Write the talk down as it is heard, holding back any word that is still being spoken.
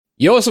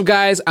Yo, what's up,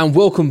 guys, and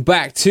welcome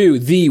back to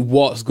the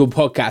What's Good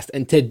podcast.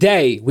 And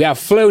today we have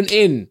flown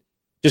in.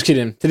 Just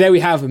kidding. Today we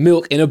have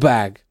Milk in a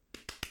Bag.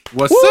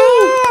 What's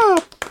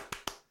up?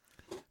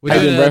 We're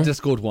doing a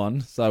Discord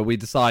one, so we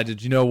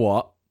decided, you know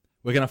what?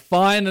 We're going to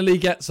finally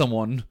get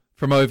someone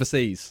from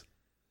overseas.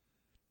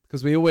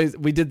 Because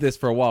we did this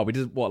for a while. We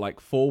did, like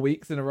 4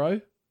 weeks in a row?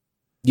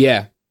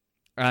 Yeah.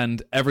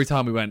 And every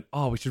time we went,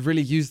 we should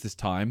really use this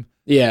time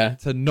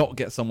to not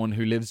get someone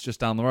who lives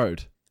just down the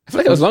road. I feel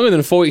like it was longer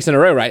than 4 weeks in a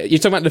row, right? You're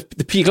talking about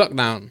the peak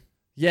lockdown.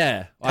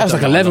 Yeah. That was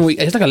like 11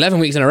 weeks. It's like 11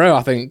 weeks in a row,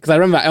 I think. Because I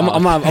remember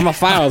on my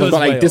files, I've got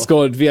like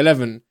Discord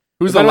V11.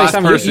 Who's the last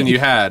person you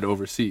had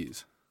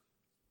overseas?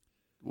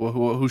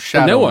 Who's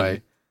shadow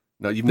away?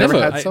 No, you've never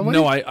had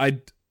somebody?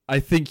 I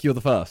think you're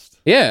the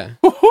first. Yeah.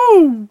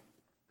 Woohoo!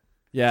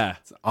 Yeah.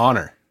 It's an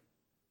honor.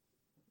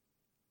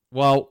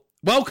 Well,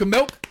 welcome,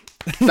 Milk.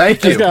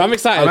 Thank you. Let's go. I'm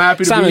excited. I'm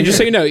happy to Simon, be just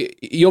so here. you know,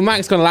 your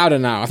mic's gone louder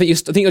now. I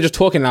think you're just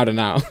talking louder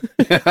now.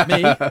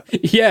 Me?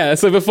 Yeah,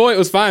 so before it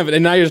was fine, but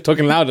then now you're just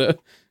talking louder.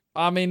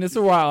 I mean, it's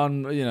all right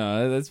on,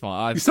 it's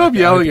fine. You stop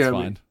yelling at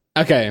me.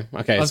 Okay,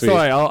 I'm sweet.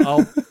 sorry,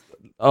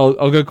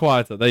 I'll go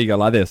quieter. There you go,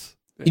 like this.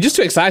 You're just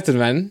too excited,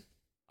 man.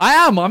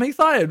 I'm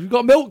excited. We've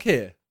got Milk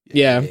here.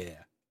 Yeah.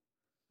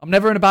 I'm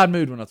never in a bad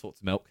mood when I talk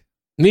to Milk.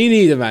 Me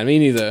neither, man. Me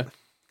neither.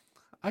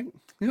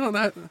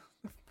 That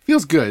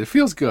feels good. It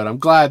feels good. I'm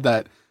glad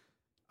that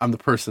I'm the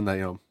person that,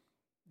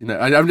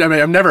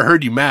 I've never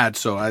heard you mad,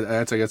 so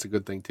that's, I guess, a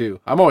good thing,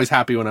 too. I'm always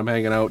happy when I'm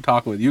hanging out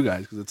talking with you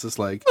guys, because it's just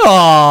like...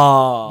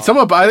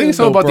 Aww. I think it's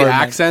something about the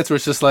accents where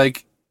it's just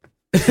like...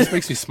 It just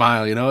makes me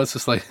smile, It's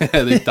just like,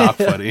 they talk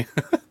funny.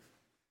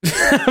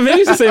 Maybe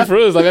it's the same for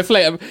us. Like I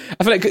feel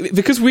like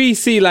because we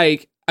see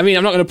like... I mean,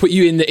 I'm not going to put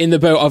you in the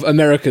boat of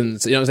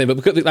Americans, you know what I'm saying? But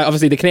because, like,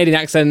 obviously the Canadian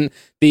accent,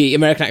 the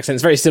American accent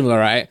is very similar,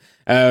 right?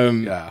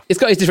 It's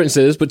got its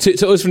differences, but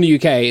to us from the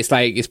UK,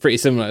 it's pretty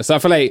similar. So I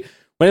feel like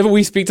whenever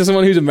we speak to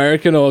someone who's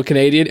American or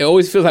Canadian, it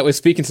always feels like we're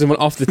speaking to someone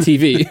off the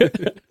TV.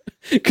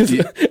 Because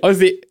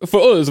obviously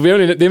for us, the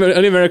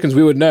only Americans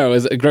we would know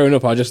as growing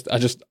up are just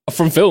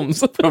from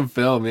films. From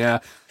film, yeah.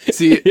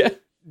 See,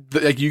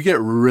 you get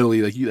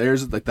really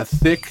there's like the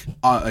thick,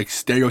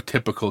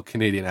 stereotypical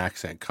Canadian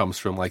accent comes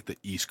from like the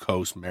East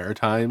Coast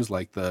Maritimes,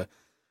 like the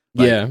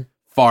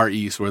Far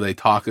East, where they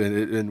talk,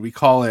 and we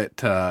call it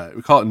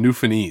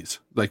Newfoundlandese,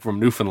 like from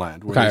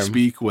Newfoundland, where they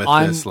speak with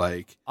this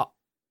like.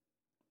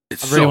 I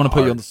really want to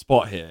put you on the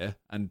spot here,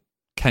 and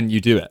can you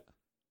do it?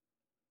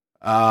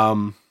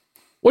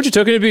 What you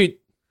talking about?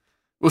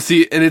 Well,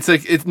 see, and it's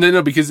like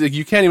no, because like,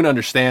 you can't even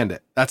understand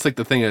it. That's like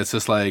the thing. It's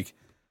just like.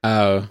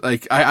 Oh,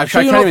 like I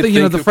can't even think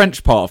of the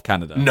French part of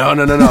Canada. No.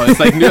 It's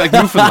like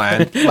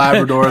Newfoundland,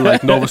 Labrador,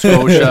 like Nova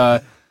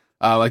Scotia,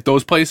 like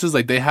those places.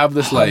 Like they have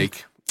this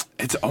like.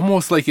 It's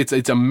almost like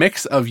it's a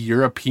mix of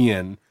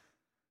European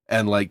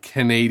and like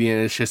Canadian.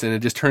 It's just, and it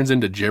just turns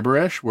into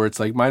gibberish, where it's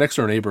like my next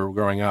door neighbor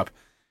growing up,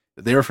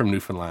 they were from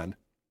Newfoundland,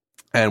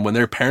 and when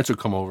their parents would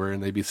come over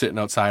and they'd be sitting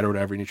outside or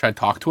whatever, and you try to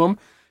talk to them,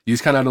 you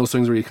just kind of have those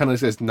things where you kind of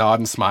just nod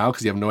and smile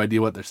because you have no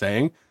idea what they're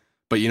saying,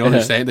 but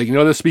they're saying, like,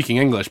 they're speaking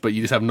English, but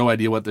you just have no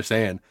idea what they're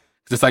saying.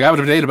 Because it's like, I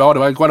was debate about it,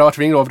 I want to watch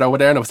video over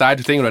there and outside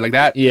to thing like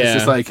that. Yeah. It's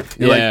just like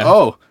you're like,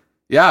 oh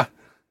yeah.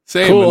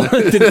 Same. Cool.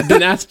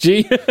 Didn't ask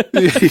G.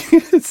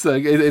 It's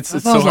like it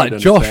sounds so hard like to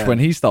Josh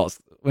understand.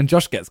 when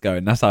Josh gets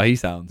going. That's how he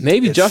sounds.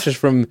 Maybe Josh is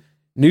from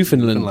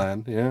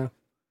Newfoundland. Yeah.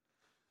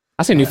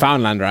 I say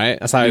Newfoundland, right?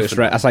 That's how it's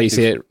right. That's how you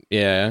see it.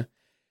 Yeah.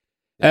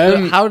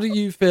 How do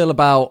you feel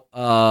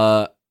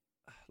about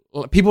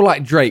people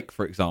like Drake,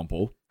 for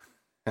example,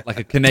 like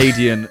a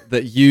Canadian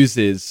that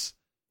uses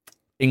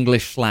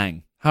English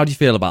slang? How do you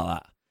feel about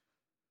that?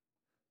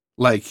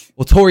 Like,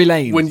 well, Tory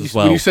Lanez as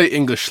well. When you say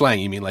English slang,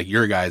 you mean like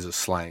your guys'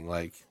 slang,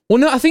 like. Well,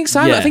 no, I think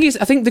Simon. Yeah.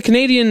 I think the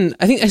Canadian.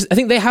 I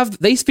think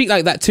they speak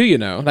like that too.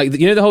 Like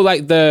the whole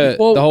the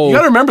whole. You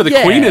got to remember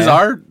the Queen is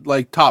our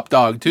like top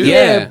dog too.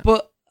 Yeah,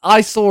 but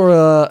I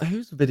saw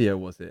whose video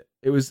was it?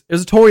 It was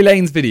a Tory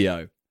Lanez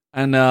video,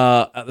 and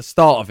at the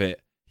start of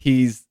it,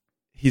 he's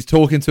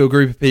talking to a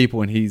group of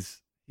people, and he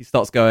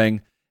starts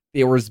going,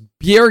 "There was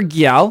beer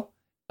gal,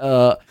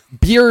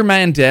 beer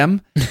man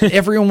dem,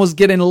 everyone was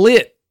getting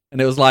lit." And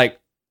it was like,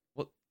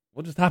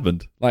 what just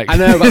happened? Like, I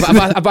know,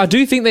 but I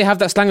do think they have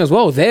that slang as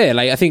well there.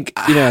 Like, I think,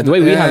 the way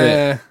we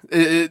have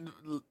it.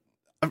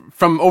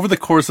 From over the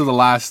course of the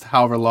last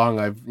however long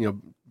I've,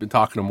 been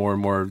talking to more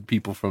and more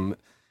people from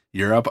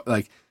Europe,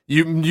 like,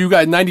 you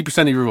got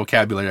 90% of your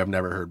vocabulary I've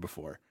never heard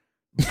before.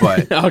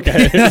 But,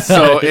 okay.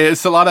 So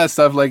it's a lot of that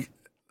stuff, like,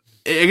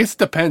 I guess it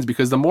depends,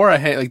 because the more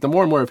and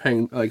more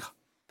I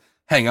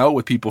hang out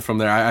with people from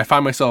there, I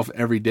find myself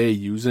every day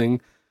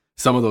using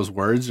some of those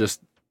words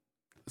just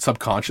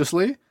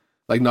subconsciously,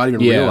 like not even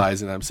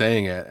realizing I'm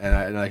saying it,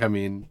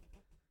 and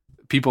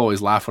people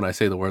always laugh when I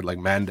say the word like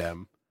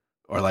mandem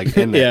or like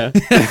in it.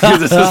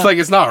 Because it's just like,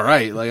 it's not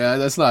right. Like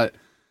that's not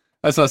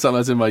something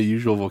that's in my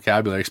usual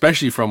vocabulary,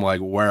 especially from like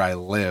where I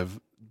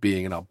live,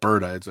 being in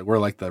Alberta. It's like we're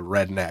like the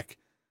redneck,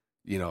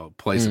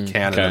 place of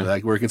Canada. Okay.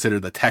 Like we're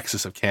considered the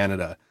Texas of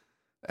Canada,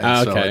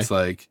 and so it's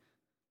like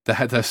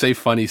to say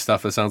funny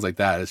stuff that sounds like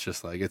that, it's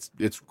just like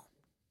it's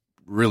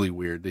really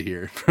weird to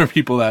hear for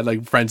people that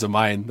like friends of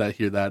mine that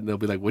hear that and they'll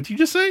be like, "What did you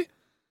just say?"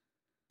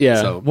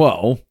 Yeah. So,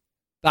 Well,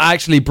 that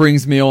actually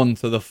brings me on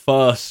to the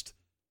first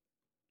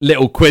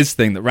little quiz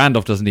thing that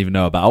Randolph doesn't even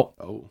know about.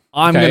 oh,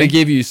 I'm Okay. going to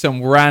give you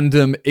some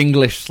random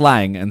English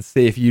slang and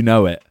see if you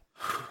know it.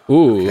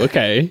 Ooh,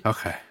 okay.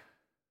 okay.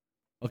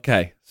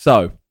 Okay,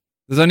 so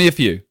there's only a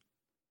few.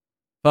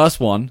 First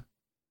one,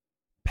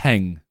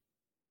 peng.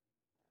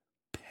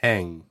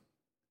 Peng.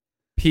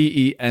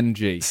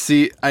 P-E-N-G.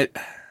 See,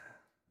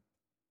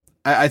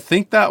 I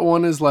think that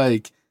one is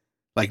like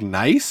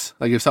nice.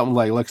 Like if something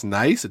like looks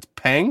nice, it's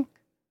peng.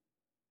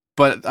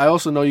 But I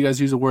also know you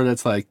guys use a word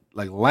that's like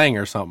lang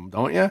or something,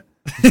 don't you?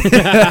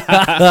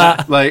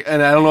 Like,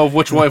 and I don't know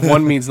if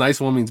one means nice,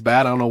 one means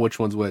bad. I don't know which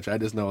one's which. I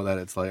just know that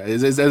it's like,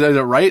 is it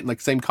right? In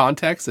like same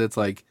context, it's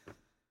like,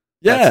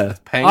 Yeah.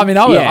 that's peng. I mean,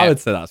 I Yeah. would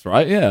say that's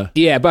right, yeah.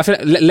 Yeah, but I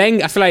feel like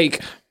Leng. I feel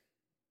like.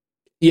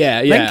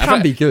 Yeah. Leng I feel can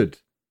like- be good.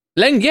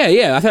 Leng,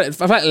 yeah. I feel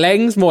like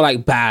Leng's more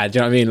like bad. Do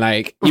you know what I mean?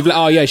 Like you'd be like,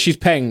 oh yeah, she's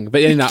Peng, but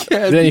then,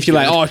 then if you're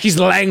like, oh, she's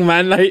Leng,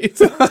 man, like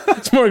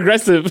it's more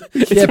aggressive.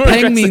 It's Yeah, more peng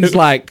aggressive. means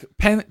like,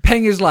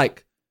 peng is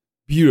like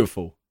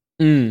beautiful.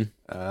 Mm.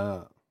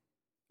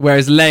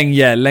 Whereas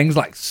Leng's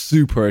like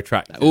super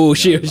attractive. Oh,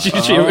 she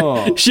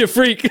Oh. a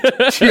freak.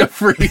 She a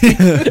freak.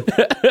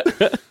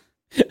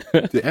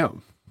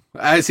 Damn.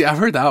 I see. I've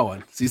heard that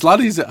one. See, a lot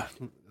of these I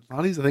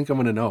think I'm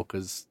gonna know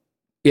because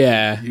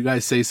Yeah, you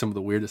guys say some of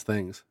the weirdest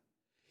things.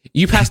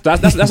 you passed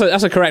that.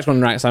 That's a correct one,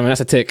 right, Simon?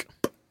 That's a tick.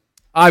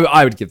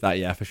 I would give that,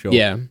 yeah, for sure.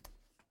 Yeah.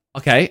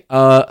 Okay,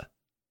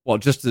 well,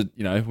 just to,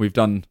 we've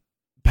done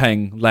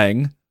peng,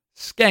 Leng,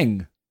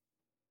 skeng.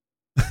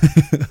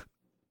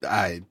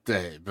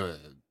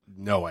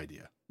 No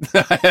idea.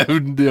 I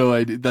have no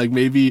idea. Like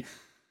maybe,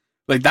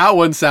 like that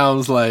one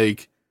sounds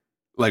like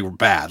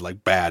bad,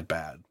 like bad,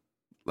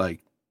 like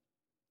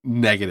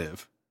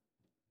negative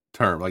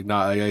term, like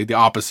not like the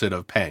opposite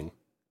of peng.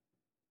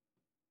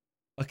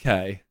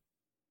 Okay.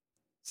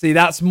 See,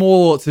 that's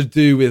more to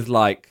do with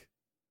like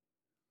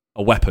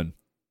a weapon.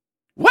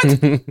 What?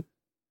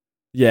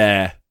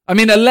 Yeah. I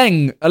mean, a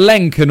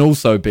leng can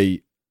also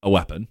be a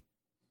weapon.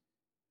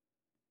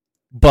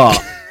 But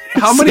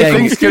How many skeng-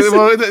 things can?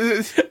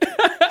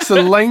 Well, so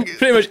lang.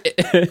 Pretty much,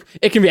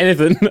 it can be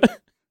anything.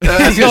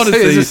 I was gonna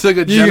say, is this like a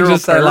you can general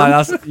just say term?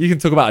 like you can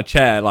talk about a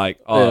chair like,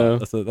 oh, Yeah.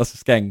 that's a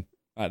skeng.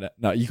 Right there.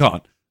 No, you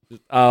can't.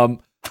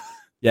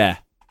 Yeah.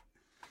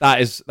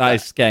 That is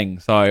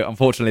skeng. So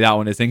unfortunately that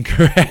one is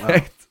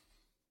incorrect.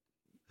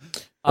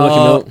 Wow.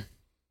 Lucky milk.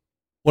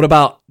 What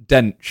about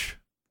dench?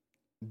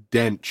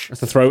 Dench.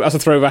 That's a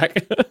throwback.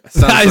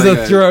 Sounds That is like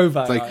a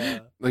throwback.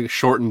 It's like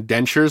shortened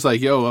dentures. Like,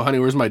 yo, honey,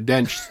 where's my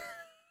dench?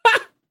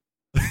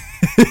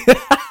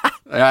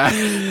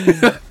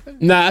 I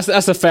Nah,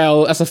 that's a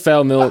fail. That's a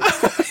fail milk.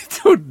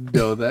 don't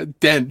know that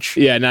dench.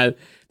 Yeah, no,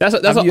 that's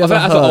Have you ever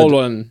an heard- old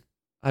one.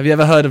 Have you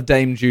ever heard of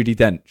Dame Judi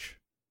Dench?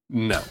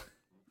 No.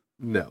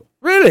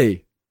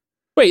 Really?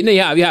 Wait, no,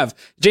 you have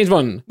James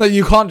Bond. No,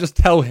 you can't just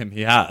tell him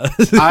he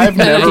has. I've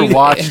never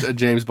watched a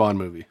James Bond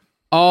movie.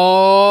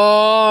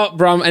 Oh,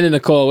 bro, I'm ending the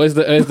call. Where's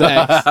the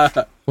X?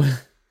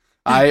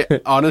 I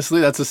honestly,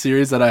 that's a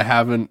series that I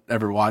haven't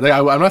ever watched. Like,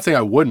 I'm not saying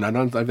I wouldn't. I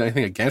don't have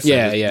anything against it.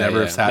 I just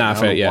never have sat Nah,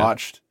 down fair, and yeah.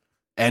 watched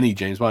any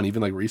James Bond,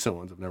 even like recent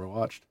ones. I've never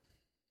watched.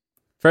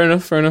 Fair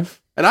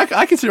enough. And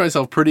I consider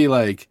myself pretty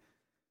like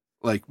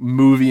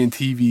movie and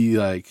TV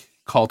like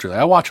culture. Like,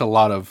 I watch a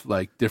lot of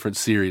like different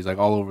series like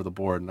all over the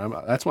board, and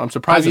that's why I'm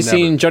surprised. Have you I've never-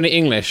 seen Johnny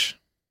English?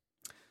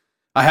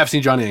 I have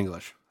seen Johnny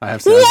English. I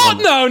have seen. What?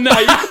 No.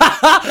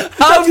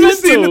 How have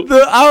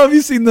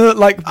you seen the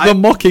the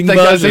mocking Like,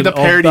 version? the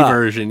parody of that?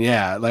 version,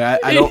 yeah.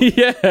 Like I don't,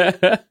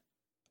 Yeah.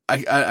 I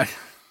don't.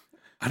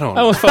 I know.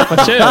 almost fell off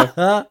my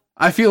chair.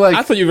 I feel like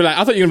I thought you were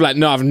gonna be like,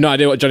 no, I have no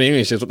idea what Johnny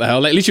English is. What the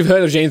hell? Like, at least you've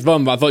heard of James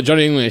Bond, but I thought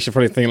Johnny English. You're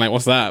probably thinking like,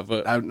 what's that?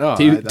 But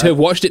to have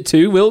watched it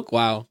too, Wilk.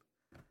 Wow.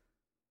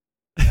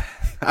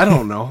 I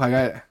don't know.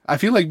 Like I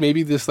feel like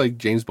maybe this like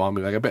James Bond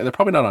movie. Like I bet they're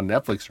probably not on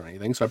Netflix or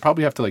anything, so I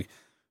probably have to like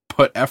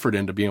put effort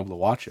into being able to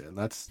watch it. And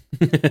that's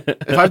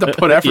if I have to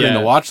put effort in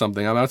to watch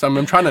something,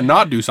 I'm trying to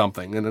not do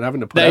something and then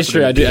having to put. That is effort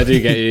true. I into do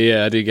it. get you.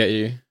 Yeah, I do get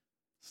you.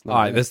 It's not All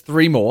right, good. there's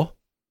 3 more.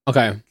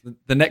 Okay.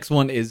 The next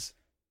one is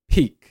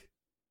peak.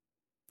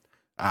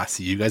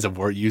 See, you guys have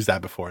used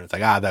that before. And it's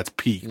like that's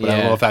peak, but I don't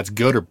Yeah. know if that's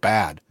good or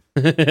bad.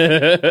 Trying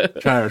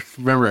to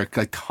remember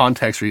like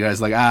context for you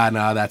guys. Like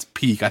no, that's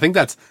peak. I think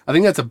that's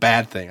a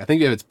bad thing. I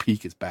think if it's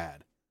peak, it's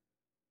bad.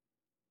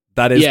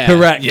 That is Yeah.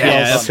 correct. Yeah,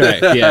 Yeah, that's Well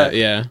correct.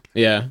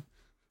 Yeah.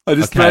 I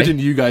just Okay. imagine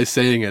you guys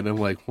saying it. And I'm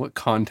like, what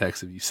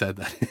context have you said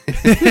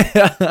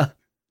that?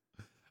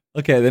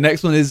 Okay, the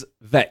next one is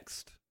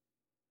vexed.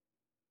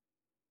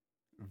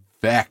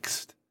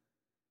 Vexed.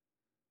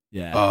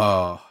 Yeah.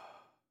 Oh,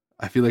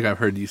 I feel like I've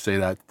heard you say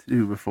that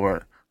too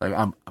before. Like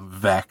I'm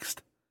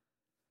vexed.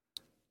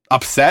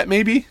 Upset,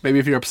 maybe. Maybe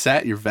if you're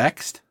upset, you're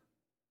vexed.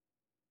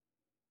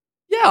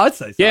 Yeah, I'd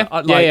say so. Yeah,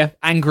 I'd yeah.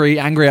 Angry,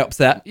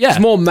 upset. Yeah. It's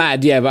more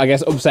mad, yeah, but I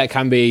guess upset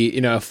can be,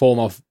 a form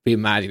of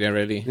being mad,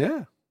 really.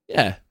 Yeah.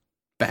 Yeah.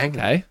 Bang.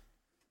 Okay.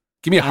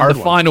 Give me a And hard the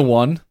one. final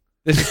one.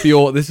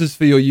 This is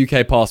for your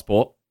UK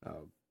passport.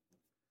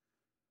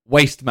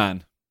 Waste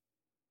man.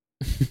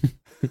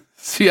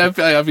 See, I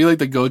feel like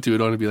the go-to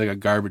would only be like a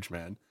garbage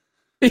man.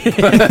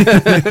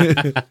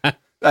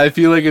 I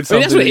feel like it's I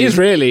mean, that's what it something- is,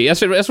 really.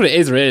 That's what it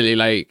is, really.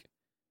 Like,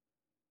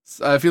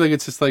 I feel like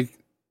it's just like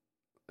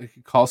you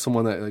call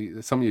someone that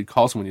like something you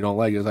call someone you don't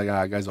like. It's like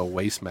that guy's a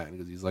waste man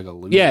because he's like a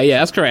loser. yeah,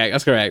 that's correct.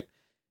 That's correct.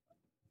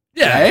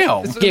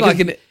 Damn. It's Yeah, like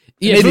 'cause- an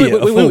Yeah, idiot. so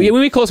a fool. when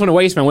we call someone a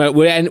waste man,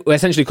 we're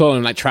essentially calling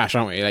them like trash,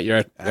 aren't we? Like you're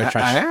a trash,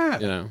 I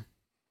am. you know.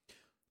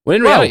 When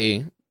in Well-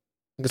 reality,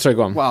 sorry,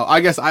 go on. Well, I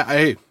guess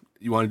hey,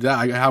 you want to do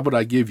that? How about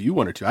I give you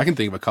one or two? I can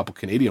think of a couple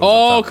Canadian. Oh,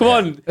 ones off the come top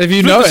of my on! head. If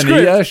you Flip know the any,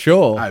 script. yeah,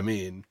 sure. I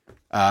mean,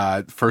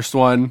 first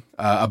one,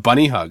 a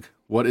bunny hug.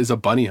 What is a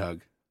bunny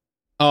hug?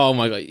 Oh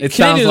my god! It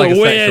sounds Canadians like are a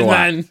weird, sexual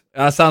man. act.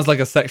 That sounds like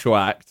a sexual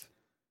act.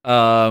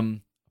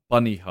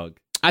 Bunny hug.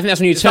 I think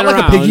that's when you Is that turn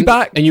like a around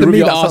piggyback? and you To rub me,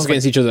 your that arse sounds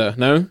against each other.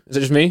 No, is it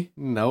just me?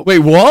 Nope. Wait,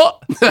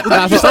 what?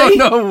 I you say?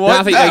 know what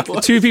I think that like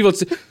was. two people,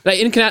 like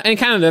in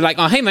Canada, like,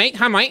 oh hey mate,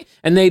 hi mate,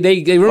 and they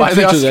rub Why are into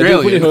they each other, do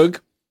a bunny Australian?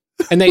 hug,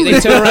 and they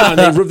turn around,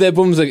 and they rub their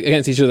bums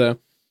against each other.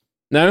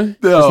 No,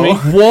 No.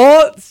 Just me?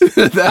 What?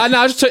 No,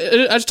 I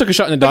just took a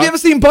shot in the Have you dark. ever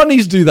seen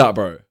bunnies do that,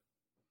 bro?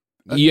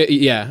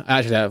 Yeah, I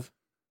actually have.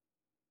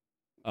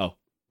 Oh.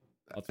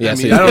 Yeah, I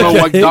so mean, I don't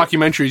know what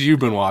documentaries you've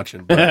been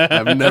watching, but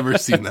I've never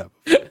seen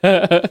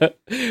that.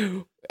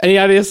 Any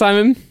ideas,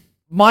 Simon?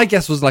 My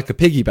guess was like a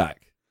piggyback.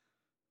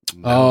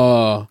 No.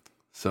 Oh,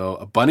 So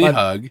a bunny But-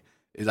 hug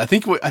is I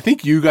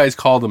think you guys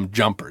call them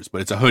jumpers,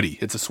 but it's a hoodie.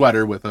 It's a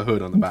sweater with a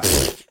hood on the back.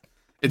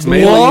 It's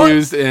mainly What?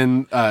 used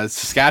in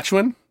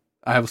Saskatchewan.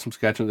 I have some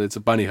Saskatchewan. It's a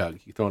bunny hug.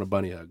 You throw in a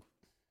bunny hug.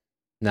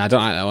 no, I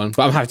don't like that one,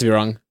 but I'm happy to be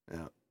wrong.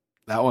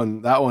 That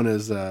one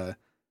is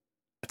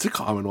it's a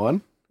common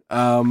one.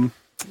 Trying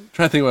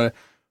to think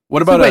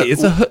what about Wait,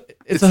 it's a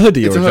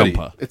hoodie it's or a hoodie.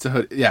 jumper? It's a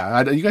hoodie.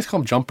 Yeah, you guys call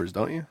them jumpers,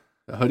 don't you?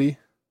 A hoodie.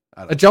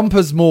 A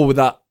jumper's more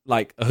without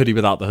like a hoodie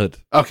without the hood.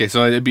 Okay,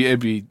 so it'd be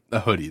a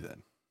hoodie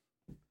then.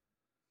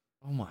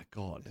 Oh my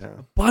god. Yeah.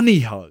 A bunny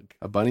hug.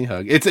 A bunny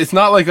hug. It's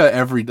not like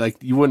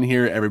you wouldn't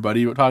hear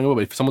everybody talking about,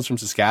 but if someone's from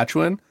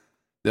Saskatchewan,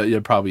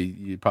 you'd probably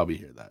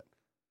hear that.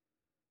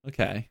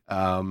 Okay.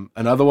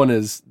 Another one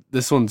is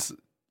this one's.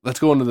 Let's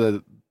go into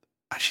the.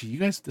 Actually, you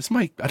guys, this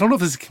might. I don't know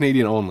if this is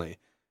Canadian only,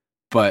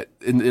 but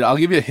I'll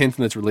give you a hint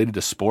that's related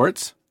to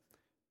sports.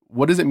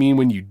 What does it mean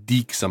when you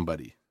deke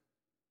somebody?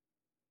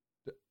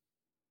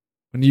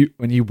 When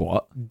you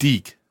what?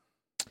 Deke.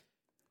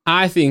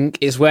 I think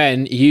it's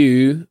when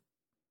you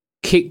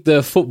kick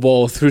the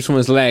football through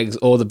someone's legs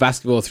or the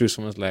basketball through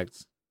someone's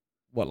legs.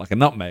 What, like a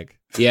nutmeg?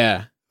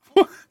 Yeah.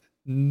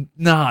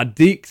 Nah,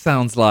 deke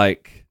sounds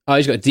like Oh,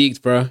 you just got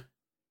deked, bro.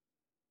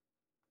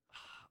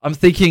 I'm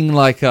thinking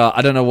like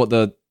I don't know what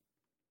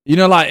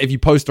like if you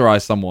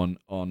posterize someone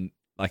on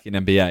like in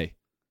NBA,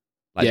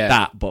 like Yeah.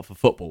 that, but for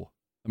football,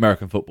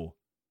 American football.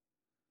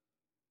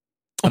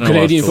 I don't know what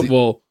Canadian I was talking-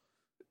 football.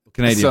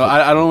 Canadian. So football.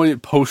 I don't know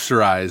what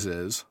posterize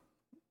is.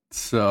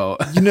 So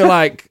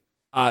Like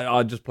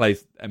I just play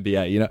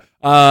NBA.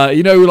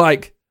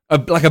 Like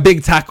a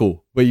big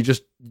tackle where you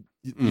just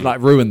you, like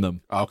ruin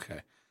them. okay,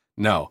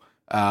 no.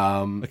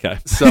 Okay.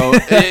 So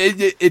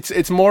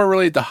it's more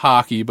related to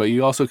hockey, but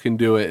you also can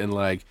do it in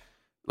like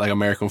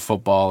American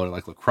football or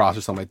like lacrosse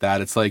or something like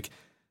that. It's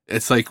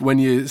like when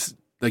you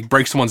like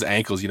break someone's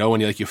ankles, when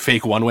you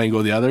fake one way and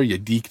go the other, you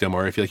deke them.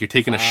 Or if you're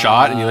taking a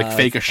shot and you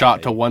fake a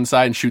shot to one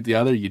side and shoot the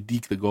other, you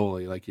deke the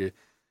goalie.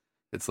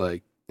 It's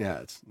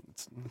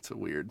a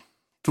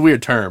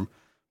weird term,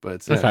 but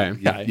it's Okay.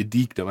 you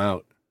deked them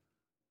out.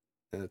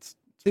 And it's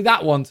See,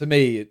 that one to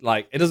me,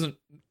 like it doesn't.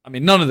 I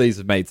mean, none of these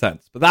have made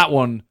sense, but that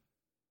one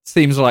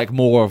seems like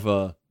more of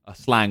a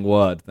slang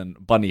word than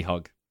bunny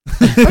hug.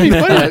 it's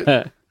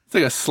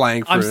like a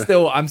slang for.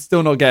 I'm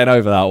still not getting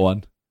over that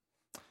one.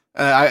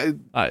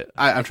 I'm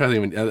trying to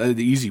think of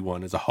the easy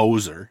one is a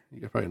hoser.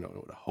 You probably know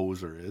what a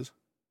hoser is.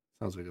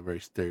 Sounds like a very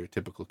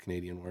stereotypical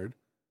Canadian word.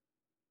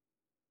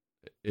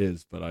 It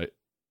is, but I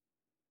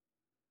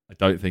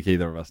don't think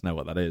either of us know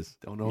what that is.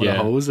 Don't know what a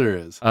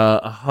hoser is.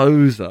 A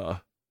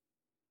hoser.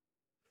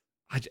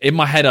 In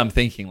my head, I'm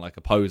thinking like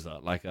a poser.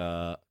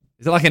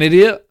 Is it like an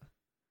idiot?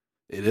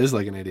 It is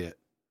like an idiot.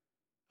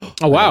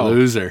 Oh, wow. A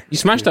loser. You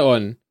smashed that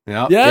one.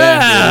 Yeah.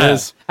 Yeah. It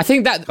is. I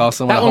think that Call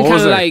someone that a one kind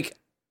of hoser. like,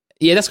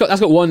 yeah, that's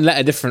got one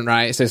letter different,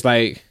 right? So it's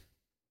like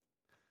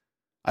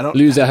I don't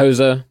loser,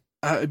 hoser.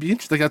 It'd be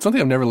interesting. That's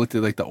something I've never looked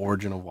at, like the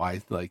origin of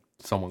why like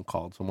someone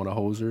called someone a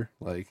hoser,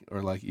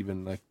 or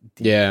even like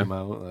deep them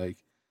out,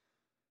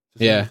 just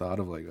never thought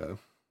of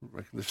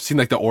I've seen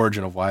like the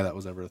origin of why that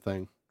was ever a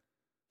thing.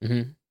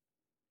 Mm-hmm.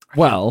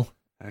 Well,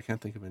 I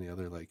can't think of any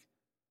other like.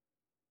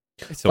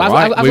 it's Well, all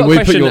right. I've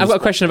got a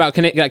question about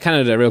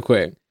Canada, real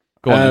quick.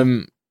 Go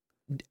on.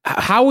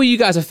 How were you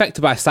guys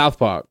affected by South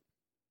Park?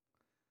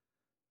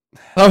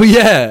 Oh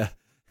yeah.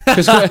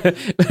 'Cause-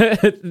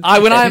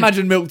 When I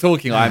imagine Milk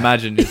talking, I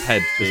imagine his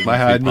head. Being my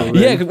head big.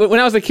 moving. yeah, 'cause when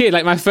I was a kid,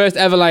 like my first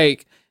ever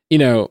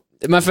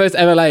my first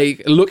ever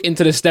like look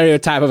into the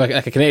stereotype of like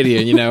a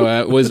Canadian,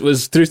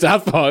 was through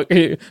South Park.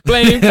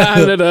 Blame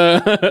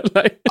Canada.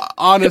 Like,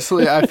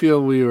 honestly, I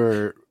feel we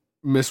were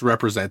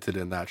misrepresented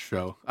in that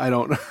show. I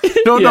don't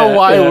know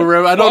why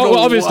we're. I don't know. Well,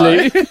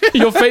 obviously, why.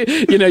 your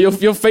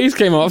face. Your face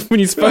came off when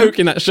you spoke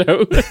in that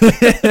show.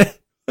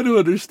 I don't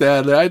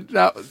understand.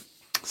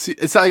 See,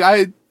 it's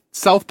like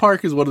South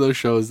Park is one of those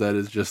shows that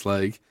is just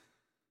like,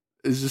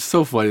 it's just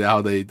so funny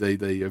how they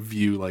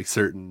view like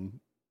certain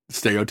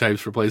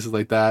stereotypes for places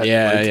like that.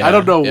 I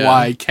don't know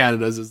why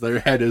Canada's their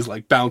head is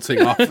like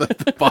bouncing off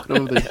the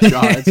bottom of the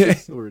jaw. It's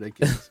just so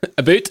ridiculous.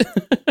 A boot.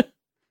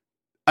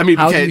 I mean,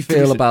 how do you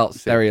feel about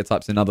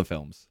stereotypes in other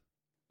films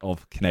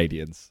of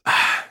Canadians?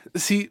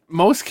 See,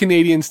 most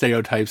Canadian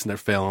stereotypes in their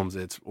films,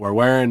 we're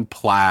wearing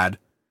plaid.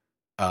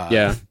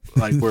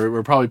 Like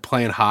we're probably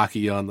playing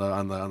hockey on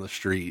the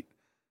street,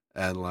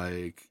 and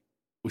like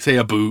we say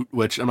a boot,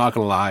 which I'm not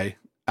gonna lie,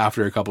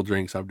 after a couple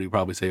drinks I do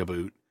probably say a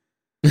boot.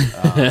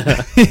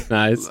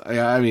 Nice.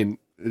 I mean,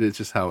 it's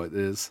just how it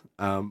is.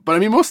 But I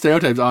mean, most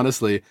stereotypes,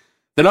 honestly,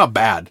 they're not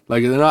bad.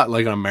 Like they're not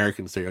like an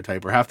American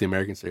stereotype, or half the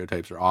American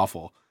stereotypes are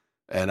awful,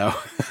 and I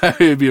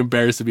would be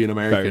embarrassed to be an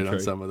American on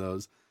some of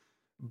those.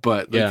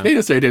 But the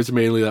Canadian stereotypes are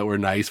mainly that we're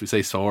nice. We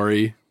say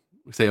sorry.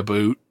 We say a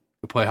boot.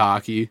 We play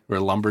hockey. We're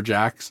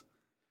lumberjacks.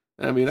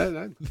 I mean,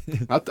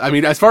 I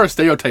mean, as far as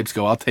stereotypes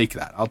go, I'll take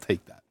that.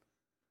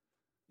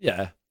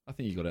 Yeah, I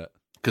think you got it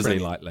pretty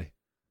lightly.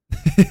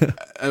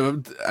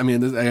 I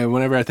mean,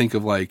 whenever I think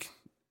of like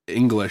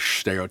English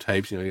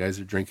stereotypes, you guys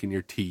are drinking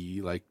your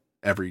tea like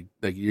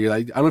you're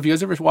like, I don't know if you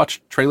guys ever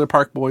watched Trailer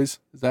Park Boys.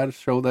 Is that a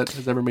show that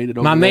has ever made it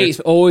over? My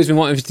mate's always been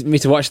wanting me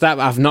to watch that,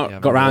 but I've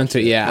not got around to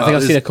it yet. I think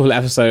I've seen a couple of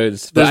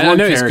episodes, but I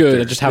know it's good.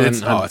 I just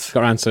haven't got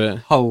around to it.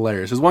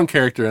 Hilarious. There's one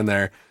character in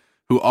there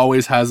who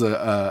always has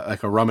a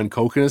rum and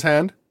coke in his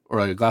hand, or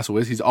like a glass of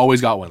whiskey. He's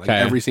always got one. Like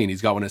every scene,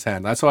 he's got one in his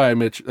hand. That's why I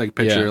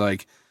picture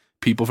like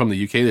people from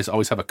the UK. They just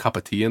always have a cup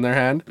of tea in their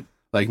hand.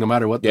 Like no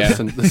matter what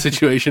the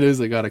situation is,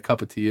 they got a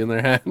cup of tea in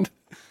their hand.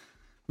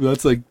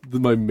 That's like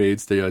my main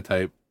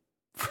stereotype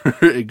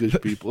for English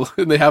people,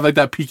 and they have like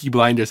that Peaky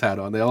Blinders hat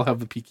on. They all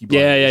have the Peaky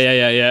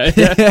Blinders.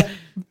 Yeah.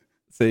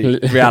 See,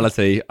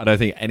 reality, I don't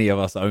think any of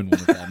us own one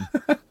of them.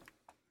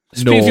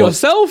 Speak for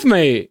yourself,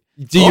 mate.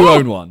 Do you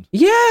own one?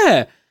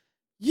 Yeah.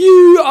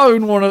 You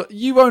own one.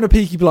 You own a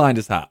Peaky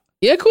Blinders hat.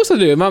 Yeah, of course I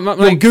do. My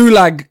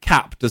gulag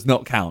cap does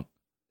not count.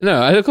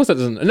 No, of course that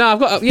doesn't. No, I've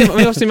got. Yeah, I mean,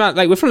 obviously, man.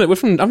 Like I'm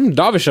from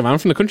Derbyshire, man. I'm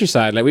from the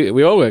countryside. Like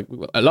we all wear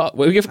a lot.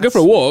 We go for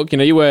a walk.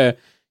 You wear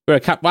a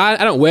cap. Well,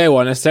 I don't wear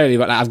one necessarily,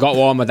 but like, I've got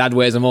one. My dad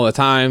wears them all the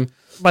time.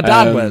 My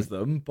dad wears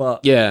them,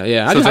 but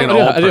yeah. I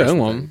do own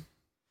one.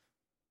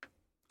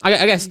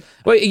 I guess.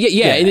 Well,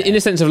 in the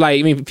sense of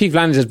like, I mean, Peaky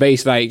Blinders is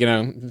based like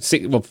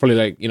probably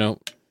like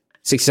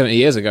 60-70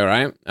 years ago,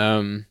 right?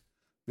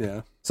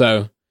 Yeah.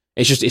 So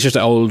it's just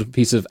an old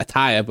piece of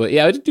attire, but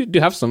yeah, I do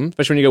have some,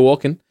 especially when you go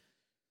walking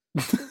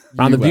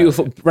around the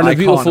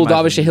beautiful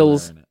Derbyshire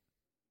hills.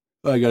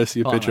 I gotta see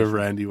a picture of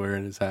Randy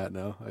wearing his hat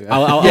now.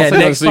 I'll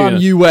next time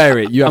you wear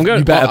it, you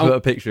better put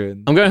a picture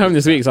in. I'm going home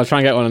this week, so I'll try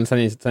and get one and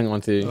send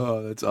one to you.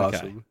 Oh, that's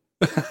awesome.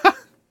 Okay.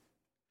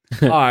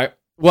 All right.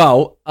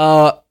 Well,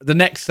 the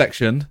next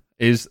section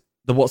is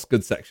the What's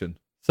Good section.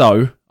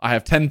 So I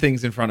have 10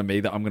 things in front of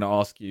me that I'm going to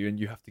ask you, and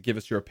you have to give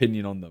us your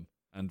opinion on them.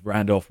 And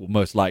Randolph will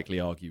most likely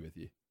argue with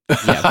you.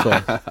 Yeah, of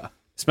course.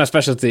 It's my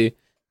specialty.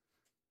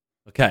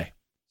 Okay.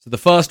 So the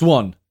first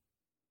one,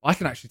 I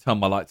can actually turn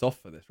my lights off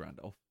for this,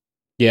 Randolph.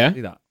 Yeah.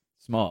 See that?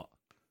 Smart.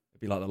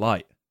 It'd be like the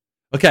light.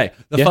 Okay.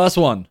 The first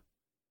one,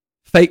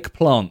 fake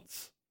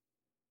plants.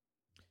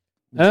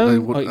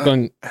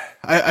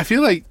 I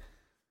feel like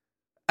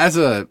as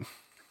a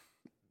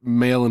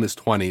male in his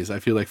 20s, I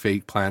feel like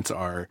fake plants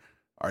are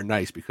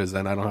nice because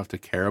then I don't have to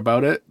care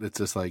about it. It's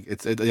just like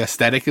the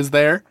aesthetic is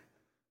there,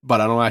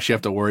 but I don't actually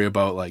have to worry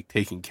about like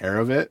taking care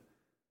of it.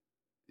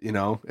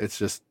 It's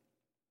just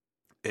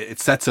it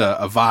sets a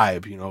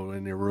vibe,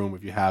 in your room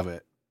if you have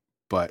it,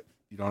 but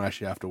you don't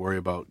actually have to worry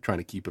about trying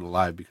to keep it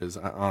alive because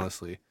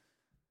honestly,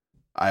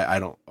 I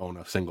don't own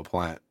a single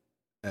plant,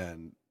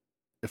 and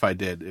if I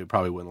did, it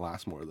probably wouldn't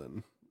last more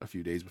than a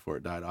few days before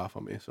it died off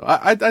on me. So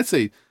I'd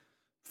say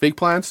fake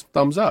plants,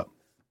 thumbs up.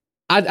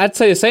 I'd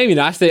say the same.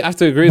 I have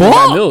to agree with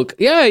that Milk.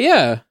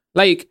 Yeah.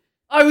 Like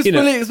I was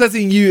fully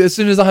expecting you. As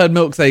soon as I heard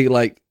Milk say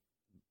like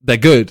they're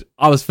good,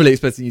 I was fully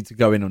expecting you to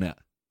go in on it.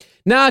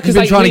 Nah, because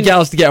you've been trying to get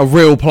us to get a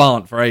real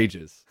plant for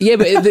ages. Yeah,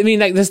 but I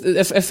mean, like this,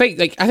 a fake.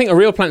 Like I think a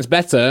real plant's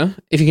better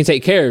if you can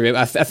take care of it.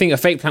 I think a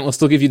fake plant will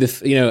still give you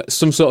the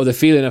some sort of the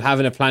feeling of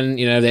having a plant.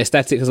 The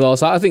aesthetic as well.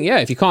 So I think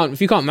if you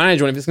can't manage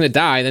one, if it's going to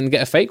die, then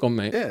get a fake one,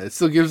 mate. Yeah, it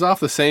still gives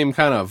off the same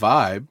kind of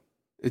vibe.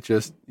 It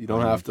just you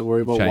don't have to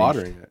worry about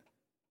watering it.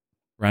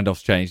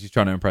 Randolph's changed. He's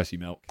trying to impress you,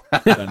 Milk.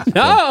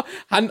 No,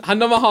 hand on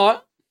my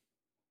heart.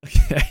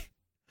 Okay.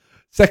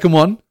 Second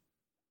one,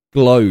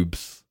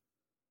 globes.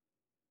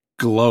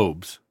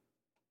 Globes.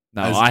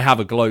 No, I have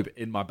a globe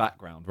in my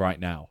background right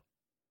now.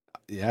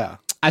 Yeah.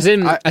 As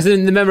in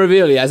the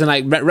memorabilia, as in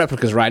like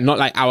replicas, right? Not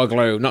like our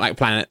globe, not like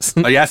planets.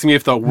 Are you asking me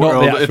if the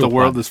world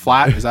actual is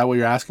flat? Is that what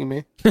you're asking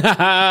me? We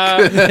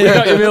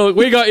got you, Milk.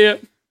 We got you.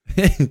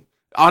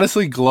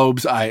 Honestly,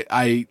 globes.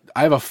 I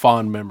have a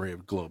fond memory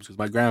of globes because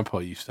my grandpa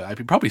used to.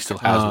 He probably still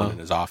has one in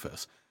his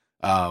office.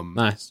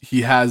 Nice.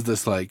 He has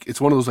this like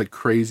it's one of those like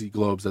crazy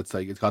globes that's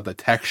like it's got the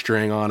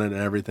texturing on it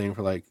and everything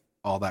for like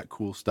all that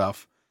cool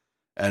stuff.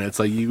 And it's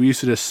like you used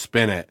to just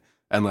spin it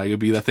and like it'd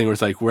be that thing where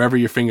it's like wherever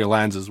your finger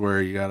lands is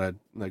where you gotta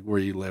like where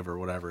you live or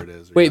whatever it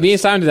is. Wait, me and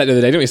Simon did that the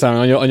other day, didn't we,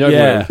 Simon? On your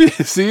globe.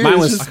 See, mine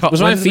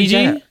was mine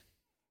Fiji?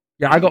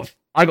 Yeah, I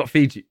got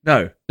Fiji.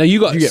 No, you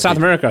got you South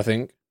Fiji? America, I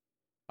think.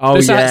 Oh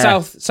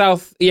yeah,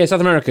 South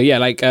America. Yeah,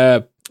 like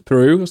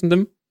Peru or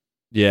something.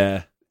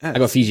 Yeah, I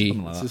got Fiji.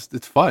 Like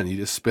it's fun. You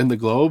just spin the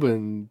globe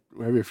and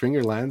wherever your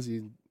finger lands,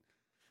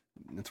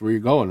 that's where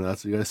you're going.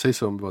 That's you gotta say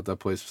something about that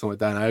place or something like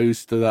that. And I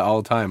used to do that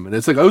all the time. And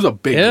it's like it was a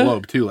big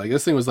globe too. Like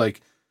this thing was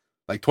like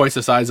twice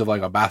the size of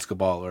like a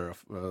basketball or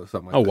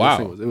something like that. Wow.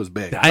 This thing it was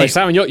big. Like,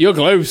 Simon, your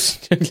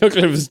globe's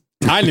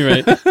tiny,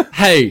 mate.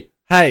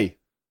 Hey,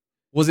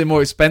 was it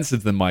more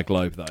expensive than my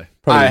globe though?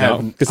 Probably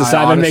not, because the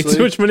Simon makes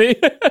too much money.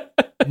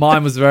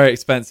 Mine was a very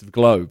expensive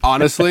globe.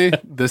 Honestly,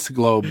 this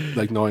globe,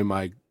 like knowing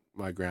my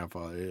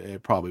grandfather,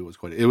 it probably was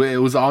quite. It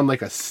was on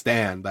like a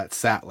stand that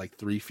sat like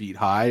 3 feet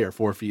high or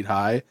 4 feet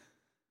high,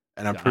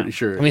 and I'm pretty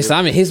sure. I mean,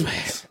 Simon, he's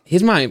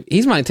might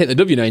take the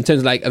W, in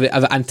terms of like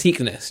of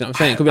antiqueness. You know what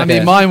I'm saying? Could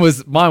be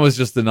like mine was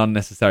just an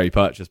unnecessary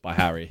purchase by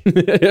Harry.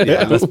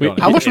 Yeah, let's be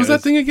honest. How much was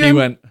that thing again? He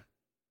went. I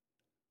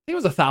think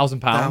it was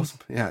 £1,000.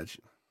 Yeah,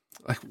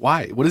 like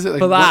why? What is it like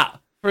for that?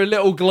 For a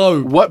little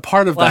globe. What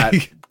part of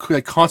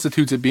that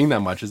constitutes it being that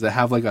much? Does it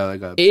have like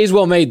a? It is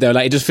well made though.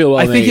 Like it just feels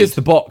well made. I think it's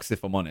the box.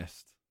 If I'm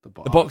honest, the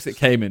box it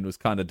came in was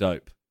kind of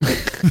dope.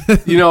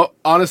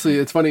 Honestly,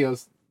 it's funny.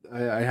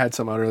 I had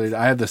some out earlier.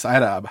 I had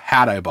a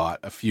hat I bought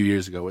a few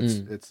years ago.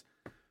 It's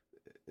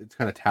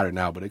kind of tattered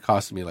now, but it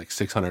cost me like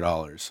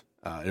 $600.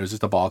 It was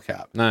just a ball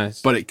cap.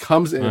 Nice. But it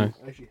comes in. I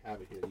actually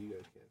have it here. You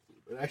guys can't see.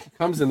 But it actually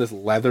comes in this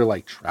leather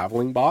like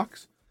traveling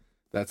box.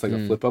 That's like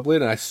a flip up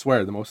lid, and I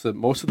swear the most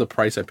of the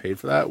price I paid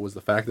for that was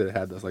the fact that it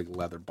had this like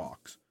leather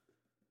box,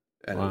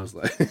 and it was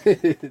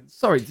like.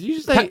 Sorry, did you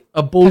just say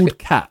a bald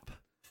cap?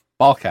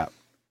 Ball cap,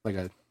 like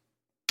a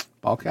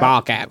ball cap.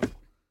 Ball cap.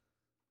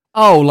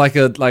 Oh, like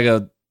a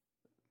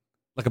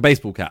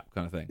baseball cap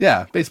kind of thing.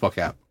 Yeah, baseball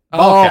cap.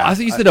 Ball cap. I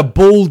thought you said a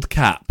bald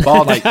cap.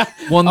 Bald like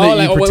one that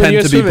like, you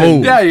pretend to be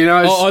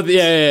Yeah, bald.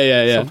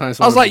 yeah.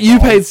 Sometimes I was like, you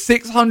paid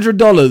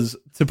 $600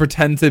 to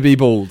pretend to be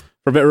bald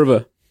for a bit of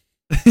rubber.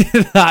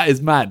 That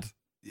is mad.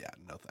 Yeah,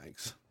 no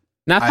thanks.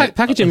 Now,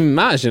 packaging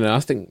matters, I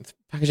think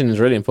packaging is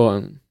really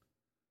important.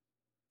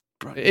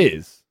 Bro, it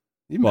is.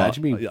 You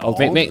imagine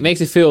me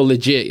makes it feel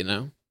legit,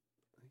 You're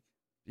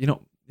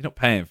not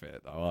paying for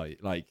it, though, are you?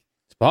 Like,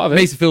 it's part of it. It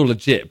makes it feel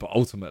legit, but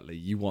ultimately,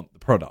 you want the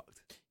product.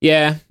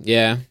 Yeah.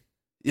 Yeah,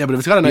 but if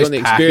it's got a nice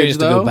package, experience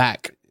to go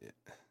back.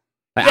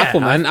 Like Yeah, Apple,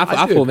 man.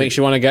 Apple makes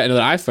you want to get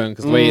another iPhone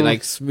because the way it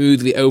like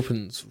smoothly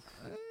opens.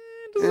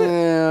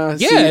 Yeah,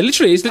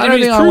 literally. It's I don't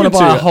think I want to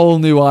buy a whole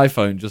new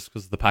iPhone just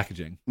because of the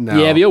packaging. No.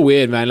 Yeah, but you're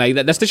weird, man. Like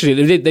that's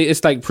literally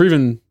it's like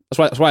proven.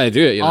 That's why they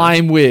do it.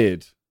 I'm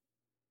weird.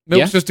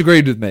 Milk's just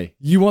agreed with me.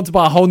 You want to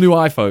buy a whole new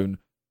iPhone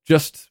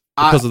just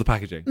because of the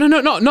packaging? No,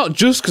 not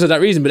just because of that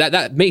reason, but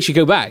that makes you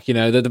go back.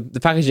 The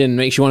packaging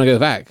makes you want to go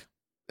back.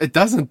 It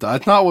doesn't.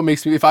 That's not what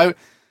makes me. If I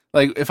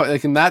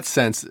in that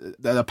sense,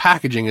 the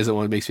packaging isn't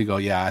what makes me go,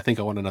 yeah, I think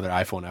I want another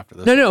iPhone after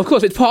this. No, of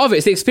course, it's part of it.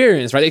 It's the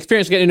experience, right? The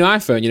experience of getting a new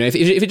iPhone. If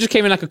it just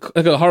came in like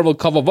a horrible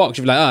cardboard box,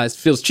 you'd be like, it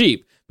feels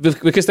cheap.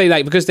 Because they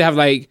have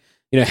like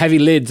heavy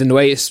lids and the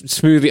way it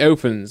smoothly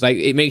opens, like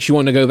it makes you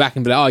want to go back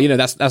and be like,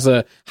 that's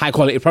a high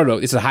quality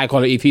product. It's a high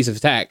quality piece of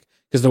tech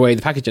because of the way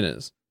the packaging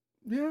is.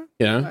 Yeah,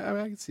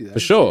 I can see that for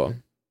sure.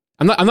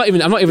 I'm not even.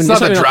 It's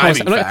not the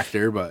driving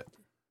factor, but.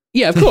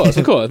 Yeah, of course,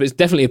 but it's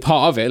definitely a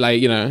part of it.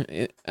 Like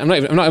I'm not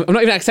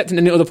even accepting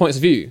any other points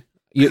of view.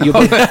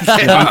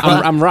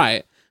 I'm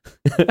right.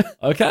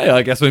 Okay,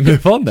 I guess we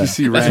move on then. You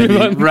see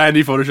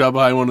Randy Photoshop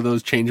behind one of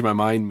those "change my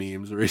mind"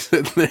 memes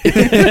recently.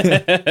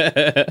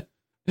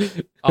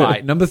 All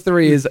right, number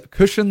 3 is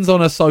cushions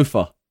on a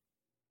sofa.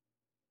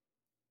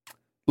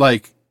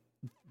 Like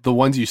the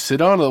ones you sit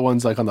on, or the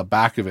ones like on the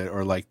back of it,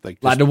 or like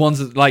the ones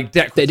that like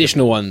the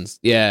additional ones.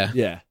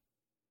 Yeah.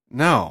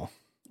 No,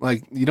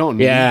 like you don't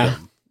need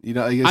them.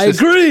 I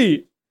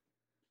agree.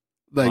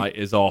 Like, light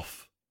is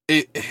off.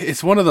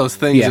 It's one of those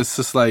things. Yeah. It's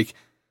just like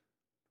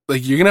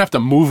you're gonna have to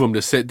move them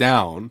to sit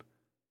down.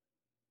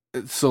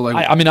 So like,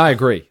 I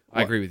agree.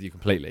 I agree with you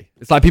completely.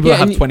 It's like people that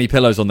have 20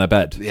 pillows on their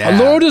bed. Yeah.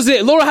 Laura does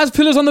it. Laura has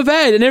pillows on the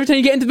bed, and every time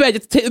you get into bed, you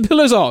have to take the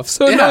pillows off.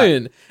 So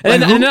annoying.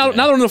 And now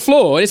they're on the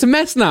floor, and it's a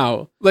mess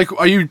now. Like,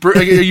 are you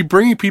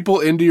bringing people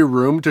into your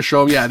room to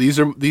show them? Yeah, this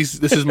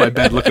is my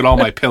bed. Look at all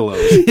my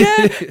pillows.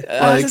 Yeah,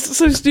 that's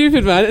so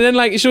stupid, man. And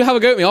then she'll have a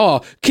go at me.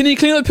 Oh, can you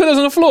clean up the pillows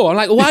on the floor? I'm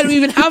like, why do we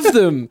even have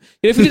them?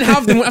 If we didn't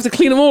have them, we'd have to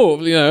clean them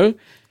up. Yeah,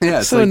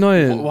 it's so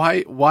annoying.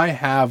 Why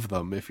have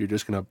them if you're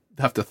just gonna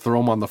have to throw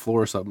them on the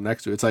floor or something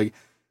next to it? It's like,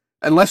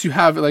 unless you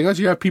have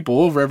people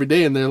over every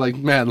day and they're like,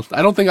 man,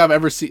 I don't think I've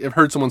ever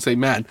heard someone say,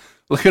 man,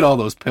 look at all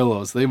those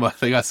pillows. They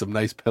got some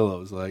nice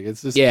pillows. Like,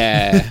 it's just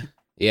Yeah.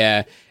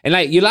 Yeah. And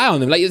like, you lie on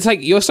them. Like, it's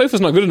like your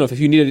sofa's not good enough if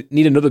you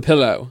need another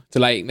pillow to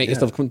like make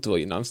yourself comfortable.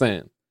 You know what I'm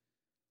saying?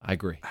 I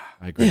agree.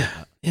 With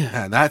that.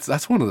 yeah,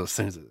 that's one of those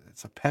things.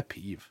 It's a pet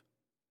peeve.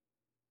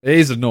 It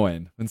is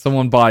annoying when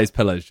someone buys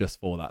pillows just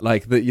for that.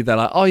 Like, they're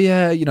like, oh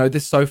yeah,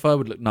 this sofa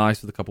would look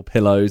nice with a couple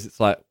pillows. It's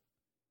like,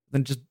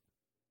 then just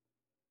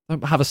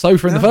don't have a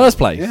sofa in the first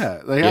place.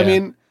 Yeah, I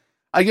mean,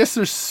 I guess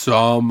there's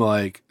some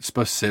like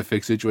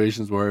specific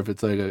situations where if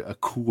it's like a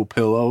cool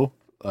pillow,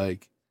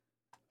 like,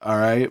 all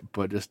right,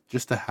 but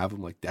just to have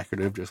them like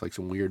decorative, just like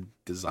some weird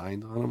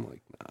designs on them,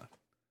 like, nah.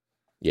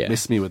 Yeah,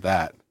 miss me with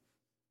that.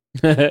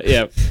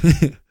 Yeah.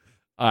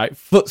 All right,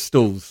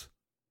 footstools.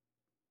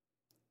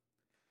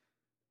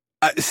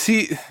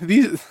 See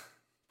these,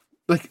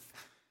 like,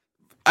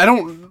 I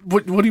don't.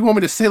 What do you want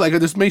me to say? Like,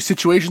 there's many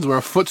situations where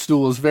a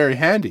footstool is very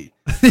handy.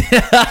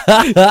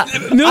 I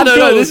don't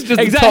know. This is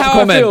just exactly the top how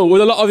comment. I feel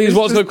with a lot of these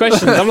what's the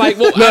questions. I'm like,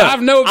 well, I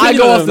have no opinion I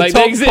go on off them. the Like, they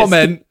top exist.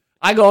 comment.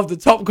 I go off the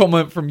top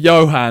comment from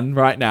Johan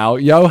right now.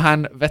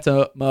 Johan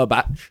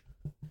Vettermerbach,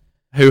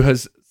 who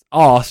has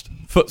asked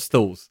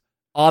footstools,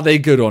 are they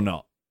good or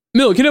not?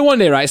 Milk, one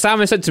day, right?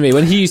 Simon said to me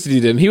when he used to do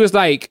them, he was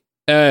like,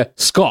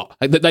 Scott,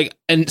 like,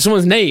 and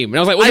someone's name, and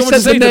I was like, what do you want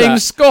to say the to name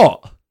that?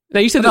 Scott. No,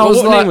 you said And that. I was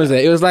What like, name was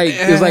it? It was like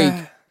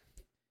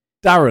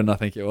Darren, I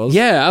think it was.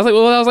 yeah. I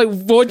was like,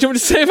 what do you want me to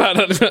say about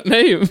that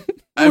name?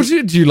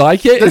 Do you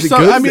like it? Is it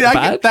good? I mean, Is it I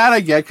bad? get that. I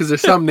get because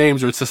there's some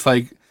names where it's just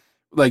like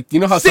you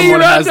know how See, someone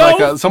has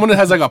Randall? someone that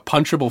has like a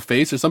punchable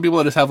face, or some people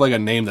that just have like a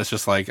name that's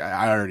just like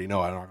I already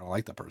know I'm not gonna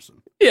like that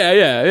person.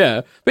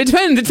 Yeah. But it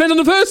depends. It depends on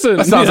the person.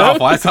 That sounds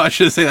awful. I thought I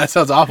should say that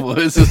sounds awful.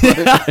 It's just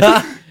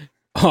like,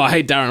 Oh, I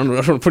hate Darren. I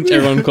want to punch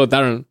everyone called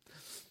Darren.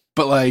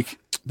 but like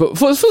But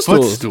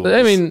footstools.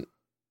 I mean,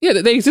 yeah,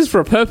 they exist for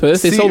a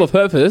purpose. They See, solve a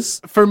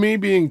purpose. for me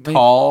being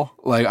tall,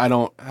 like I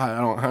don't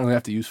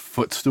have to use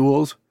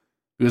footstools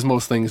because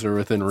most things are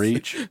within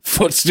reach.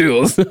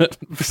 Footstools. So,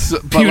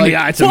 but Puny like,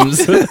 items.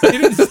 You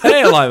didn't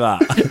say it like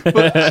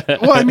that.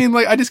 well, I mean,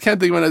 like I just can't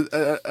think of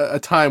a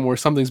time where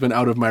something's been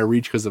out of my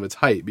reach because of its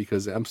height.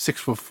 Because I'm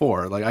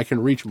 6'4", like I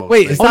can reach most.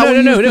 Wait, things. is that what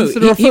you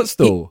consider a He-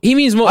 footstool? He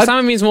means more.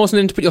 Simon means more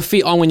something to put your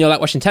feet on when you're like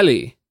watching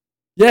telly.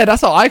 Yeah,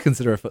 that's what I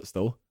consider a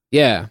footstool.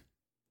 Yeah.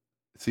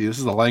 See, this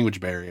is a language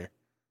barrier.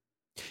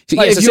 So,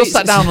 Like, yeah, if so you're say-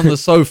 sat down on the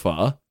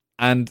sofa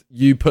and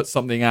you put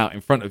something out in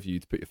front of you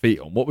to put your feet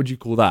on, what would you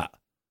call that?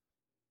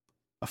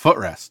 A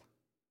footrest.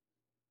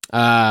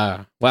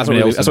 well, that's I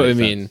mean, it what also that's what we makes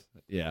mean. sense.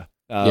 Yeah,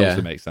 Yeah.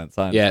 also makes sense.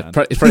 I Yeah,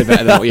 understand. it's probably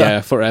better than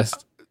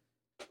footrest.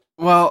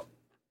 Well,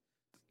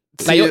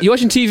 Like you're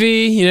watching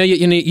TV,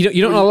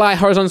 you don't want to lie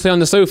horizontally on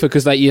the sofa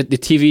because like the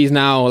TV is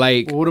now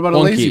like. what about a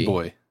wonky. lazy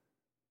boy?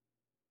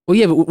 Well,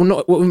 yeah,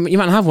 but you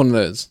might have one of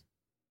those.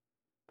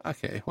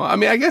 Okay. Well, I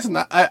mean, I guess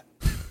not. I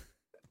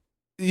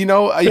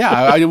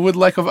would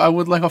like a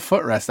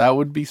footrest. That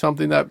would be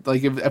something that,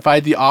 like, if I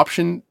had the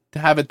option to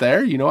have it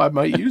there, I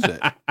might use it.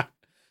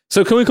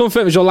 So can we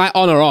confirm is your light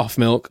on or off,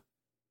 Milk?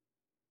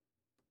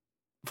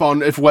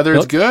 If whether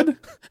it's good,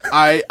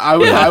 I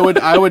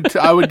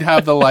would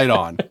have the light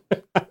on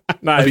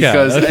Nice.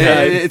 because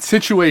okay. it's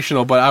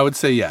situational. But I would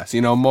say yes.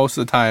 Most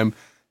of the time,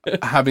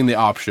 having the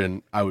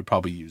option, I would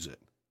probably use it.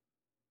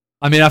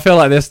 I mean, I feel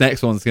like this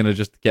next one's going to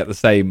just get the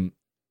same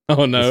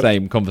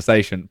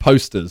conversation.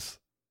 Posters.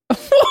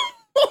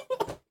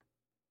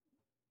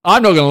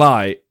 I'm not going to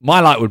lie. My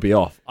light would be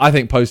off. I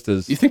think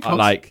posters You think are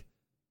like...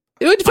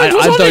 It depends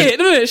what's on it,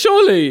 doesn't it?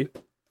 Surely.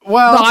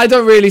 Well, No, I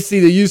don't really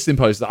see the use in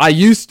posters. I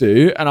used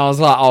to, and I was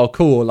like, oh,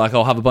 cool, like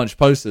I'll have a bunch of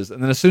posters.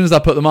 And then as soon as I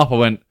put them up, I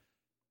went,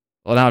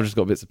 well, now I've just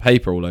got bits of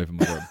paper all over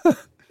my room.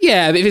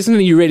 Yeah, but if it's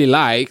something you really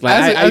like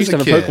I used to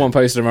have a kid. Pokemon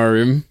poster in my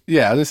room.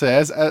 yeah, I was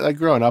gonna say, as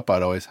growing up,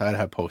 I'd always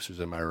had posters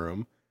in my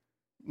room.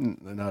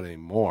 Not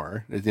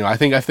anymore. I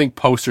think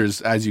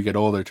posters as you get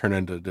older turn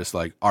into just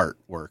like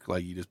artwork.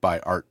 Like you just buy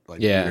art, like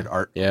weird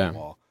art on the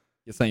wall.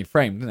 It's saying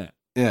framed, isn't it?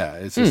 Yeah,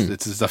 it's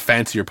just a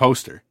fancier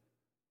poster.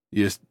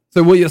 You just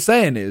So what you're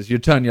saying is you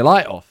turn your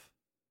light off.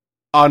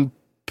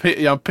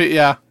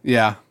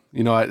 yeah.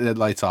 It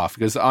lights off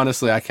because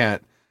honestly, I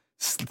can't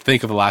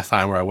think of the last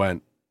time where I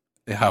went.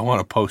 Yeah, I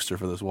want a poster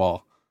for this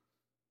wall.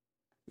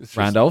 It's just-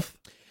 Randolph?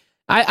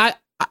 I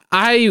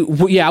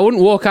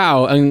wouldn't walk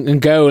out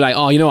and go like,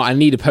 oh, you know what, I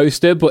need a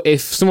poster. But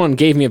if someone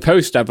gave me a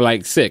poster, I'd be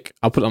like, sick.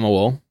 I'll put it on my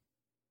wall.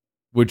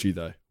 Would you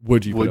though?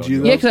 Would you? Would put it you,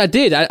 on though? Yeah, because I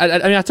did. I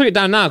mean, I took it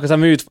down now because I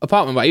moved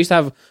apartment. But I used to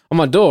have on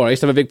my door. I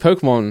used to have a big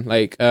Pokemon.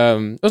 Like,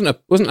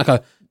 it wasn't like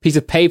a piece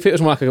of paper. It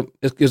was more like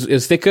it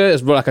was thicker. It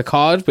was more like a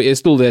card, but it's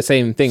still the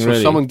same thing. So really.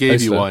 if someone gave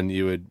Poster. you one,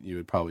 you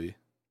would probably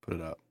put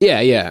it up. Yeah.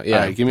 All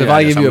right, give me If an I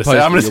address. give you a poster,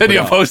 I'm gonna you'll send you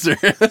a put poster.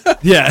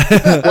 Yeah.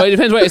 Well, it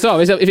depends what it's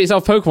of. If it's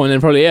of Pokemon, then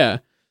probably yeah.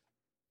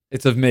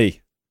 It's of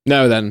me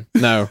No, then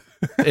no.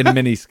 in a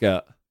mini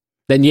skirt.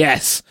 Then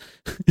yes.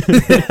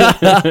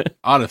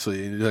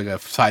 Honestly, like a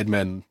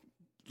Sidemen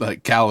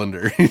like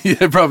calendar,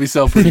 you'd probably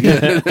sell pretty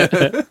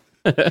good.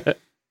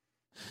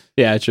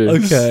 Yeah, true.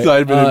 Okay.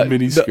 Sidemen in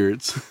mini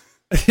skirts.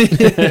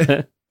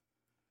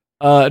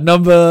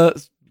 Number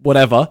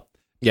whatever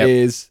Yep.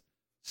 is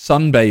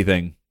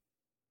sunbathing.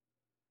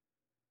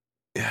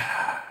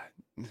 Yeah.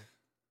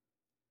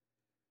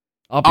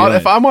 I'll be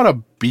honest. If I'm on a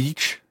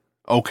beach,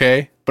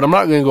 okay, but I'm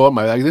not gonna go out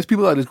there's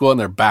people that just go out in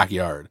their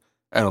backyard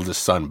and will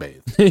just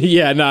sunbathe.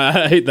 Yeah, no,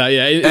 I hate that.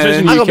 Yeah, especially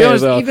in I the gotta UK be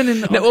as honest, well.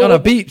 even No, on a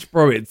beach,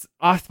 bro,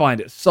 I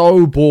find it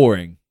so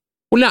boring.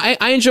 Well, no,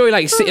 I enjoy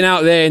like sitting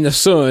out there in the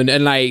sun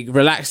and like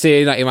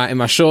relaxing, like in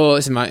my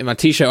shorts, in my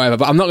t-shirt, whatever.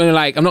 But I'm not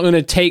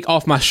gonna take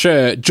off my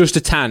shirt just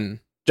to tan.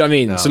 Do you know what I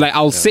mean? No, so like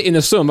I'll sit in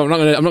the sun, but I'm not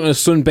gonna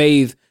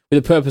sunbathe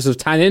with the purpose of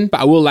tanning.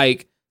 But I will I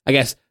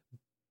guess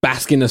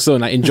bask in the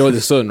sun, like enjoy the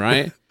sun,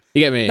 right? You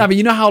get me? No, but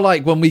you know how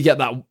like when we get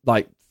that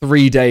like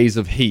 3 days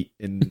of heat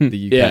in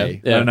the UK, Yeah.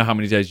 I don't know how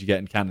many days you get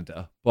in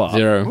Canada, but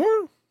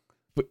 0.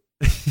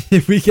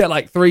 if we get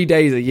like 3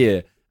 days a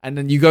year, and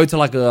then you go to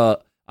like I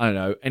don't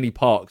know, any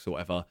parks or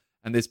whatever,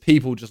 and there's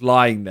people just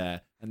lying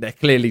there, and they're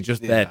clearly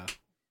just there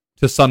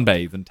to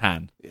sunbathe and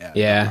tan.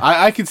 Yeah.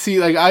 I could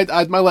see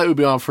I my light would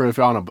be on for if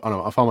I'm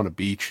on a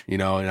beach,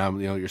 and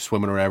I'm you're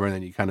swimming or whatever, and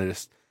then you kind of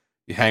just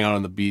you hang out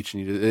on the beach,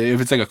 and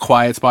if it's like a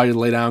quiet spot, you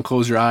lay down,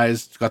 close your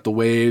eyes, it's got the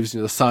waves,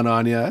 the sun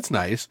on you. That's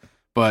nice.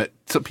 But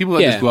some people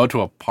that just go out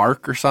to a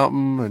park or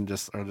something and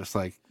are just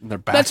like in their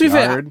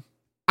backyard.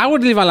 I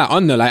would leave my light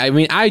on though. Like, I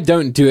mean, I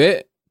don't do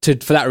it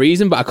for that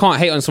reason, but I can't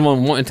hate on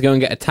someone wanting to go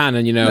and get a tan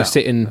and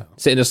sit in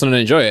the sun and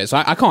enjoy it. So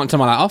I can't turn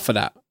my light off for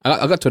that.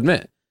 I got to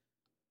admit.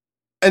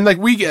 And like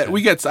we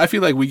get, I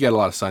feel like we get a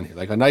lot of sun here.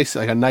 Like a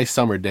nice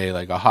summer day,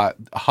 like a hot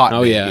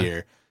day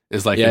here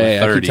is like in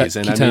the 30s.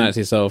 And keep turning that to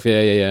yourself.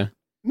 Yeah.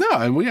 No,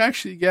 and we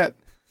actually get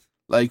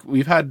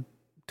we've had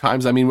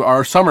times. I mean,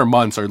 our summer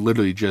months are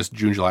literally just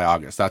June, July,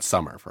 August. That's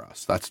summer for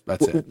us. That's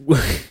it.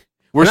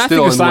 We're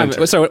still in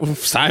winter. Sorry,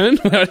 Simon.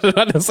 I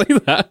didn't say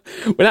that.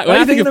 When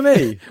I think of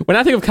me, when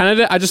I think of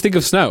Canada, I just think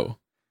of snow.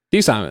 Do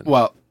you, Simon?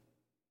 Well,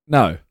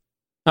 no.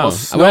 Oh,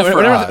 snow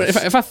for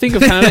us. If I think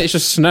of Canada, it's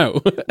just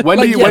snow. When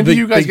do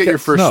you guys get your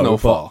first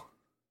snowfall?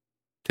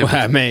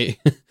 Well, mate.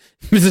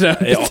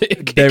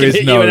 There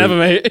is no. Whenever,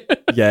 mate.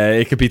 Yeah,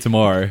 it could be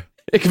tomorrow.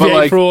 It could be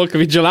April. It could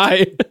be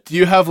July. Do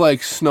you have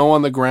snow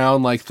on the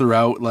ground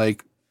throughout?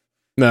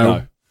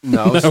 No.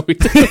 No.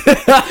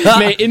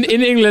 Mate, in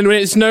England, when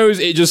it snows,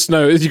 it just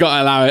snows. You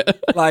gotta allow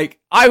it.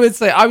 I would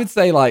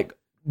say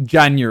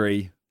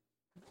January,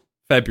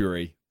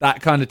 February.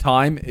 That kind of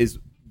time is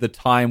the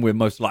time we're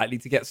most likely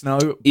to get snow.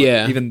 But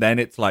even then,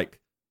 it's a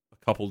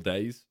couple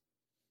days.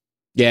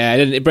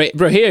 Yeah,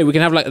 bro. Here we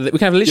can have literally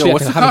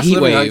what's the have a cost heat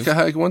of living?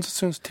 wave. What's the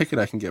soonest ticket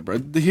I can get, bro?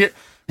 Here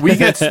we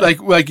get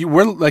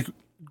we're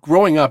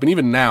growing up, and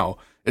even now,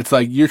 it's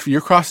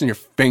you're crossing your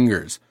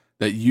fingers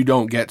that you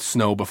don't get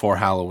snow before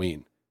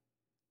Halloween.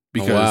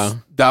 Because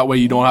that way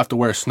you don't have to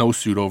wear a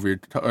snowsuit over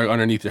or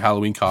underneath your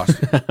Halloween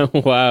costume.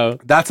 Wow,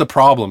 that's a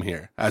problem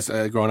here as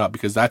growing up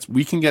because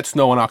we can get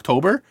snow in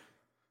October,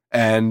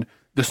 and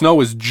the snow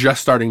is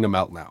just starting to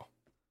melt now.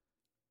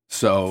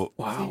 So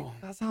wow,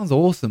 that sounds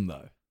awesome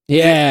though.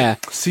 Yeah,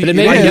 see, but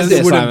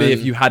it wouldn't be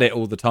if you had it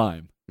all the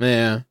time.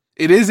 Yeah,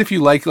 it is if you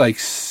like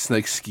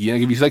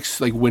skiing. If you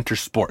like winter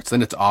sports,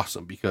 then it's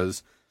awesome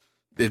because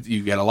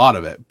you get a lot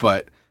of it.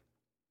 But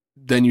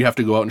then you have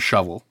to go out and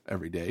shovel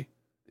every day.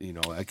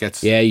 That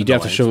gets you do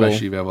have to shovel,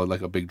 especially if you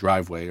have a big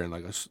driveway or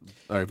if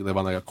you live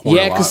on a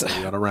corner lot and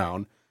you got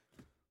around.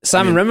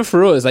 Simon, remember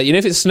for us,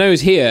 if it snows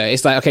here,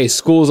 it's okay,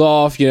 school's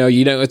off.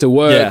 You don't have to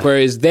work. Yeah.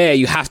 Whereas there,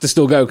 you have to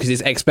still go because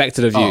it's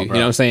expected of you. You know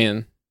what I'm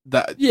saying?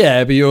 That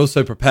but you're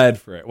also prepared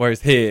for it.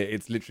 Whereas here,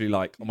 it's literally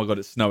oh my god,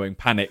 it's snowing!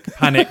 Panic!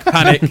 Panic!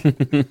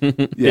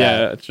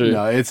 Yeah, true.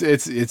 No,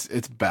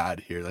 it's bad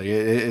here.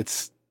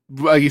 It's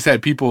like you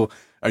said, people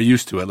are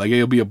used to it.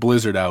 It'll be a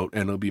blizzard out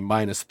and it'll be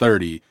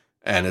 -30.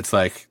 And it's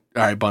all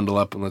right, bundle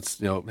up and let's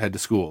head to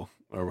school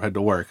or head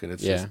to work. And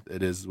it's just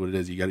it is what it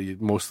is. You got to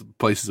most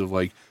places of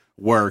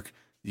work,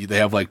 they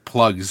have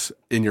plugs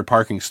in your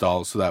parking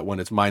stalls so that when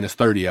it's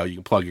 -30 out, you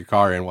can plug your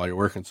car in while you're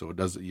working. So it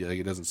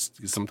doesn't.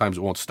 Sometimes it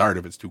won't start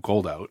if it's too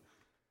cold out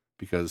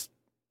because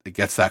it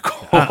gets that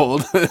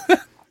cold.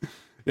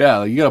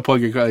 Yeah, you got to plug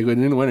your car.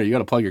 In the winter, you got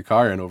to plug your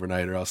car in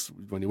overnight, or else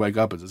when you wake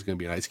up, it's just going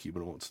to be an ice cube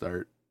and it won't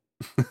start.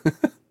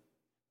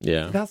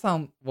 Yeah, that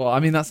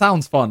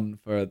sounds fun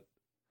for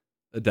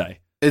a day.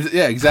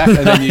 Exactly.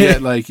 And then you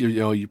get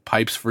your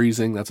pipes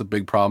freezing. That's a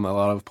big problem. A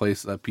lot of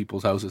places that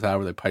people's houses have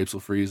where their pipes will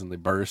freeze and they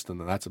burst, and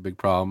then that's a big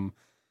problem.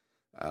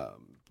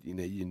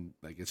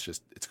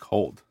 It's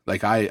cold.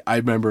 I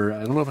remember,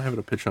 I don't know if I have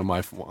a picture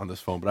on this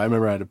phone, but I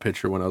remember I had a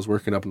picture when I was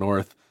working up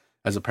north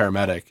as a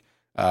paramedic.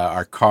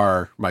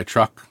 My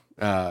truck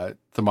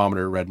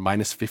thermometer read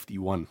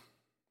 -51,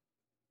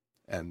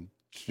 and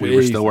we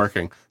were still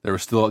working. There were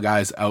still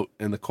guys out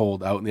in the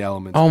cold, out in the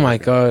elements. Oh my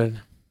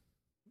god.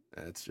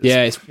 It's just,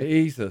 it's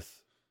Jesus.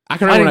 I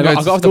can remember when I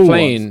got off the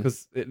plane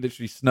because it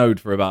literally snowed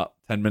for about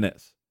 10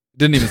 minutes. It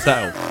didn't even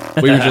settle.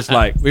 We were just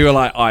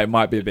it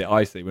might be a bit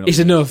icy. It's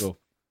enough.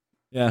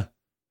 Yeah.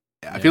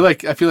 I feel like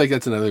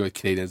that's another with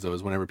Canadians though,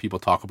 is whenever people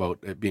talk about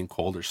it being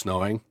cold or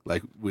snowing,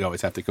 we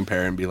always have to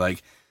compare and be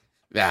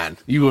Man,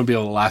 you wouldn't be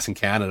able to last in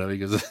Canada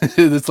because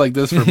it's like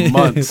this for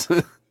months.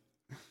 What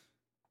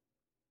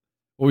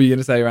were you going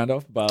to say,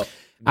 Randolph? About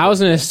I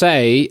was going to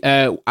say,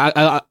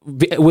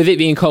 with it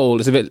being cold,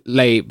 it's a bit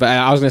late, but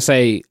I was going to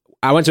say,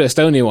 I went to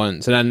Estonia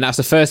once, and then that's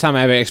the first time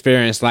I ever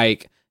experienced,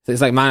 like,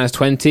 it's like minus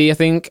 20, I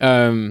think,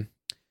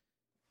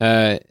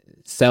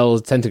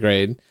 cells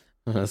centigrade.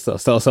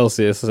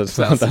 Celsius.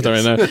 I don't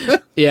really know.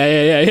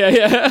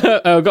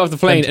 Yeah. I got off the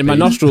plane, and my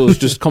nostrils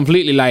just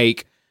completely,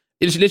 like,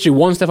 it's literally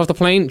one step off the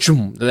plane,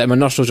 my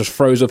nostrils just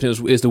froze up, and it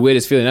was the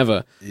weirdest feeling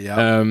ever.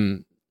 Yeah.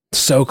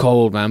 So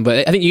cold, man.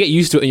 But I think you get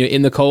used to it when you're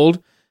in the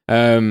cold.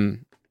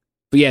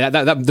 But yeah,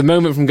 that the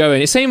moment from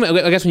going, it's same.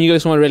 I guess when you go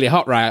somewhere really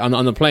hot, right,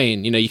 on the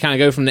plane, you know, you kind of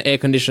go from the air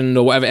conditioned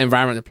or whatever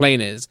environment the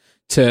plane is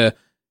to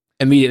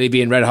immediately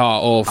being red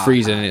hot or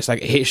freezing. And it's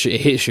like it hits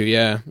you.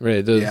 Yeah, it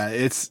really does. Yeah,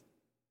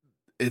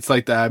 it's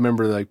like that. I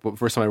remember like the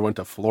first time I went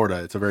to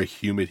Florida. It's a very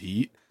humid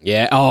heat.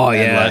 Yeah. Oh, and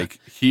yeah. Like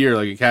here,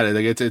 like in Canada,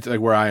 like it's like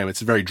where I am.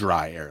 It's very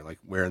dry air. Like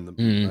we're in the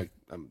like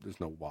there's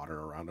no water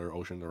around or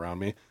ocean around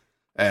me,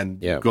 and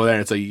go there.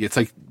 And it's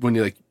like when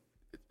you like.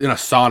 In a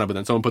sauna, but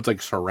then someone puts like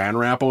saran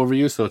wrap over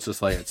you, so it's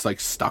just like it's like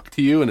stuck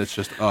to you, and it's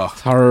just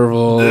it's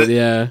horrible.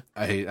 Yeah,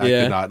 I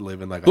could not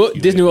live in like. But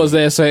Disney was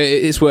there, so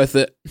it's worth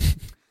it.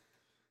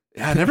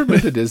 Yeah, I've never been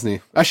to Disney.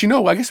 Actually,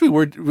 no. I guess we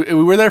were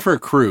there for a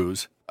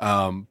cruise,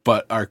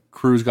 but our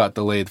cruise got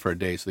delayed for a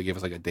day, so they gave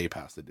us like a day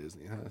pass to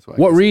Disney. That's why.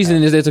 What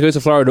reason is there to go to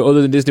Florida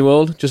other than Disney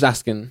World? Just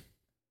asking.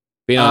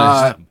 Being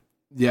honest.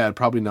 Yeah,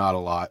 probably not a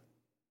lot.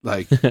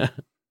 Like.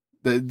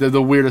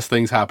 The weirdest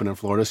things happen in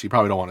Florida, so you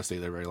probably don't want to stay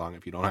there very long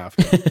if you don't have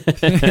to.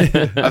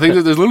 I think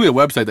that there's literally a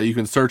website that you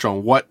can search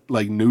on what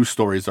like news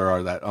stories there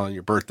are that on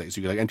your birthday. So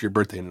you can like enter your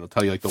birthday and it'll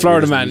tell you like the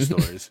Florida weirdest man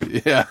news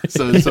stories. Yeah.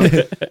 So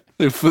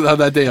on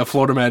that day a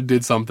Florida man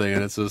did something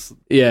and it's just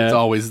it's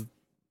always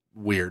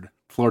weird.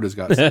 Florida's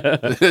got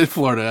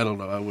Florida. I don't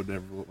know. I would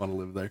never want to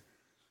live there.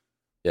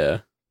 Yeah.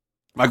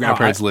 My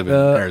grandparents live in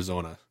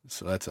Arizona,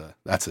 so that's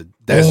a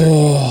desert.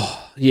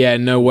 Oh, yeah,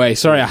 no way.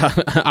 Sorry,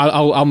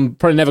 I'm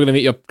probably never going to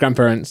meet your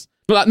grandparents.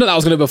 Not that I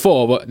was going to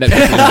before, but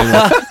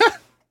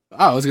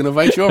I was going to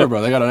invite you over,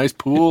 bro. They got a nice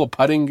pool,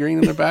 putting green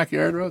in their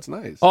backyard, bro. It's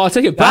nice. Oh, I'll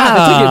take it back.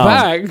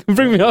 I'll take it back.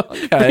 Bring me on.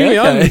 Okay, Bring me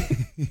on.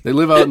 They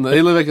live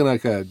like in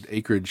like a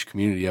acreage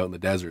community out in the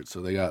desert,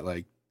 so they got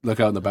like look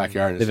out in the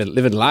backyard. And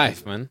living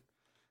life, man.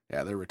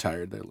 Yeah, they're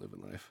retired. They're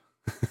living life.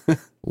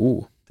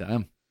 Ooh,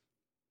 damn.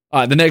 All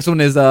right, the next one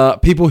is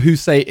people who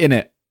say "in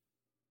it."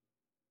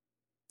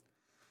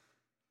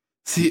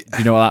 See, do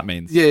you know what that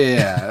means?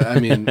 Yeah. I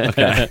mean,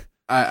 okay.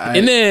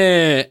 In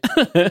it.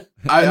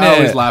 I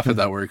always laugh at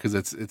that word because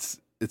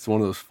it's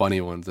one of those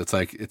funny ones. It's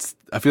like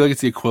I feel like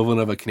it's the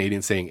equivalent of a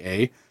Canadian saying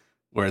 "a,"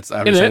 where it's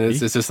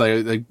just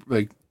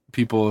like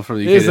people from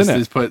the UK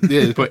just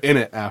put "in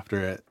it" after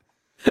it.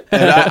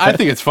 And I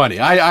think it's funny.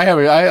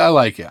 I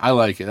like it. I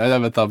like it. I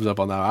have a thumbs up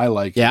on that. I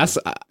like it. Yeah,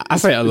 I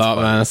say it a lot,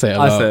 man. I say it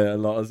a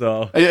lot as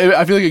well.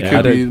 I feel like it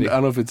could be. I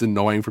don't know if it's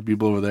annoying for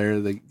people over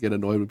there. They get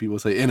annoyed when people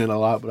say "in it" a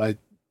lot, but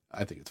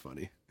I think it's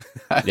funny.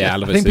 Yeah, I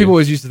love it. I think people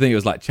always used to think it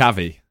was like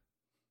chavvy.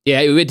 Yeah,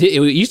 it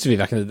used to be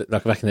back in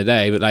the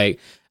day, but like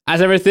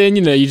as everything,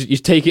 you know, you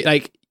take it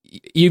like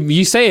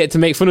you say it to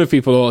make fun of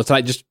people or to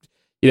like just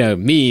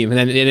meme, and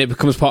then it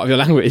becomes part of your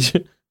language.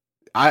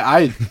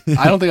 I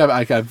don't think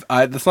I've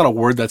that's not a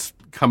word that's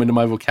come into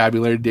my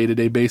vocabulary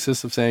day-to-day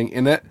basis of saying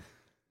 "in it,"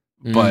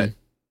 but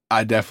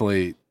I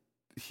definitely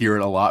hear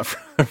it a lot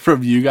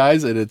from you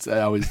guys, and I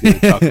always get a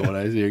chuckle when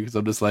I hear it because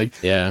I'm just like,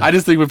 I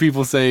just think when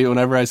people say,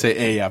 whenever I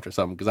say "a" after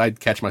something, because I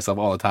catch myself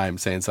all the time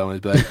saying something,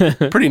 it'd be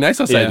like, "Pretty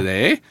nice outside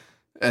today," eh?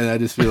 And I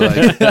just feel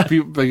like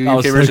people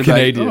like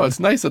Canadian. Oh, it's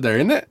nice out there,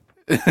 isn't it?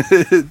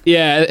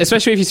 Yeah,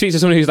 especially if you speak to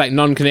someone who's like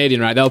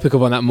non-Canadian, right? They'll pick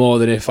up on that more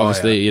than if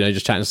obviously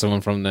just chatting to someone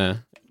from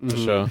there. For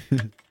sure.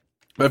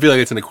 But I feel like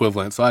it's an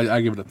equivalent, so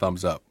I give it a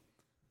thumbs up.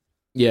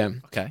 Yeah.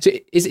 Okay. So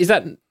is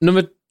that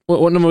number?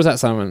 What number was that,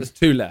 Simon? There's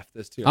two left.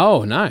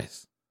 Oh,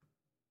 nice.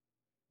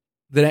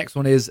 The next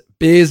one is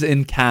beers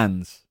in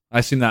cans. I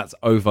assume that's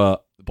over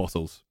the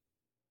bottles.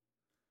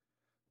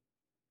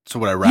 So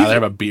would I rather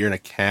have a beer in a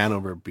can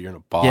over a beer in a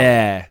bottle?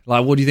 Yeah.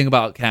 Like, what do you think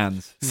about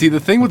cans? See,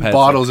 the thing with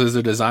bottles is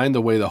they're designed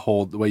the way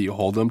you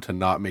hold them to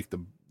not make the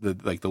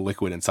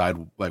liquid inside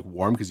like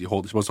warm because you're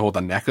supposed to hold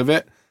the neck of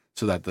it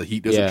so that the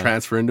heat doesn't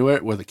transfer into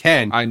it. With a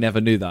can, I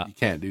never knew that. You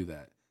can't do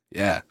that.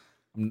 Yeah.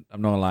 I'm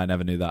not gonna lie, I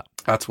never knew that.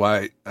 That's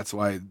why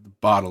the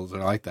bottles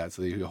are like that.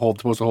 So you're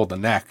supposed to hold the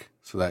neck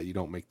so that you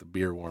don't make the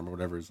beer warm or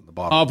whatever is in the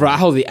bottle. Oh, bro, I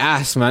hold the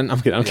ass, man. I'm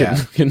kidding. No,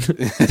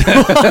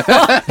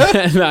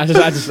 I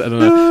don't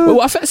know.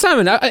 Well,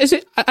 Simon, is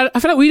it? I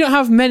feel like we don't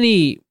have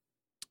many.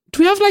 Do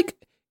we have like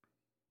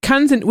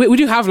cans? We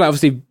do have like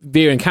obviously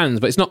beer in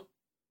cans, but it's not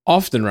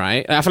often,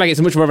 right? I feel like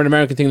it's much more of an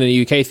American thing than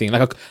a UK thing.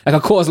 Like a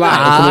Coors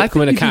Light will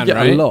come in a can,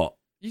 right?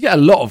 You get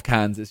a lot of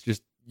cans. It's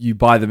just you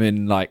buy them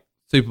in like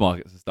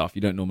supermarkets and stuff.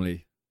 You don't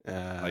normally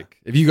like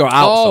if you go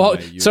out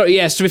somewhere. So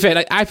yes, to be fair,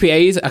 like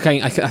IPAs, I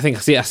think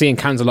I see in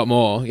cans a lot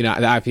more. You know,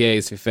 the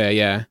IPAs. To be fair,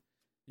 yeah.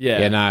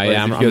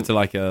 If you go to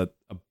like a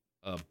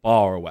a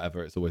bar or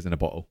whatever, it's always in a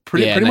bottle.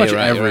 Pretty no, much you're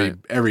right, you're right.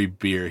 every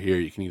beer here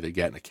you can either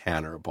get in a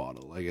can or a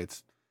bottle. Like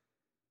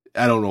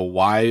I don't know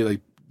why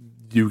like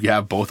you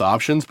have both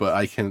options, but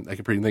I can think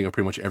of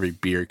pretty much every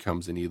beer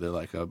comes in either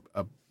like a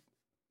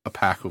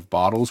pack of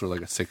bottles or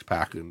like a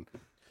 6-pack in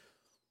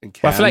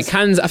cans. Well,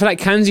 I feel like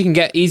cans you can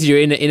get easier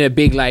in a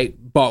big like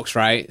box,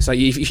 right? So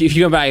if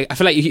you're gonna buy, I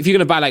feel like if you're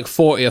gonna buy like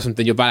 40 or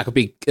something, you'll buy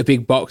like a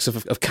big box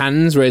of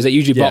cans, whereas like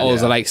usually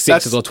bottles are like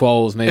 6s or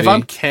 12s maybe. If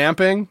I'm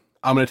camping,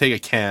 I'm gonna take a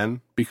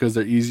can because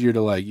they're easier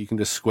to like. You can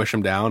just squish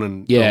them down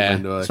and throw them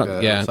into like a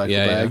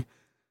recycle bag.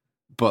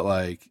 But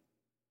like,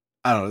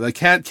 I don't know. Like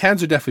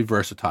cans are definitely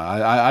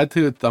versatile. I'd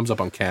take a thumbs up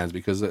on cans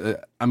because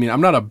I mean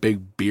I'm not a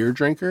big beer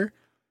drinker,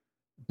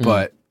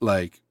 but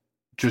like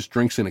just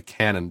drinks in a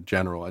can in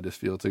general. I just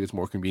feel it's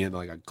more convenient than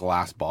like a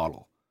glass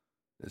bottle.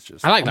 It's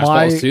just I like glass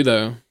bottles too,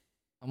 though.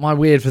 Am I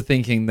weird for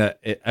thinking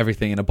that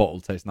everything in a bottle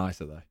tastes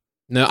nicer though?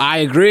 No, I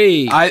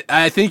agree.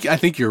 I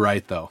think you're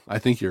right though. I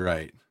think you're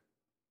right.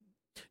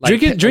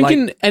 Like,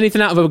 drinking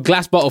anything out of a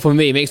glass bottle for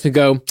me makes me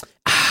go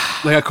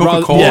like a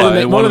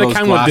Coca-Cola. one of the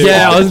can would do.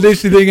 Yeah, I was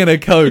literally thinking a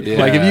Coke. Yeah.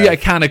 Like if you get a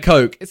can of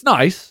Coke, it's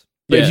nice.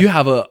 But if you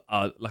have a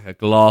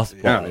glass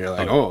bottle, you're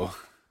like, oh,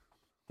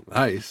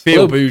 nice.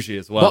 Feel bougie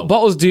as well.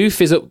 Bottles do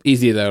fizz up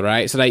easier though,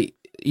 right? So like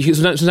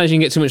sometimes you can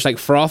get too much like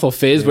froth or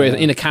fizz, whereas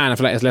in a can I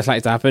feel like it's less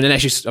likely to happen,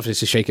 unless you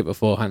obviously shake it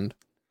beforehand.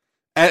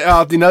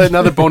 And,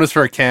 another bonus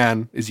for a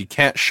can is you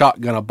can't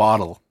shotgun a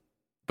bottle,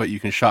 but you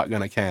can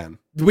shotgun a can.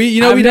 We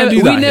don't do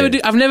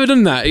that. I've never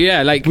done that.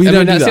 Yeah, like we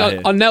don't do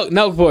that on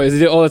Nelk Boys. They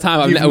do it all the time.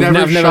 I've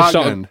never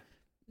shotgunned.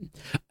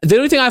 The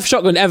only thing I've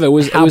shotgunned ever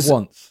was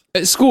once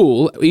at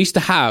school. We used to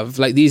have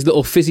like these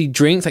little fizzy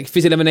drinks, like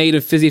fizzy lemonade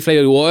and fizzy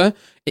flavored water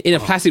in a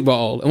plastic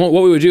bottle. And what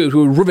we would do is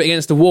we would rub it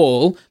against the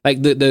wall,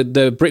 like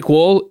the brick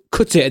wall,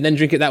 cut it, and then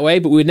drink it that way.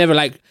 But we'd never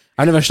like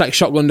I've never like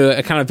shotgunned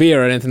a can of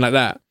beer or anything like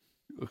that.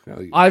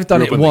 I've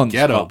done it once,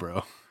 ghetto,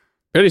 bro.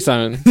 Really,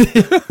 Simon?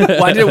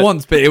 Well, I did it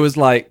once, but it was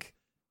like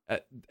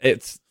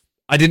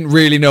I didn't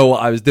really know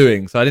what I was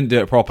doing, so I didn't do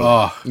it properly.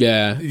 Oh,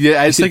 yeah.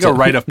 It's like a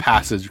rite of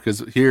passage because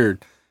here,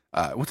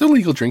 what's the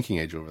legal drinking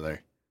age over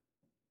there?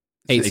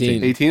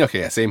 18. 18?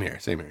 Okay, yeah, same here.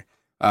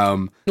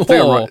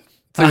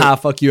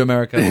 Fuck you,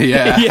 America.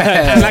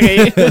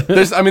 Yeah.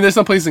 There's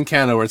some places in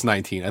Canada where it's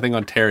 19. I think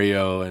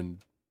Ontario and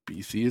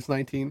BC is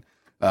 19.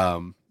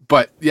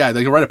 But yeah,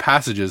 like a rite of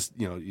passage is,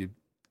 you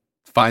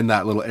find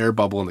that little air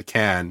bubble in the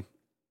can,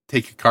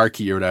 take your car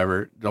key or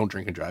whatever, don't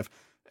drink and drive,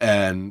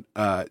 and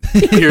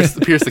pierce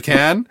the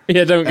can.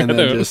 Yeah, don't. And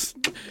then just,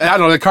 I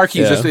don't know, the car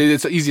key is just,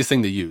 it's the easiest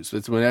thing to use.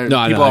 It's when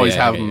people always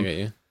have them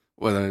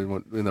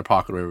in their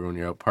pocket or whatever when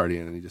you're out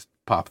partying, and you just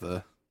pop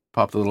the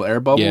little air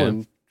bubble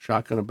and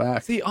shotgun it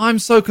back. See, I'm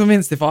so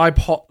convinced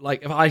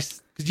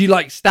because you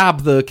like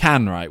stab the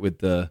can right with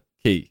the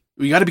key.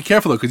 You got to be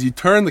careful though, because you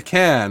turn the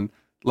can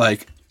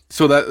like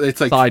so that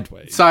it's like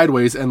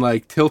sideways and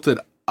like tilted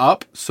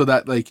up so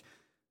that like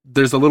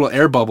there's a little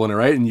air bubble in it,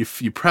 right? And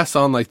you press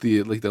on like the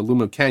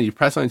aluminum can, you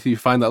press on until you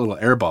find that little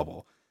air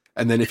bubble,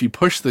 and then if you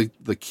push the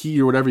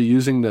key or whatever you're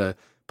using to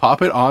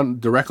pop it on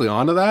directly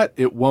onto that,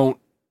 it won't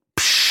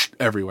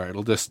everywhere.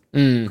 It'll just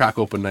crack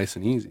open nice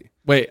and easy.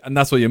 Wait, and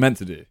that's what you're meant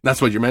to do?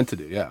 That's what you're meant to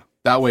do, yeah.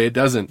 That way it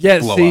doesn't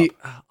blow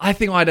up. I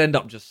think I'd end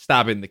up just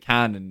stabbing the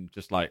can and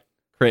just like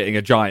creating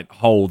a giant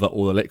hole that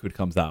all the liquid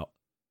comes out.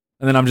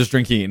 And then I'm just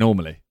drinking it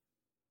normally.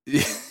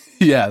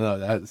 Yeah, no,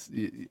 that's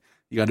you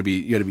got to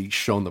be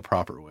shown the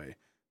proper way,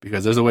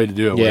 because there's a way to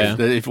do it. Yeah.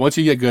 If once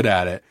you get good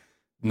at it,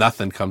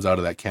 nothing comes out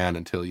of that can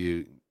until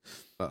you.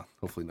 Well,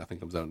 hopefully nothing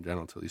comes out in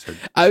general until you start.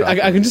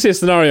 I can just see a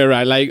scenario,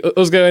 right? Like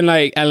us going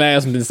like LA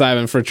or something,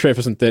 Simon, for a trip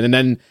or something, and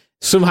then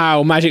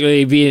somehow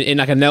magically being in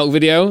like a Nelk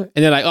video, and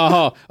they're like,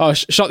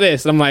 shot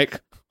this, and I'm like,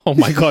 oh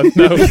my god,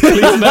 no,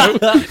 please no.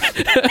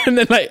 And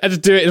then like I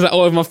just do it, it's like all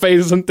over my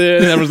face or something,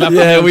 and everyone's laughing.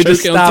 Yeah, we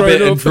just stab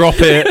it and drop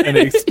it, and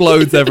it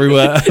explodes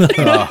everywhere.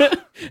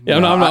 Yeah,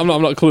 I'm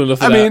not cool enough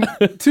for that.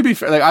 I mean, to be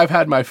fair, like I've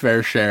had my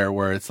fair share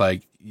where it's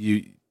like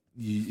you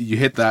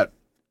hit that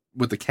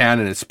with the can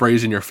and it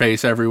sprays in your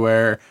face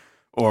everywhere,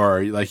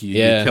 or like you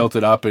tilt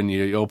it up and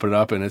you open it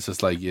up and it's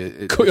just like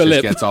it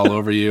just gets all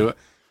over you,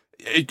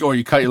 or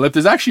you cut your lip.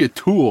 There's actually a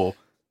tool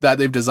that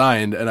they've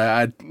designed, and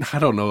I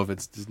don't know if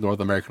it's just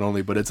North American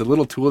only, but it's a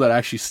little tool that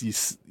actually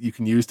you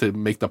can use to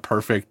make the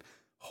perfect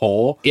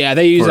hole. Yeah,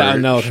 they use that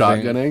on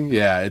shotgunning.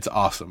 Yeah, it's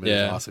awesome.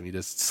 It's awesome. You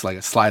just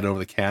slide over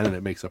the can and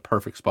it makes a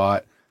perfect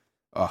spot.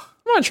 Oh,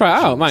 I might try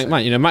it out. Might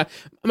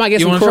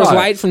get some Coors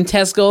Light from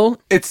Tesco.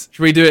 Should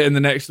we do it in the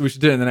next? We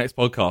should do it in the next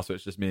podcast, where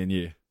it's just me and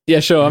you. Yeah,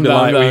 sure. I'm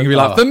down. We can be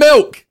like the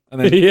milk,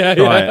 and then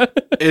yeah.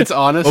 It's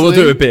honestly. Or we'll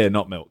do it with beer,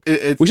 not milk.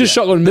 We should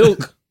shotgun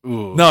milk.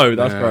 Ooh, no,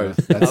 that's gross.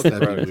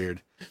 That'd be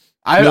weird.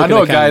 I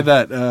know a guy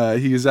that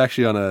he was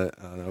actually on a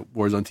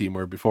Warzone team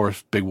where before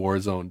big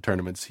Warzone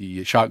tournaments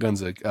he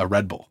shotguns a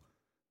Red Bull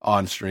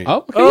on stream.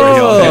 Oh,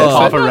 where he'll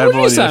pop a Red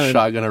Bull and he'll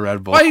shotgun a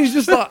Red Bull. Why he's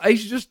just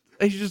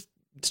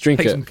Just drink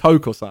Take it. some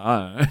Coke or something.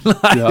 I don't know.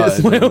 Like, Yeah,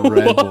 it's Wait, a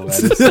Red Bull. what?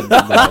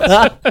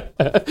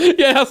 That's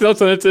Yeah, that's the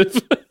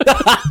alternative.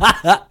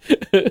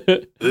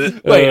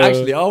 wait,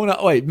 actually, I want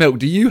to wait. Milk,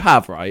 do you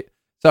have right?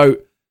 So,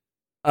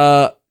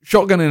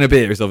 shotgun in a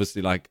beer is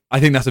obviously like I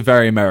think that's a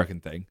very American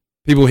thing.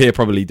 People here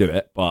probably do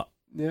it, but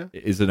yeah.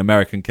 it is an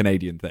American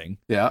Canadian thing,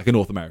 Yeah. like a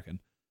North American.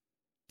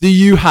 Do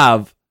you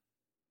have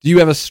a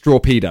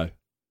strawpedo?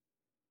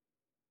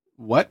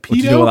 What Or do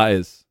you know what pedo? that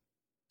is?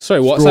 Sorry,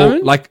 what, Straw-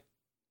 Simon? Like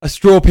a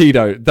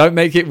strawpedo. Don't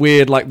make it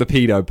weird like the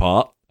pedo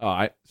part. All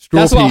right,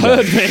 That's what I strawpedo.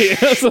 heard, mate.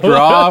 That's what I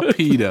Straw heard.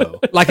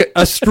 pedo. Like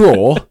a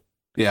straw.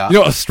 Yeah. You know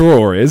what a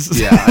straw is?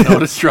 Yeah, I know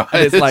what a straw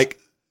is.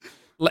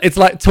 It's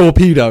like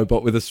torpedo,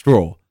 but with a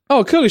straw.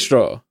 Oh, curly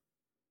straw.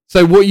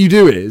 So what you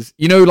do is,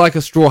 you know, like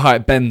a straw, how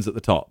it bends at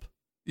the top.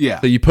 yeah.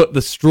 So you put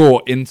the straw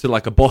into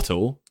like a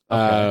bottle,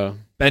 Oh.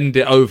 bend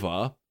it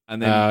over,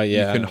 and then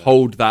yeah. you can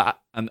hold that,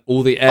 and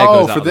all the air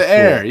Oh, goes out for of the straw.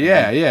 air.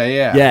 Yeah.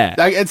 Yeah.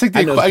 It's like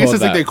I know I it's guess called it's like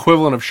that. the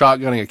equivalent of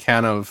shotgunning a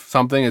can of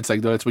something. It's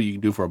like that's what you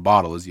can do for a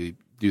bottle is you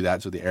do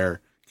that so the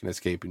air can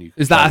escape and you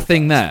can Is that a travel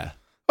thing fast. there?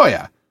 Oh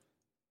yeah.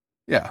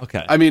 Yeah.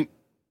 Okay. I mean,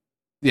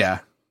 yeah.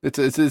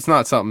 It's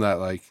not something that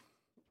like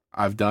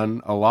I've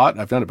done a lot.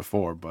 I've done it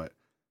before, but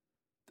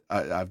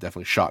I've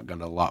definitely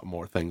shotgunned a lot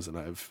more things than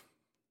I've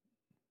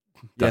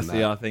done. Yes,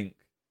 yeah, I think.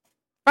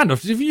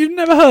 Randolph, have you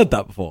never heard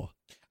that before?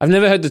 I've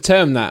never heard the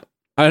term that.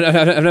 I've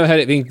never heard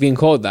it being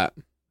called that.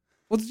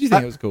 What did you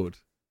think it was called?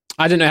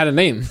 I didn't know how to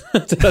name. I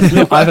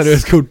thought it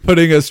was called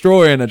putting a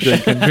straw in a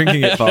drink and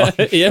drinking it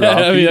fast. Yeah,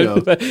 I mean,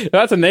 Torpedo. if I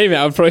had to name it,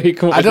 I'd probably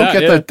come up I with don't that,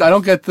 get yeah. I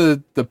don't get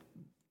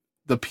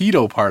the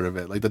pedo part of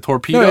it, like the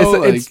torpedo.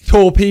 No, it's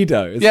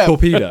torpedo. It's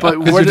torpedo. But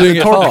 'Cause where you're doing the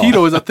it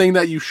torpedo fast. is a thing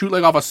that you shoot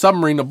like off a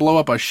submarine to blow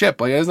up a ship.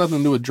 Like it has nothing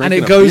to do with And drinking.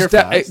 it a goes beer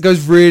fast. it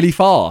goes really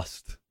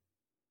fast.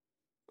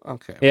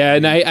 Okay. Yeah,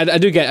 no, I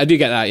do get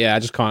that. Yeah, I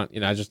just can't.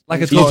 I just Like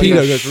a It's like torpedo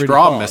a goes really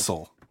straw fast.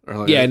 missile. Or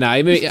like Yeah, no,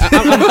 I mean,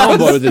 I'm on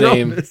board with the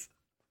name.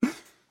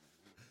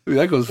 Dude,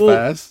 that goes Well,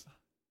 fast.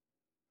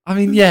 I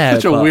mean, yeah.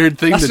 Such a but weird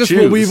thing that's to just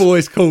choose. what we've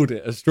always called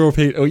it, a straw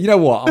pedo. Oh, you know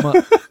what? I'm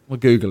gonna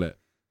Google it.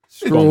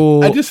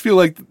 Straw I just feel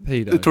like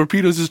pedo. the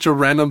torpedo is just a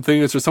random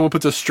thing. It's where someone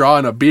puts a straw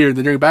in a beer and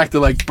then you're back to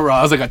like, bro,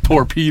 I was like a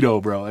torpedo,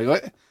 bro. Like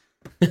what?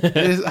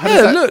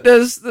 Yeah, look,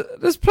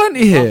 there's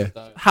plenty here.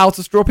 How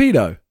to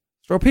strawpedo.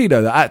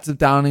 Strawpedo, the act of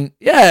downing.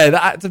 Yeah,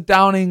 the act of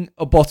downing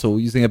a bottle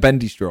using a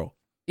bendy straw.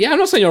 Yeah, I'm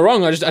not saying you're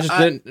wrong. I just it's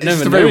never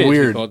just knew very it was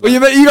weird. called Well,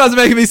 that. you guys are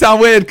making me sound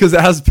weird because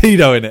it has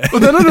pedo in it. Oh,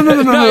 no,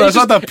 No, that's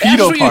not the that's just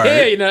pedo what part. You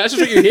hear, that's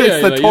just what you hear.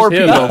 It's the you just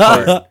hear torpedo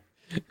that.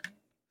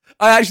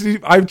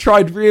 part. I've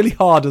tried really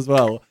hard as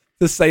well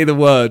to say the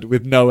word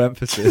with no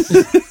emphasis.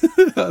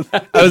 I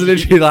was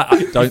literally like,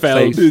 don't say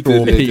Failed. It did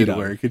strawpedo.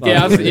 work. It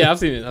Yeah, did. I've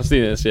seen it. I've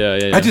seen this. Yeah.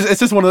 It's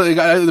just one of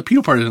the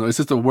pedo part. It's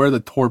just where the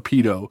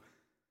torpedo.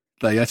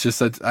 Like that's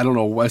just I don't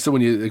know. I said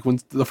when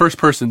the first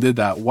person did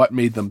that, what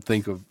made them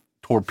think of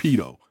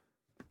torpedo?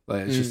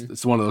 Like it's just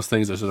it's one of those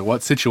things. That's like,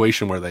 what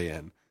situation were they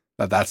in?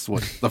 That's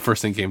what the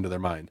first thing came to their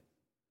mind.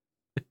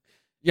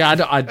 Yeah, I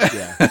don't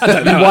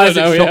know. Why I is it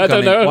don't know. I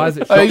don't shotgunning? know. Why is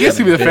it I guess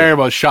to be shotgunning? fair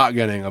about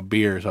shotgunning a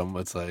beer or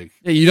something, it's like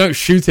Yeah, you don't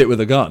shoot it with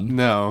a gun.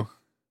 no,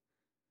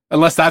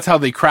 unless that's how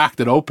they cracked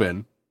it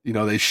open. You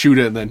know, they shoot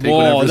it and then take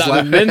Whoa, whatever's that's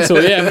left.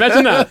 mental. Yeah,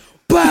 imagine that.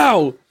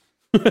 Bow.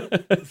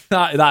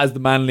 That is the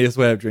manliest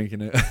way of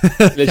drinking it.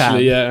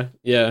 Literally,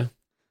 yeah.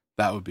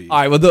 That would be All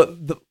right. Well,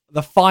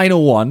 the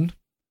final one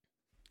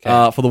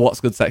for the what's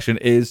good section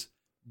is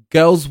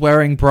girls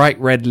wearing bright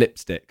red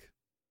lipstick.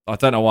 I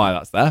don't know why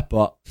that's there,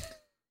 but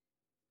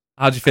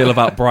how do you feel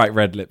about bright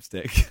red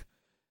lipstick?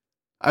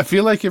 I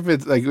feel like if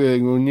it's like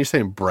when you're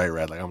saying bright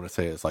red, like I'm gonna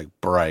say it's like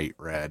bright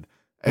red.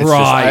 It's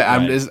Bright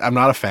I'm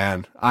not a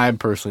fan. I'm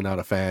personally not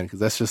a fan because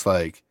that's just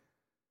like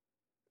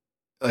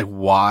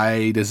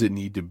why does it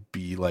need to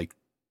be like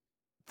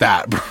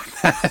that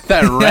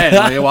that red?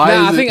 Like, why?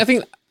 Nah,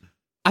 is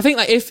I think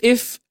like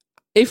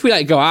if we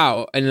like go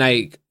out and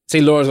like say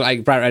Laura's got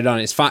like bright red on,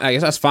 it's fine. I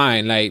guess that's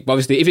fine. Like, but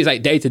obviously, if it's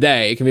like day to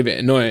day, it can be a bit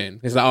annoying.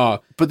 It's like,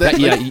 oh, But then,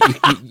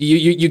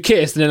 you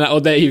kissed, and then like all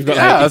day you've got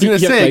Yeah, like I was gonna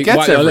you have say, to, it like, gets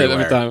wipe your lip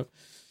everywhere. every time.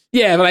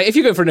 Yeah, but like if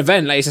you go for an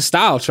event, like it's a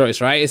style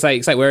choice, right? It's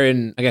like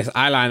wearing, I guess,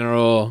 eyeliner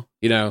or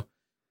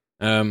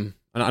I'm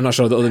not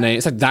sure the other name.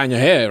 It's like dyeing your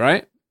hair,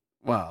 right?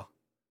 wow.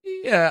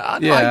 Yeah, I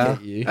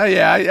get you.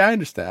 I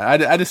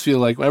understand. I just feel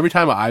like every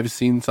time I've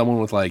seen someone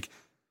with like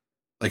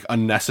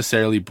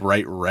unnecessarily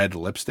bright red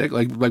lipstick,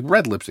 like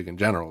red lipstick in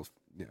general,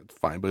 it's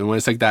fine. But when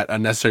it's like that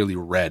unnecessarily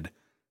red,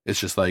 it's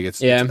just like it's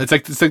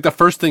like the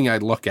first thing I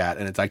look at,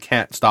 and I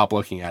can't stop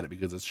looking at it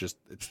because it's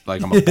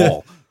like I'm a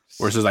bull.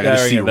 Versus I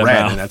just see Staring at red,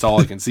 their mouth. and that's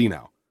all I can see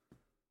now.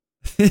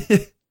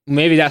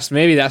 Maybe that's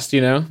that's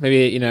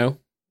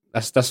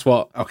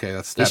what Okay,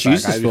 that's it's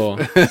used for.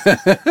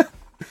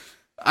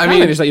 I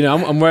mean, mean, it's like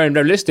I'm wearing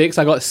red lipsticks.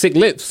 I got sick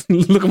lips.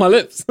 Look at my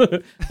lips.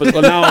 But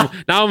now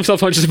I'm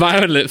self-conscious of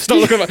my own lips.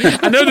 Stop looking at my.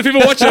 I know the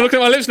people watching are looking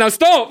at my lips now.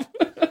 Stop.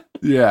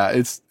 yeah,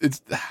 it's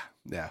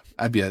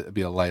I'd be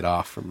a light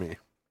off for me.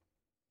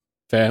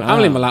 Fair. I'm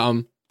leaving my light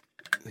on.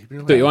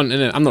 Do what you want,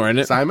 innit? I'm not wearing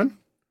it. Simon.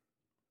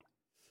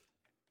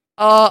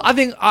 I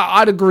think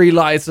I'd agree.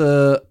 Like, it's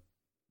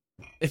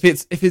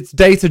if it's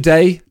day to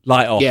day,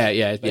 light off. Yeah.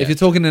 If you're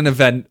talking an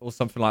event or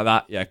something like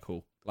that, yeah,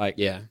 cool. Like,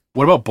 Yeah.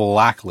 What about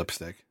black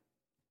lipstick?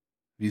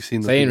 Have you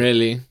seen the Saying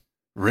really.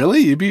 Really?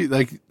 You'd be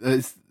like,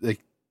 it's like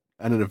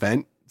at an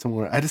event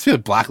somewhere. I just feel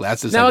like black.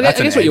 That's just Now, like, I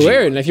that's guess an what you're edgy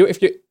wearing. one.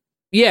 If you're,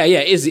 yeah,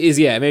 is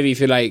yeah. Maybe if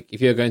you're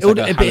going to like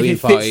a Halloween if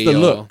it party, fits the or-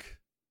 look.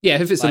 Yeah,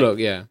 if it fits Like- the look,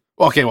 yeah.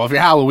 Okay, well, if you're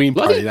Halloween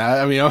Well, I party, think-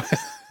 I mean,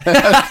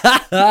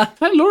 I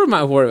think Laura might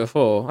have worn it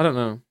before. I don't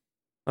know.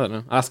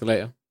 I'll ask her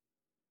later.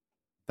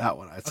 that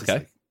one. It's just Okay.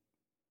 like,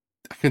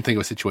 I couldn't think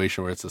of a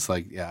situation where it's just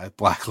like, yeah,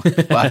 black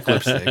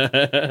lipstick.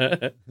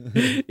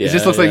 It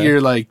just looks like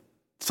you're like,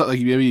 so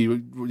like maybe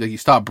you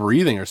stop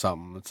breathing or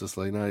something. It's just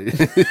like, no.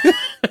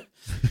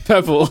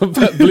 purple,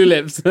 blue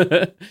lips.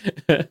 That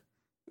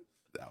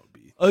would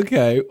be.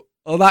 Okay.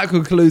 Well, that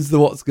concludes the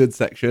what's good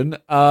section.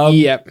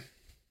 Yep.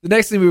 The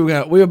next thing we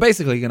were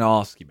basically going to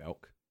ask you,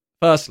 Milk.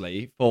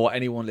 Firstly, for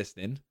anyone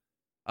listening,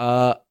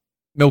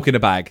 milk in a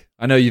bag.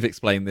 I know you've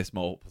explained this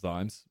multiple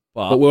times,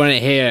 But we want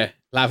it here,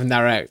 live and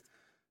direct.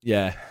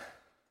 yeah.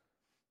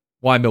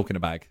 Why milk in a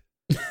bag?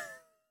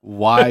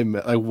 Why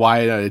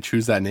did I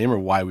choose that name, or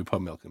why we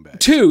put milk in bag?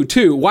 Two.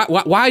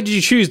 Why did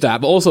you choose that?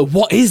 But also,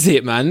 what is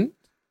it, man?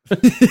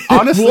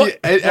 Honestly,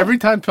 every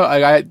time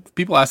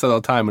people ask that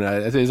all the time,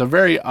 and it's a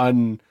very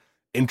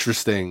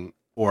uninteresting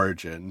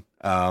origin.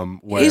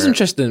 Where It is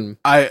interesting.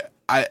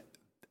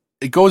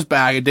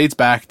 it dates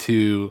back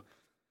to,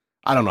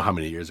 I don't know how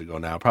many years ago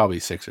now, probably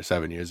 6 or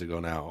 7 years ago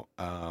now,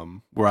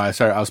 where I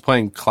was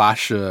playing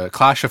Clash of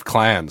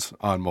Clans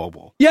on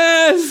mobile.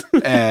 Yes.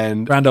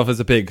 And Randolph is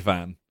a big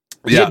fan.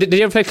 yeah, Did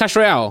you ever play Clash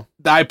Royale?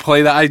 I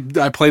play that.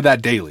 I play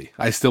that daily.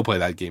 I still play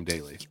that game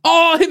daily.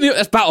 Oh, hit me up.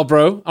 That's battle,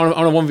 bro. On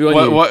a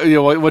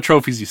 1v1. What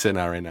trophies you sitting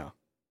at right now?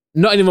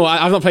 Not anymore.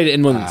 I've not played it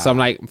in months, so I'm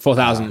like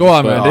 4,000. Go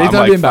on, man. Well,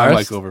 Don't be embarrassed. I'm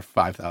like over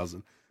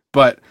 5,000.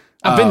 But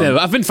I've been there.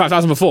 I've been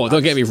 5,000 before.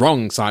 Don't get me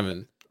wrong,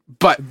 Simon.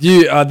 but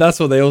You, that's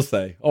what they all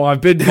say. Oh, I've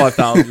been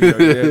 5,000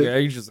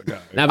 ages ago.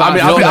 Now, but I mean,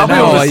 I've I'll be not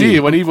able now. to see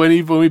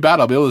when we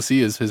battle. I'll be able to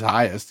see his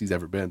highest he's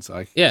ever been. So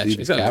I Yeah, see if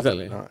it's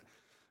exactly. capped or not.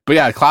 But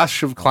yeah,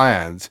 Clash of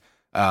Clans.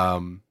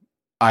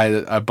 I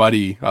had a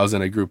buddy. I was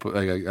in a group,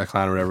 like a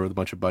clan or whatever, with a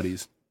bunch of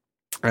buddies,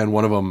 and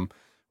one of them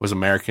was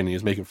American. He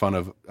was making fun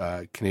of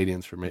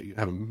Canadians for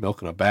having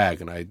milk in a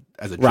bag, and I,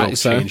 as a joke,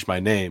 changed my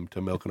name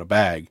to Milk in a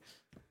Bag.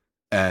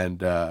 And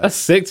That's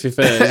sick, to be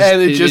fair.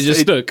 and it just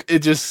stuck. It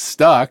just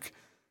stuck,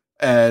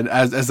 and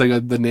as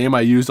like the name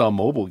I used on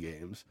mobile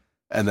games.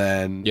 And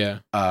then Yeah.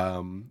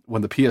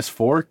 when the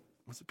PS4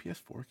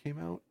 came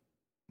out,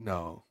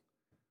 no,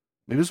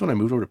 maybe it was when I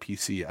moved over to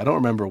PC. I don't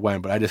remember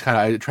when, but I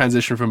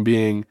transitioned from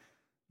being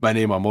my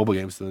name on mobile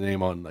games to the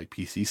name on like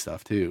PC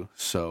stuff too.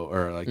 So,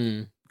 or like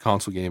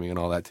console gaming and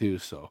all that too.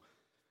 So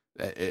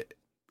it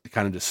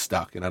kind of just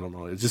stuck, and I don't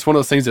know. It's just one of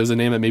those things. There's a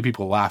name that made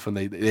people laugh, and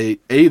they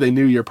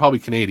knew you're probably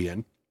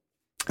Canadian,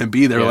 and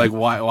B, they were like,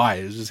 why?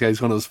 It's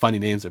just one of those funny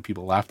names that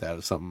people laughed at,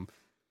 or something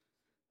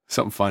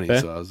funny.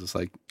 Fair. So I was just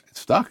like, it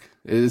stuck.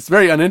 It's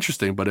very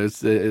uninteresting, but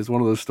it's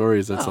one of those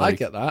stories that's I like,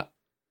 get that.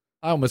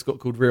 I almost got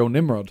called Real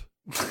Nimrod.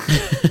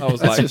 That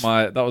was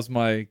like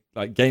my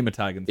like gamer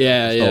tag and stuff.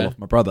 Yeah, I stole yeah. off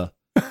my brother.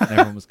 And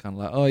everyone was kind of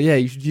like, oh yeah,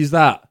 you should use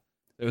that.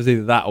 It was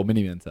either that or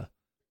Mini Minter.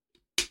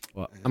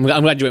 I'm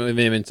glad you went with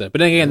Mini Minter. But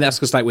then again, that's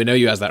because like we know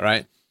you as that,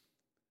 right?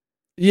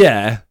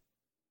 Yeah.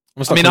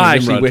 Must I mean, stop I calling you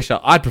actually Nimrod. wish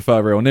I'd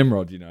prefer Real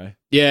Nimrod, you know.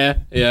 Yeah.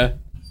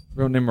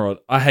 Real Nimrod.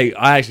 I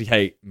actually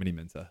hate Mini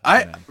Minter.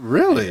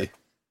 really?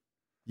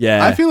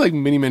 Yeah. I feel like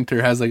Mini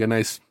Minter has like a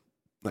nice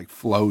like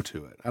flow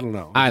to it. I don't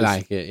know. I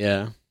like it,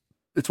 yeah.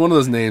 It's one of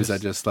those names that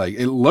just like,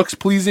 it looks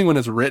pleasing when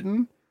it's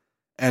written,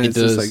 and It it's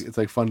just does. like, it's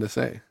like fun to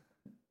say.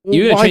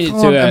 You were Why going to change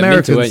it can't to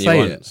Americans Minter, weren't you, say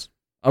it? once?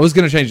 I was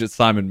going to change it to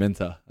Simon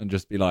Minter and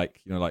just be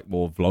like, you know, like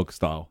more vlog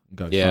style and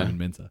go Yeah. Simon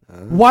Minter.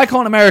 Why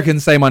can't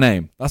Americans say my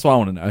name? That's what I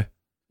want to know.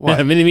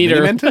 What? Mini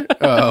Meter. Minter?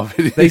 Oh,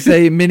 They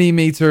say Mini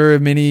Meter,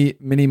 Mini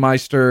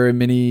Meister,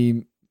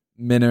 Mini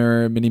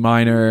Minor, Mini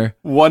Minor.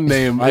 one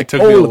name Like it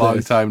took me all a of long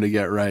those. time to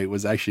get right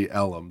was actually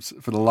Elms.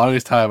 For the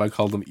longest time, I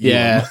called them Elam.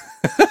 Yeah.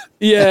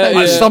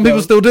 Yeah. Some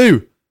people still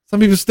do. Some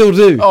people still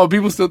do. Oh,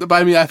 people still. But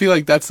I mean, I feel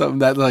like that's something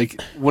that like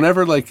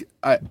whenever like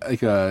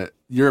a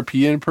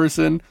European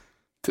person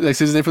like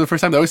says his name for the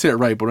first time, they always say it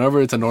right. But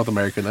whenever it's a North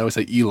American, they always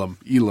say Elam.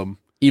 Elam.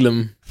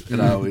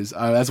 And I always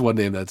that's one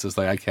name that's just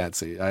like I can't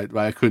say.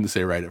 I couldn't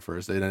say right at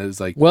first, and it's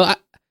like Well,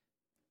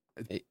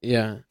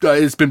 yeah.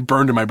 it's been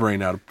burned in my brain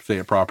now to say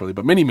it properly.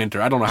 But Mini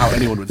Minter, I don't know how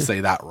anyone would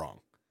say that wrong.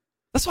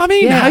 That's what I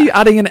mean. Yeah. How are you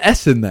adding an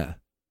S in there?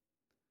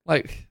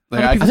 Like how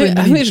do I people I say think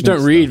Mini they just don't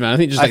Minter? read, man. I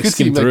think just I like could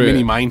see skim like through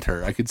Mini it.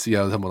 Minter. I could see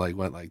how someone like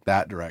went like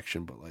that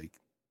direction, but like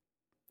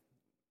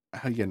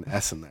how you get an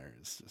S in there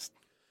is just.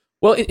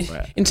 Well,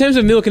 in terms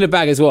of milk in a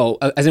bag as well,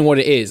 as in what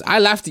it is, I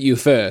laughed at you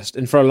first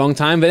and for a long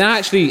time, but then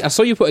I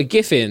saw you put a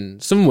GIF in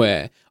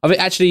somewhere of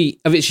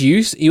its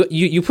use.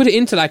 You put it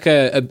into like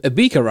a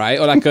beaker, right,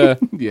 or like a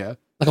Yeah.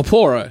 like a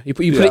pourer. You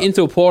put it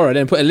into a pourer,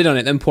 then put a lid on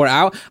it, then pour it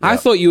out. I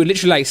thought you would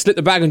literally like slip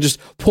the bag and just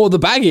pour the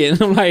bag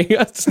in. I'm like,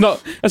 that's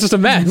just a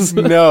mess.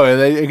 No,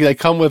 they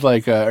come with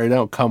like or they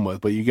don't come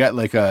with, but you get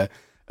like a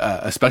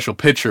special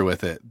pitcher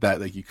with it that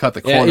like you cut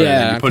the corner and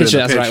then you put it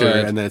in the pitcher,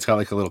 and then it's got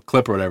like a little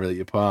clip or whatever that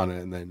you put on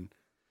it, and then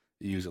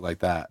you use it like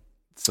that.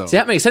 So see,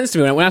 that makes sense to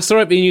me when I saw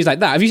it being used like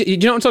that. Do you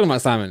know what I'm talking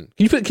about, Simon?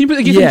 Can you put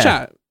the GIF in the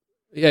chat?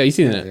 Yeah, you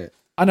seen it?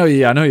 I know what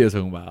you're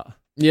talking about.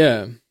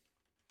 Yeah.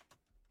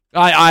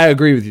 I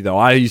agree with you though.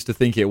 I used to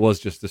think it was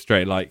just a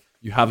straight like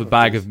you have a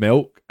bag of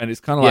milk and it's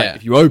kind of like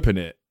if you open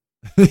it,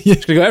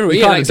 it's gonna go everywhere.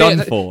 You're like,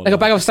 done for. Like a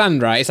bag of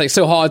sand, right? It's like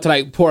so hard to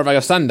like pour a bag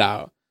of sand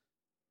out.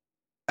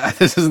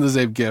 This isn't the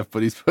same GIF,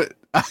 but he's put.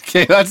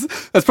 Okay,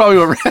 that's probably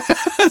what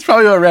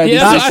Randy.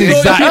 Yeah, that's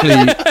exactly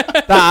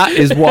that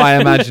is what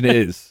I imagine it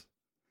is.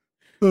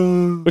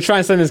 We'll try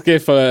and send this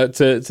GIF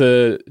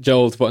to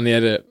Joel to put on the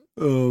edit.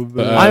 Oh,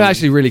 but, I'm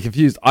actually really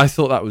confused. I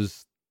thought that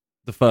was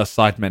the first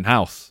Sidemen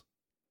house.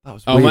 That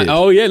was weird.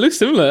 Yeah, it looks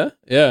similar.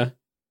 Yeah,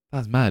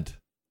 that's mad.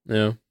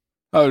 Yeah.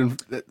 Oh,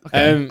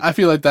 okay. I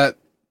feel like that.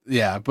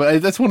 Yeah,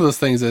 but that's one of those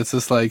things that's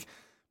just like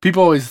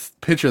people always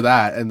picture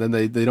that, and then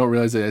they don't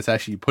realize that it's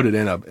actually put it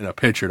in a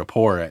pitcher to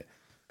pour it,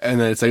 and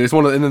then it's like it's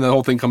one of, and then the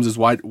whole thing comes is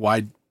why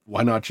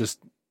not just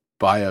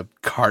buy a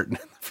carton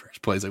in the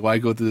first place? Like why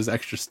go through this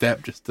extra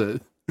step just to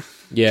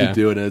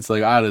do it? And it's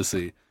like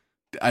honestly,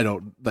 I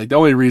don't like the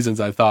only reasons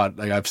I've thought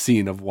like I've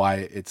seen of why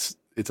it's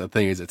a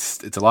thing is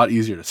it's a lot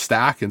easier to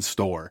stack and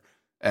store,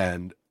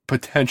 and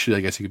potentially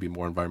I guess it could be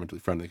more environmentally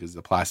friendly because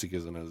the plastic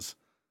isn't as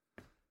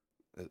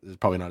there's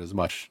probably not as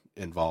much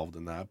involved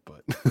in that,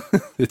 but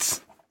it's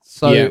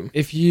so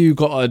if you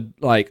got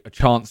a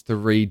chance to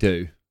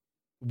redo,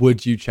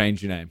 would you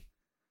change your name?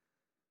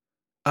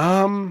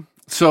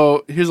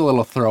 So here's a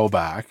little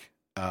throwback.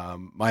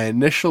 My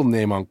initial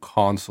name on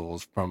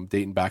consoles from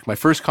dating back, my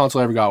first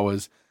console I ever got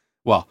was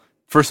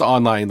first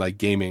online like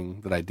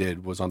gaming that I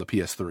did was on the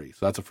PS3.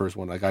 So that's the first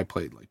one. Like I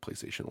played like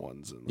PlayStation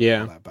 1s and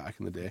all that back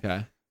in the day.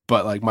 Okay.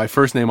 But like my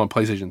first name on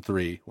PlayStation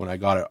 3 when I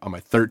got it on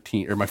my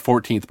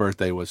 14th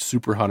birthday was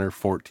Super Hunter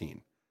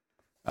 14.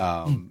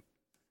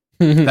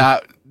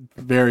 That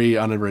very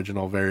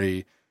unoriginal,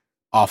 very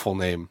awful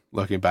name.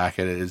 Looking back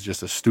at it is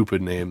just a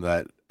stupid name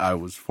that I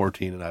was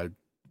 14 and I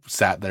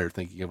sat there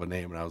thinking of a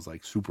name and I was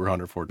like Super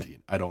Hunter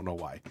 14. I don't know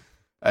why.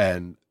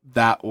 And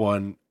that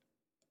one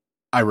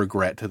I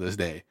regret to this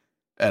day.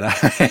 And I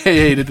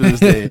hate it to this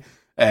day.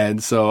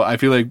 And so I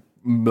feel like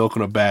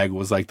MilkInABag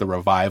was like the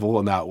revival,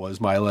 and that was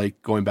my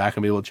like going back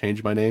and be able to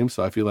change my name.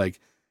 So I feel like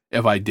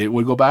if I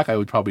would go back, I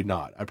would probably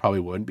not. I probably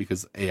wouldn't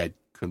because A, I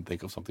couldn't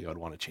think of something I would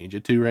want to change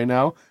it to right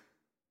now.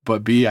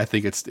 But B, I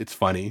think it's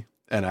funny,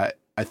 and I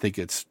think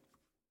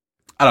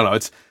I don't know,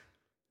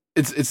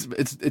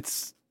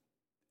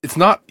 it's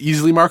not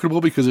easily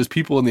marketable because there's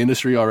people in the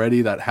industry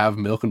already that have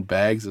Milk and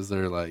Bags as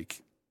their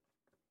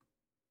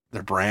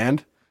their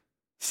brand.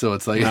 So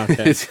it's like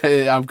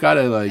I'm kind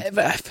of like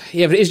but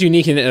it is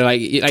unique in it.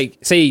 Like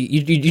say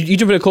you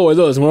jump in a call with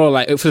us and we're all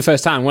like for the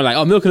first time we're like,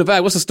 oh,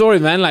 MilkInABag, what's the story,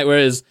 man? Like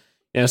whereas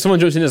someone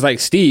jumps in as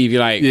like Steve,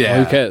 you're like,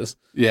 who cares?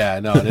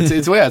 Yeah, no,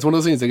 it's one of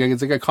those things.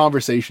 It's like a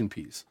conversation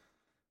piece,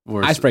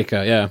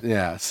 icebreaker.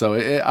 Yeah. So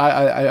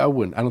I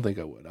wouldn't. I don't think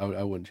I would.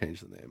 I wouldn't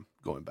change the name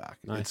going back.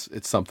 Nice.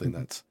 It's something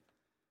that's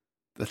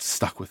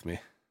stuck with me.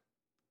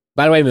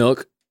 By the way,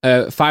 Milk,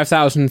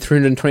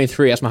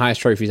 5,323. That's my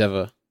highest trophies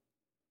ever.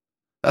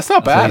 That's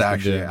not bad,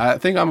 actually. I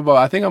think I'm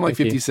like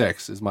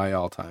 56 is my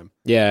all time.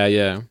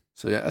 Yeah.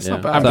 So that's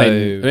not bad. I've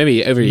played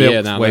maybe every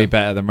year now. Way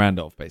better than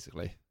Randolph,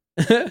 basically.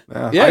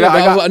 But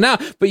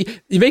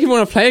you make me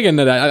want to play again.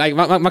 Like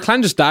my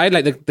clan just died.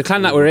 Like the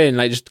clan that we're in,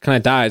 like just kind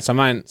of died. So I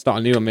might start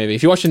a new one maybe.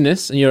 If you're watching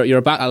this and you're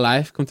about that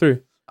life, come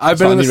through. I've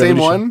been in the same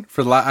one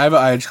for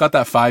I just got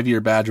that 5-year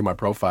badge on my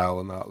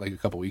profile like a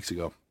couple weeks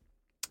ago,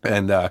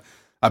 and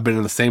I've been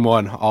in the same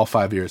one all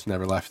 5 years,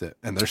 never left it,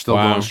 and they're still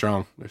going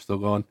strong. They're still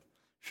going.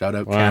 Shout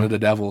out Canada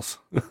Devils.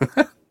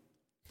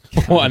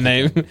 What a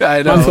name.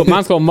 I know.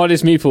 Man's called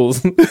Modest Meeples.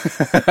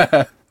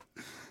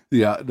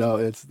 Yeah, no,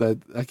 it's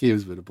that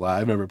game's been a blast. I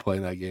remember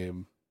playing that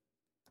game.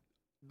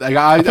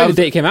 Like the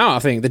day it came out, I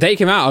think. The day it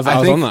came out, I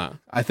was on that.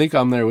 I think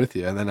I'm there with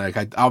you. And then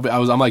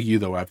I'm like you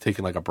though, where I've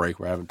taken like a break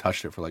where I haven't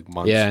touched it for like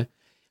months. Yeah.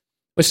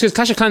 It's because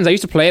Clash of Clans, I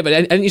used to play it, but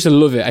I didn't used to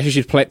love it. I used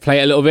to play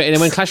it a little bit. And then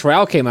when Clash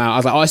Royale came out, I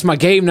was like, oh, it's my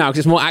game now because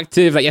it's more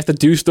active. Like you have to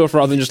do stuff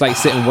rather than just like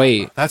sit and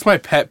wait. That's my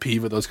pet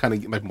peeve with those kind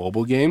of like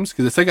mobile games,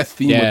 because it's like a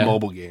theme with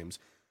mobile games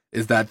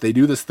is that they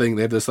do this thing.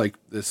 They have this like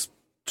this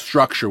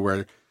structure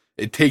where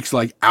it takes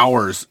like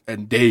hours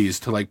and days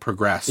to like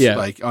progress,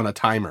 like on a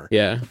timer.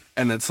 Yeah.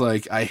 And it's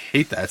like, I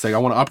hate that. It's like, I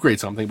want to upgrade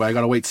something, but I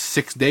got to wait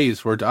 6 days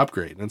for it to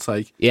upgrade. And it's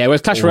like,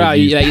 whereas Clash Royale,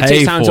 it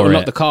takes time to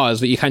unlock the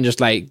cars, but you can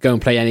just like go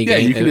and play any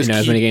game. You can just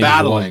as keep many games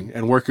battling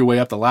and work your way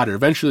up the ladder.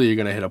 Eventually, you're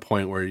going to hit a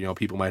point where,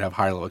 people might have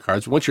higher level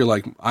cards. Once you're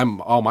like,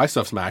 all my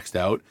stuff's maxed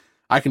out,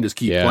 I can just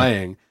keep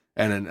playing.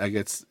 And then like,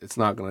 it's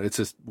not going to, it's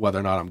just whether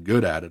or not I'm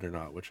good at it or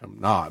not, which I'm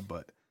not,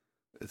 but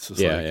It's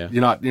just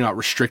you're not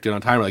restricted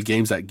on time. Like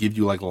games that give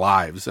you like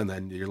lives, and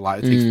then your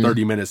life takes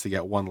 30 minutes to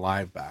get one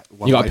live back.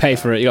 You got to pay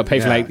for it. You got to pay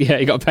for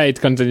you got to pay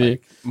to continue.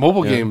 Like,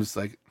 mobile games,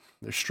 like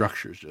their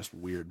structure is just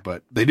weird,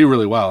 but they do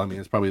really well. I mean,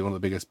 it's probably one of the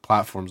biggest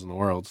platforms in the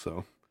world,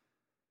 so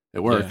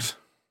it works.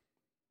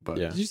 But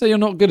did you say you're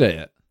not good at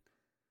it?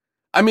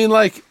 I mean,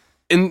 like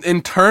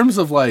in terms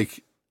of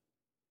like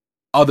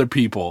other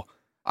people,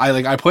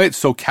 I play it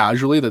so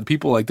casually that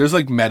people like there's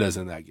like metas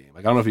in that game.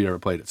 Like I don't know if you ever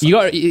played it.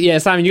 Simon.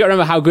 Simon, you got to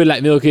remember how good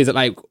like Milk is at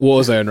like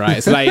Warzone, right?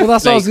 It's like well,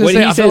 that's what I was when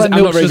say. he says I'm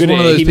not very good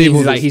at it, he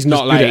means like he's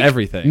not like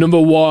everything. Number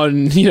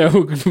one,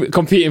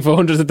 competing for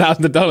hundreds of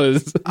thousands of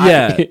dollars.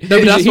 Yeah,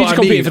 he's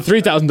competing for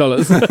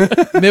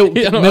 $3,000. Milk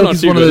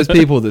is one of those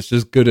people that's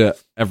just good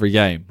at every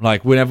game.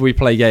 Like whenever we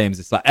play games,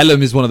 it's like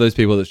Ellum is one of those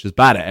people that's just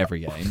bad at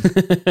every game.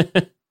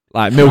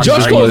 Like Milk.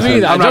 Josh calls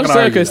me that. Josh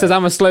Circus says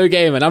I'm a slow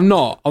gamer, and I'm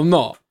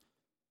not.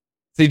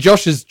 See,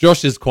 Josh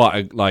is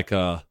quite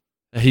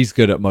he's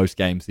good at most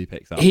games he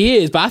picks up. He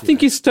is, but I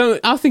think he's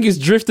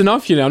drifting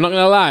off. I'm not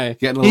gonna lie.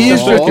 He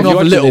is drifting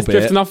off a little bit.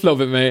 Drifting off a little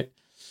bit, mate.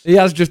 He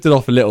has drifted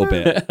off a little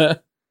bit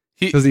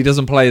because he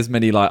doesn't play as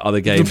many like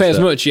other games. Doesn't play as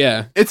much,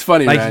 yeah. It's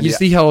funny, like man. You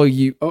see how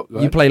you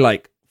play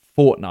like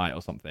Fortnite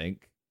or something.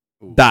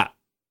 Ooh. That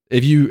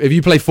if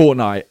you play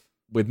Fortnite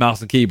with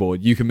mouse and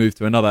keyboard, you can move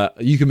to like an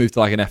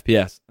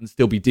FPS and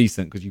still be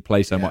decent because you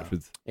play so much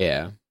with.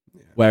 Yeah.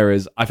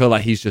 Whereas I feel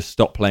like he's just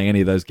stopped playing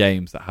any of those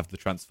games that have the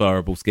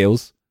transferable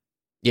skills.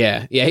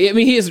 Yeah. I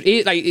mean,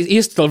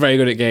 he's still very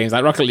good at games.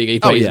 Like Rocket League,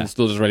 he plays and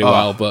still does really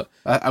well. But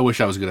I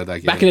wish I was good at that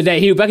game. Back in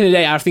the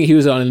day, I think he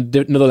was on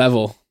another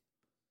level.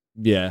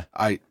 Yeah,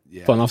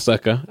 fun off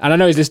sucker, and I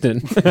know he's listening.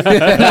 In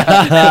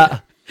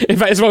fact,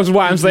 it's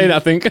why I'm saying that. I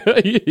think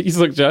you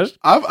suck, Josh.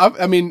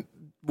 I mean,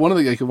 one of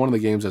the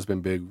games that's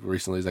been big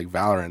recently is like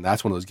Valorant.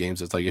 That's one of those games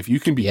that's like if you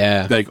can be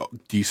like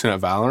decent at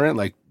Valorant,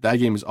 like that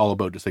game is all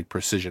about just like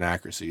precision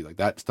accuracy. Like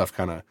that stuff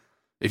kind of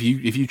if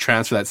you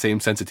transfer that same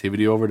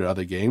sensitivity over to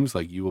other games,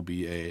 like you will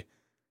be a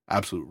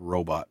absolute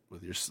robot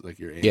with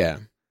your aim. Yeah.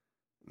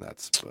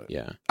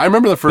 I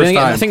remember the first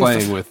time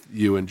playing with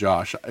you and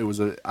Josh. It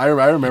was I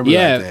remember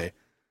that day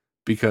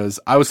because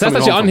I was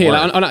coming home from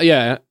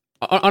work.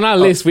 On our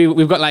list,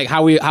 we've got like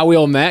how we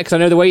all met, because I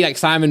know the way like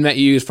Simon met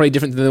you is probably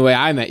different than the way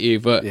I met you.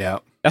 But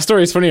that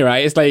story is funny,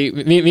 right? It's like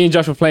me and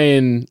Josh were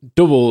playing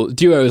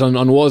duos on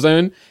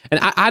Warzone, and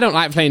I don't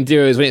like playing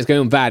duos when it's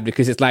going bad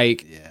because it's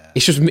like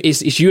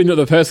it's you and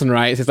another person,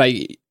 right? It's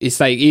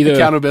like either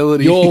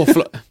accountability.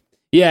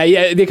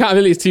 The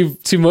accountability is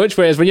too much.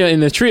 Whereas when you're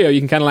in a trio, you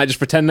can kind of like just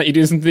pretend that you're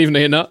doing something even though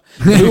you're not.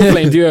 We were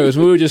playing duos,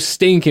 we were just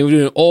stinking, we were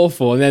doing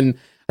awful, and then.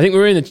 I think we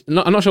were in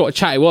I'm not sure what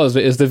chat it was,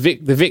 but it was the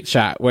Vic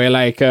chat where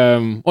like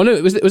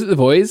was it the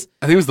boys?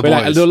 I think it was the boys.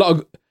 Like, there's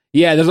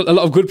a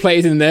lot of good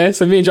players in there.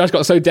 So me and Josh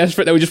got so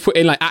desperate that we just put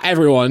in like at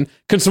everyone,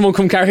 can someone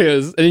come carry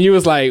us? And then you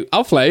was like,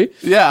 I'll play.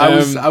 Yeah,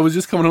 I was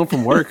just coming home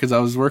from work because I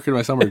was working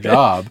my summer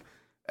job,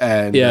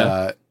 and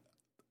I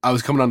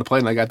was coming on to play.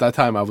 And like at that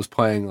time, I was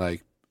playing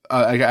like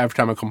every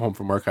time I come home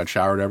from work, I'd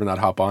shower or whatever, and I'd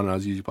hop on, and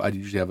I'd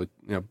usually have a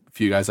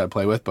few guys I'd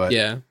play with, but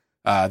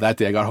that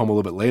day I got home a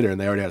little bit later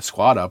and they already had a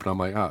squad up, and I'm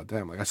like, oh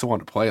damn, like I still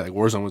wanted to play. Like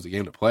Warzone was the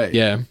game to play.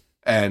 Yeah.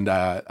 And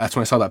that's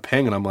when I saw that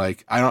ping, and I'm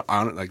like, I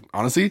don't like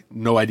honestly,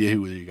 no idea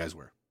who you guys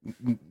were.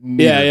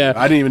 Neither.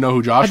 I didn't even know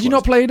who Josh was. Had you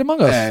not played Among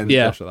Us? And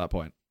Josh at that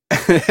point.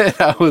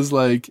 I was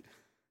like,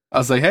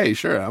 hey,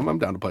 sure, I'm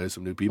down to play with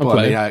some new people.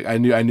 I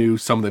mean, I knew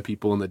some of the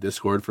people in the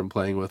Discord from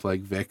playing with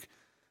like Vic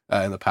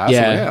in the past.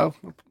 Yeah. So,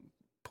 I'll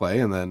play,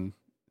 and then.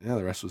 Yeah,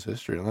 the rest was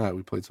history on that.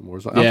 We played some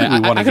Warzone.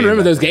 I can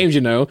remember those games,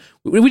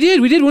 We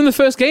did win the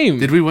first game.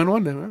 Did we win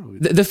one? No,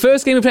 the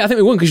first game we played, I think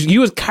we won because you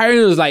was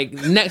carrying us like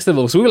next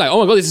level. So we were like, oh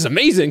my god, this is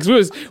amazing.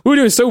 Because we were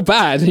doing so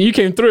bad and you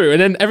came through.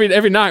 And then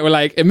every night we're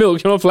like, hey,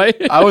 Milk, you want to play?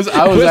 I was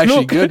actually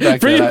Milk? Good back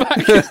Bring then.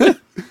 It back.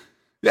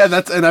 Yeah,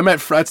 that's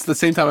the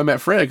same time I met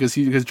Fred because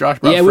Josh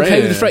brought Fred. We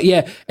played with Fred.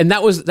 Yeah, and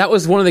that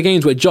was one of the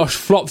games where Josh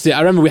flopped it.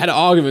 I remember we had an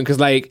argument because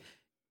like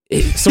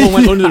someone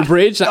went under the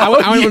bridge. Like, I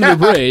went under the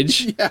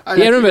bridge. I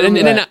remember.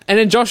 And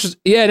then Josh.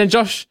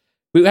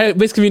 We had a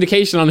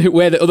miscommunication on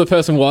where the other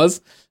person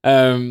was.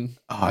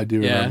 I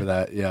do remember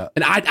that. Yeah.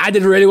 And I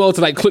did really well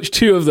to like clutch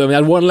two of them. I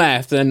had one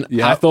left, and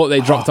I thought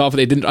they dropped off, but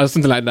they didn't, or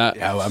something like that.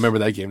 Yeah, I remember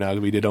that game now.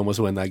 We did almost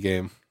win that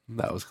game.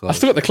 That was close. I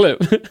still got the clip.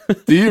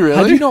 Do you really?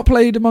 Had you not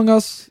played Among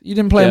Us? You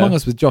didn't play Among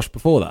Us with Josh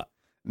before that?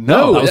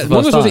 No,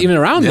 Among Us wasn't even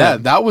around. Yeah,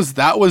 that was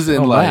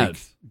in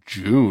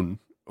June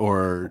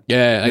or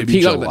like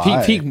peak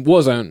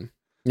Warzone.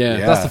 Yeah,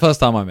 that's the first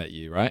time I met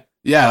you, right?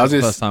 Yeah, that was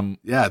the first time.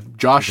 Yeah,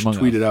 Josh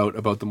tweeted out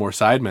about the more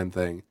Sidemen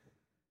thing,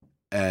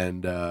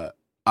 and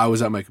I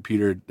was at my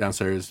computer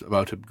downstairs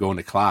about to go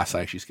into class.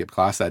 I actually skipped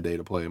class that day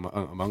to play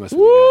Among Us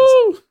with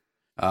you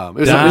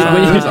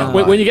guys.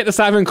 When you get the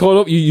Sidemen call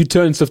up, you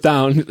turn stuff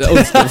down.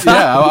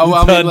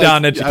 I turn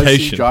down education. I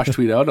see Josh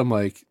tweet out. I'm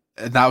like,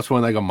 and that was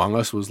when like Among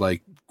Us was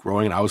like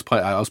growing. I was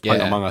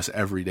playing Among Us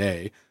every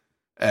day,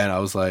 and I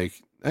was like,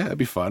 it'd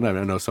be fun. I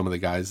know some of the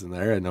guys in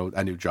there.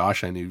 I knew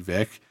Josh. I knew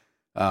Vic.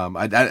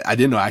 I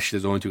didn't know actually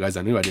there's only two guys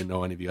I knew. I didn't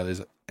know any of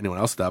anyone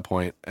else at that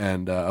point.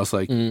 And I was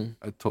like, I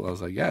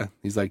was like, yeah.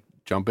 He's like,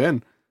 jump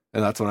in,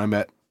 and that's when I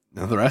met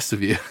the rest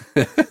of you.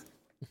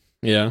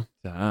 Yeah,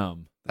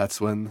 Damn.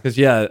 That's when. Because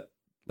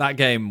that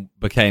game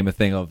became a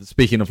thing of,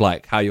 speaking of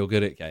like how you're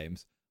good at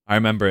games, I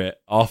remember it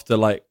after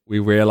like we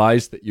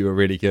realized that you were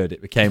really good.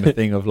 It became a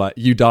thing of like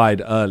you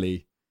died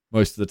early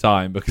most of the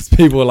time because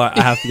people were like,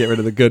 I have to get rid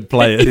of the good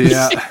players.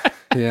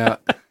 Yeah.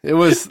 It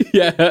was.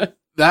 yeah.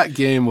 That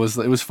game was.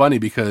 It was funny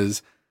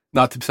because,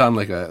 not to sound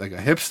like a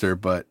hipster,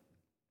 but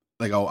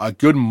like a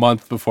good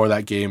month before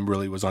that game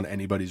really was on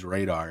anybody's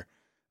radar,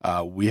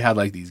 we had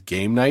like these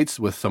game nights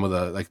with some of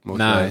the like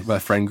most of my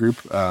friend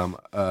group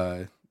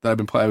that I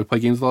would play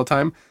games with all the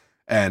time,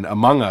 and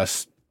Among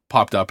Us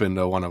popped up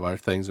into one of our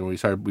things, and we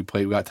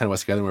got 10 of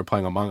us together and we were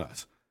playing Among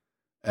Us,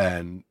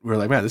 and we were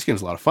like, man, this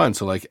game's a lot of fun.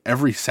 So like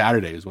every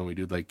Saturday is when we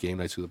do like game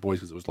nights with the boys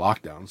because it was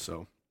lockdown,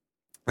 so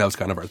that was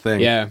kind of our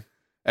thing. Yeah,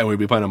 and we'd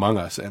be playing Among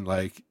Us, and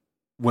like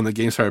when the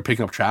game started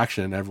picking up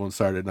traction, everyone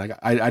started like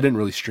I didn't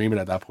really stream it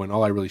at that point.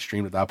 All I really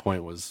streamed at that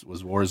point was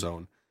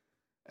Warzone,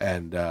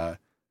 and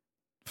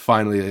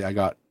finally I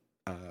got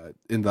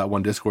in that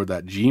one Discord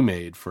that G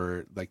made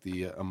for like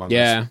the Among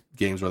Us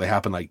games where they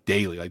happen like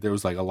daily. Like there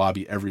was like a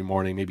lobby every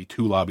morning, maybe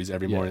 2 lobbies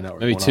every morning that were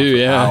maybe going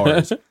 2, on for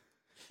hours.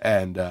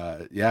 And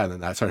and then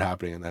that started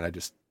happening, and then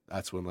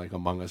that's when like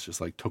Among Us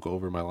just like took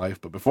over my life.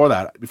 But before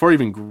that, before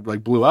it even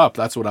like blew up,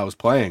 that's what I was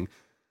playing.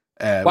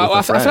 Well,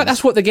 I feel like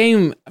that's what the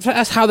game. I feel like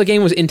that's how the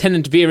game was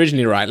intended to be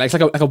originally, right? Like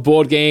it's like a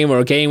board game or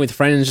a game with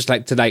friends, just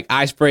like to like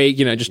ice break,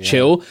 just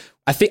chill.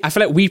 I feel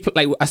like we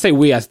like I say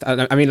we,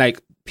 I mean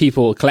like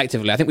people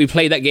collectively. I think we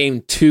played that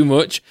game too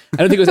much. I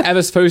don't think it was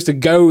ever supposed to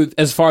go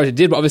as far as it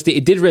did, but obviously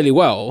it did really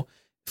well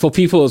for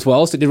people as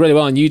well. So it did really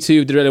well on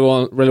YouTube, did really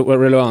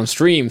well on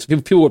streams.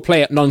 People would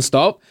play it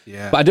nonstop.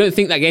 Yeah. But I don't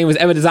think that game was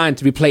ever designed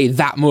to be played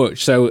that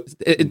much. So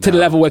to the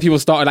level where people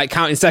started like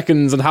counting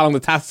seconds and how long the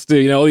tasks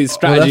do, all these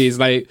strategies.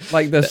 Like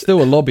there's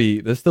still a lobby.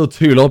 There's still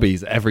 2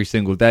 lobbies every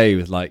single day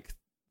with like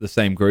the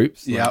same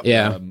groups. Yeah. Like,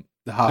 yeah.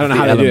 I don't know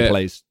how they do it.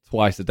 Plays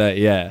twice a day.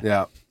 Yeah.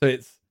 Yeah. So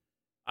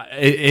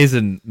it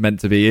isn't meant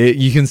to be.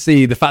 You can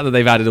see the fact that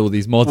they've added all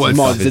these mods. The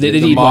mods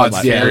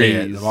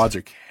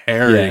are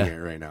carrying it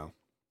right now.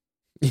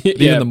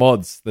 Even the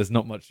mods, there's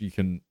not much you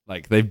can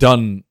like. They've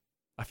done.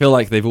 I feel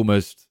like they've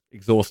almost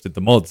exhausted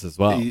the mods as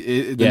well.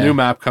 The new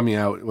map coming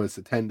out was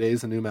it 10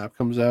 days. The new map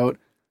comes out.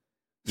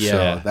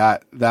 Yeah. So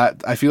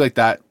that I feel like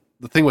that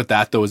the thing with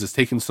that though is it's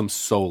taken them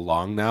so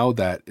long now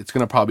that it's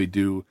gonna probably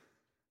do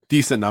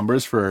decent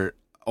numbers for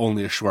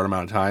only a short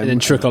amount of time and then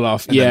trickle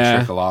off. Then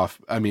trickle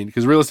off. I mean,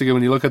 because realistically,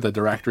 when you look at the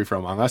directory for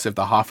Among Us, if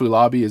the Hafu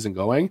lobby isn't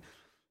going,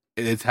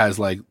 it has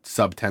like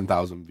sub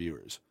 10,000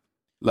 viewers.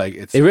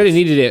 Like they really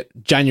needed it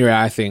January.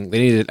 I think they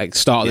needed it like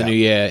start of the new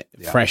year,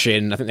 fresh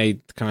in. I think they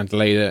kind of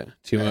delayed it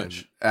too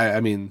much. I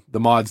mean, the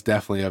mods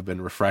definitely have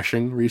been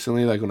refreshing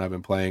recently. Like when I've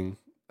been playing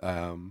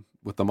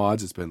with the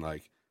mods, it's been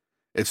like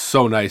it's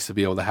so nice to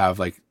be able to have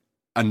like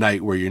a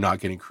night where you're not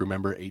getting crew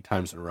member 8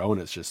 times in a row,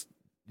 and it's just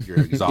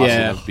you're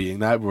exhausted of being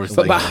that.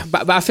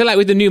 But I feel like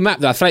with the new map,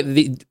 though, I feel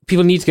like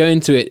people need to go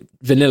into it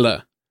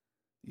vanilla.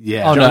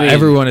 Yeah. Oh no,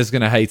 everyone is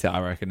going to hate it.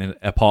 I reckon.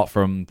 Apart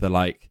from the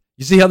like.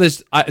 You see how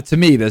there's to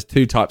me there's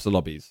 2 types of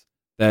lobbies.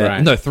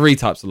 No, 3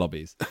 types of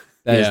lobbies.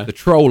 There's the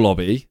troll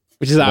lobby,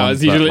 which is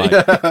ours usually.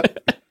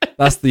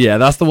 That's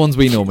the ones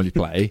we normally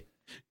play.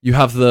 You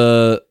have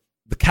the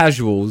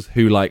casuals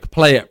who like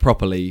play it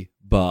properly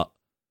but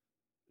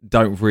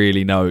don't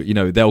really know.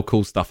 They'll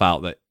call stuff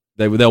out that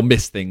they'll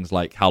miss things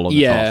like how long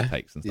the task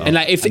takes and stuff. And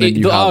like if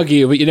they'll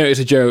argue, but it's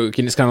a joke,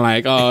 and it's kind of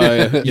like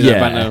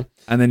banter.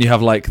 And then you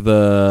have like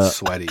the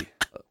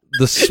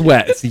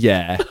sweats,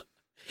 yeah.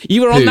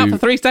 You were on that for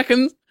 3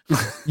 seconds?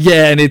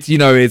 Yeah, and it's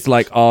it's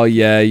like, oh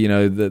yeah,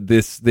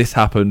 this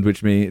happened,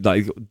 which means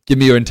like give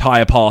me your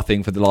entire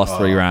pathing for the last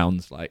 3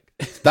 rounds. Like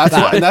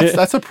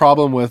that's a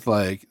problem with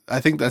like I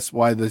think that's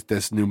why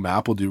this new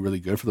map will do really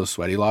good for those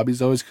sweaty lobbies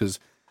though, is because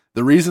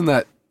the reason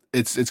that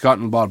it's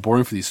gotten a lot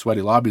boring for these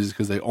sweaty lobbies is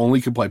because they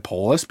only can play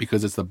Polis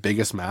because it's the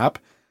biggest map.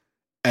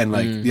 And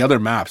like the other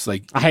maps,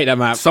 like I hate that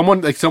map.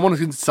 Someone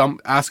can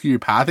ask you your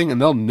pathing and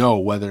they'll know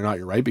whether or not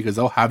you're right because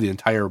they'll have the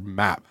entire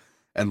map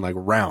and like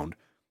round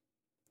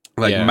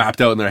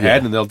mapped out in their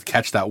head and they'll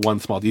catch that one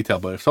small detail.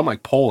 But if something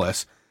like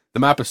Polis,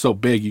 the map is so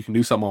big you can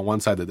do something on one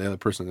side that the other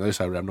person on the other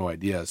side would have no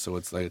idea. So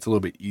it's like it's a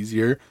little bit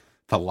easier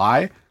to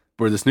lie.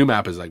 Where this new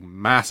map is like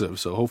massive,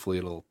 so hopefully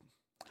it'll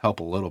help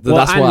a little bit.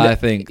 Well, that's why I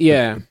think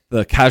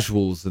the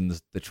casuals and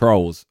the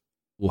trolls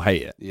will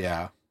hate it.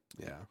 Yeah.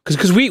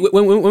 Because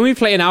when we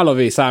play in our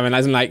lobby, Simon,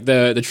 as in like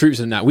the troops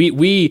and that,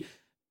 we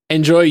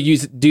enjoy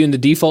doing the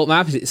default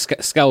map. It's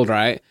Skeld,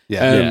 right?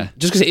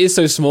 Just because it is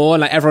so small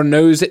and like everyone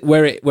knows it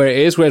where it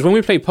is. Whereas when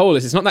we play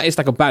Polis, it's not that it's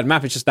like a bad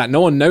map. It's just that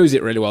no one knows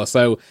it really well.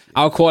 So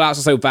our call outs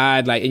are so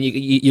bad, like, and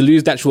you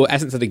lose the actual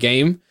essence of the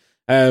game.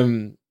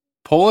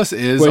 Polis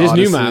is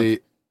honestly new map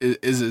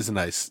is a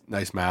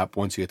nice map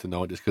once you get to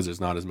know it, just because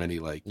there's not as many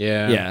like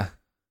I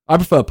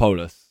prefer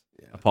Polis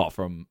apart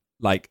from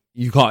like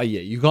you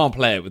can't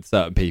play it with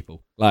certain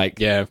people. Like,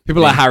 Yeah.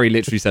 people like Harry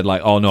literally said,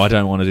 like, "Oh no, I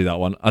don't want to do that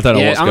one. I don't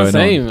know what's I'm going the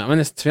same. on." I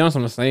mean, to be honest,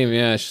 I'm the same.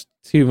 Yeah, it's just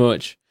too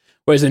much.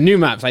 Whereas the new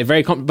map's like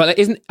very, but like,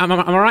 am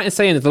I right in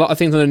saying there's a lot of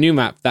things on the new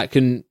map that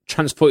can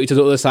transport you to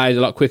the other side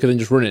a lot quicker than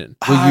just running?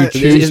 Well, you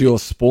choose your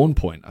spawn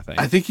point. I think.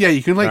 I think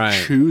you can like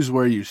Right. choose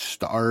where you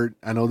start.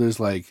 I know there's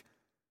like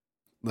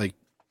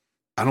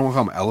I don't want to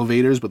call them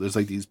elevators, but there's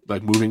like these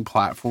like moving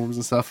platforms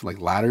and stuff, like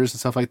ladders and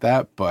stuff like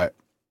that. But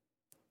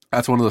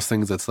that's one of those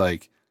things that's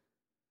like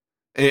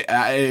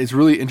it's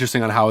really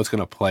interesting on how it's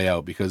going to play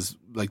out, because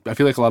like I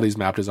feel like a lot of these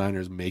map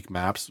designers make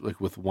maps like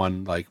with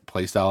one like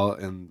play style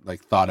and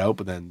like thought out,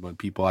 but then when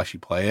people actually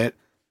play it,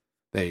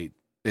 they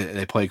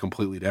play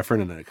completely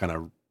different, and then it kind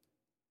of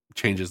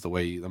changes the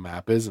way the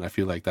map is. And I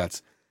feel like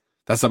that's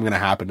something going to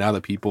happen now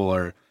that people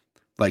are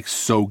like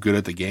so good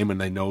at the game and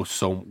they know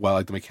so well,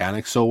 like the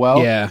mechanics so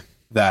well. Yeah.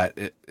 That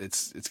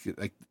it's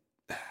like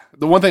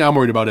the one thing I'm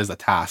worried about is the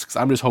tasks.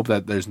 I'm just hoping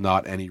that there's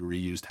not any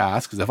reused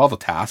tasks, because if all the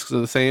tasks are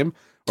the same,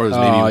 or there's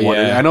maybe one,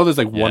 I know there's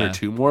like one or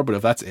two more, but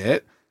if that's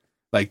it,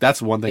 like that's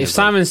one thing. If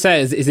Simon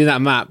says is in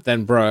that map,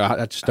 then bro,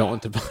 I just don't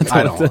want to.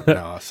 I don't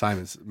know.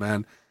 Simon's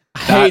man. I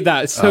hate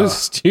that. It's so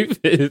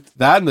stupid.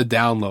 That and the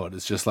download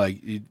is just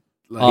like the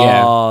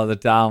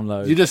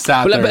download. You just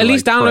sat But there. at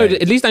least like, download. pray.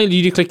 At least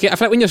you do click it. I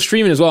feel like when you're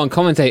streaming as well and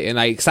commentating,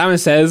 like Simon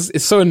says,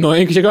 it's so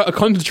annoying because you got to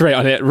concentrate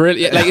on it.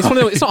 Really, like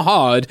it's not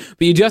hard,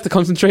 but you do have to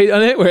concentrate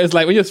on it. Whereas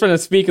like when you're trying to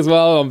speak as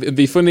well and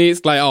be funny,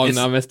 it's like, oh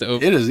no, I messed it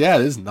up. It is. Yeah,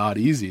 it is not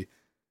easy.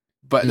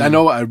 But I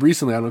know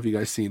recently, I don't know if you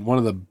guys seen one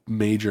of the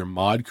major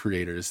mod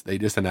creators. They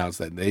just announced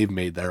that they've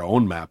made their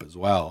own map as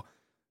well,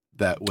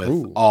 that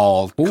with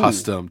all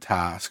custom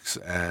tasks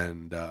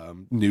and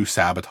new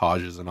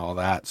sabotages and all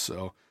that.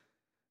 So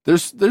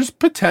there's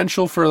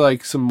potential for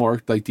like some more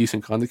like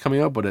decent content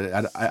coming out.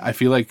 But I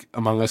feel like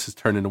Among Us has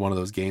turned into one of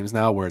those games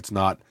now where it's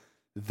not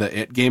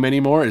the game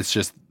anymore. It's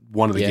just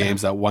one of the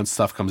games that once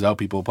stuff comes out,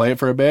 people play it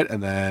for a bit,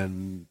 and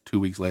then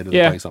 2 weeks later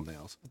they're playing something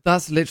else.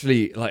 That's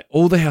literally like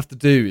all they have to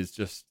do is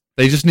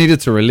they just needed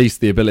to release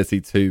the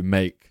ability to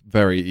make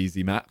very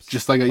easy maps.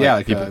 Just like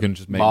people can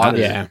just make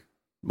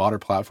modder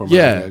platform, like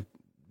a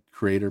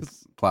creator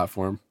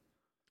platform.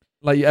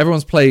 Like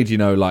everyone's played,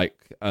 like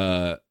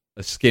a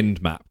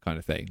skinned map kind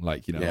of thing.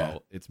 Like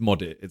it's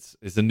modded,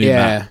 it's a new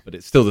map, but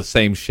it's still the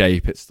same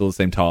shape. It's still the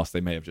same task.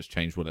 They may have just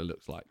changed what it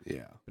looks like.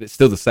 Yeah, but it's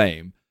still the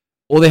same.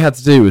 All they had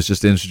to do was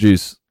just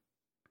introduce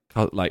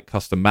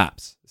custom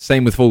maps.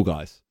 Same with Fall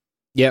Guys.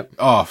 Yep.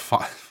 Oh,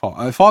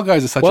 Fall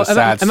Guys is such a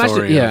sad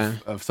story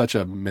of such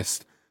a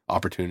missed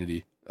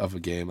opportunity of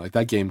a game. Like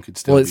that game could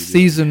still. Well,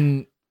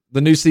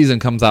 the new season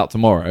comes out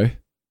tomorrow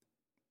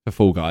for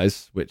Fall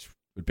Guys, which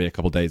would be a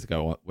couple days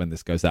ago when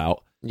this goes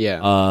out.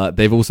 Yeah.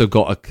 They've also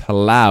got a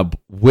collab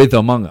with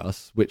Among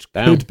Us, which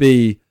could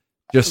be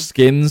just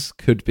skins,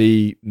 could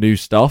be new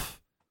stuff,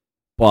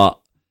 but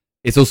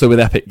it's also with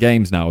Epic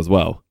Games now as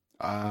well.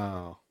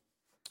 Oh.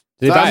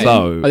 Did they buy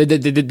it? They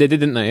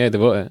didn't they? Yeah, they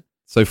bought it.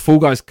 So Fall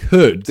Guys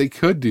could do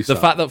the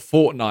something. fact that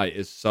Fortnite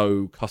is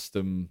so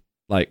custom,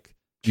 like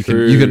you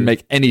can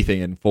make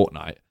anything in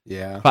Fortnite.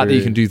 Yeah. The fact that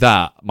you can do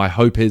that, my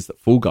hope is that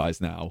Fall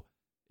Guys now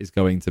is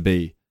going to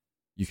be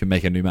you can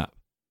make a new map.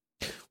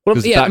 Well,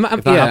 if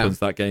that happens,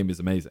 that game is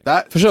amazing.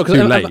 For sure,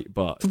 too late,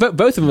 but for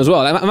both of them as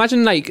well.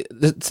 Imagine like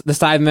the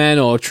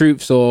Sidemen or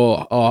Troops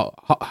or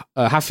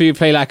have you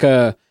play like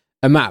a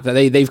map that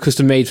they've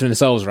custom made for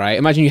themselves, right?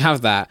 Imagine you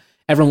have that.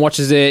 Everyone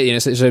watches it,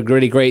 it's a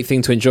really great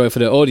thing to enjoy for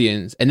the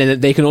audience, and then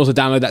they can also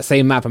download that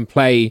same map and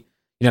play,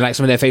 like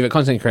some of their favorite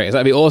content creators.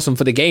 That'd be awesome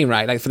for the game,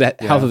 right? Like for the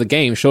health of the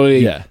game.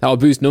 Surely that will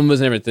boost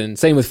numbers and everything.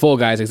 Same with Fall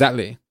Guys,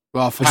 exactly.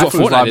 Well,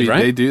 Fortnite did,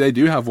 right? They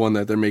do have one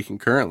that they're making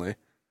currently.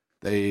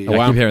 I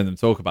keep hearing them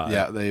talk about it.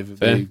 Yeah,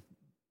 they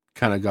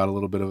kind of got a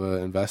little bit of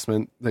an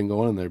investment thing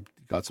going, and they've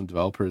got some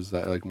developers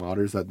that like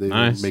modders that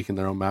they're making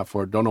their own map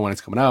for. Don't know when it's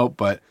coming out,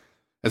 but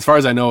as far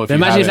as I know,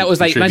 imagine that was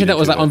like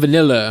on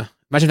vanilla.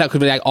 Imagine that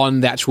could be like on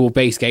the actual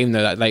base game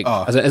though. That like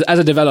as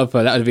a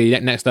developer, that would be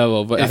next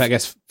level. But I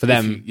guess for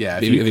them,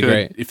 it'd be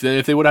great. If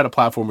they would have had a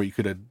platform where you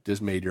could have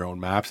just made your own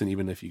maps, and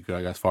even if you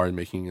could, as far as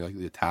making like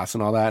the tasks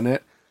and all that in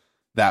it,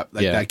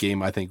 that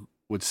game I think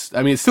would.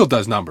 I mean, it still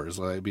does numbers.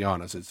 Like, to be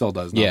honest, it still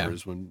does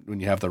numbers when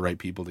you have the right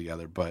people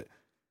together. But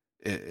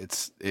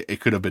it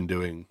could have been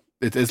doing.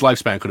 Its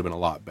lifespan could have been a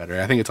lot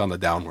better. I think it's on the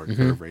downward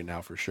curve right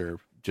now for sure.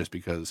 Just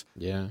because.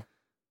 Yeah.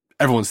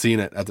 Everyone's seen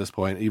it at this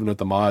point, even with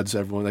the mods.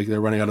 Everyone they're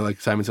running out of, like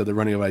Simon said, they're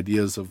running out of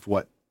ideas of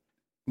what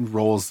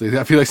roles.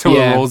 I feel like some of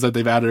the roles that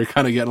they've added are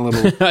kind of getting a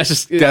little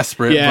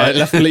desperate. Yeah,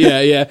 definitely.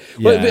 Yeah.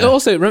 But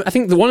also, I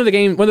think one of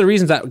the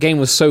reasons that game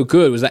was so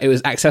good was that it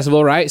was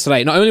accessible, right? So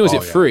like, not only was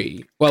it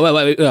free. Well,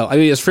 I mean,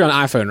 it was free on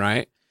iPhone,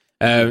 right?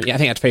 I think I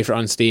had to pay for it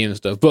on Steam and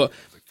stuff. But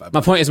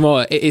my point is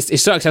more,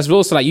 it's so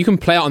accessible. So like, you can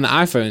play it on the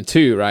iPhone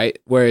too, right?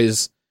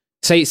 Whereas,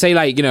 say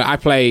like I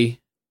play.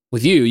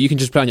 With you can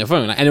just play on your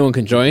phone. Like anyone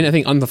can join. I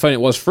think on the phone it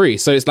was free,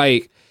 so it's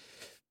like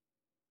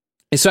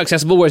it's so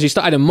accessible. Whereas you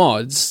start adding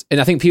mods,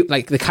 and I think people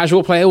like the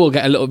casual player will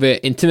get a little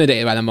bit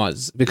intimidated by the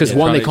mods because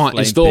one, they can't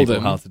install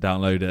them. How to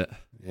download it?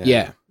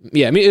 Yeah.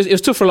 Yeah, I mean, it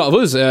was tough for a lot of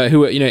us who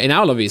were, in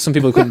our lobbies. Some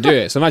people couldn't do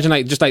it. So imagine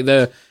like just like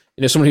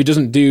someone who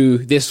doesn't do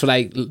this for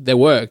like their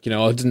work,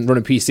 or doesn't run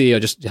a PC or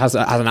just has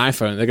an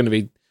iPhone. They're going to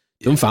be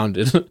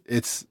dumbfounded.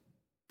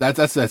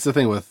 That's the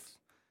thing with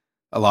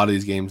a lot of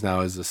these games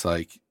now is just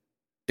like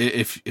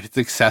if it's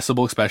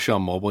accessible, especially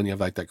on mobile, and you have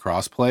like that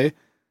crossplay,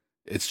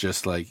 it's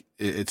just like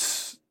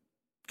it's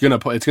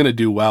gonna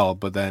do well.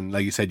 But then,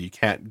 like you said, you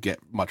can't get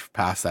much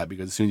past that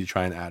because as soon as you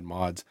try and add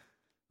mods,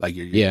 like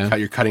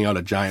you're cutting out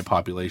a giant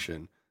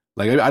population.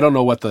 Like I don't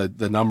know what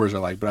the numbers are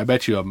like, but I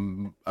bet you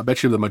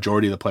the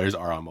majority of the players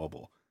are on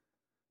mobile.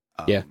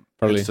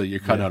 Probably. So you're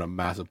cutting out a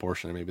massive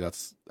portion. And maybe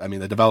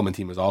the development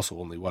team is also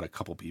only a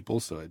couple people,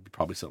 so it'd be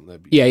probably something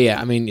that'd be. Yeah.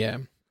 I mean, yeah,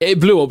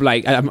 it blew up.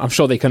 Like I'm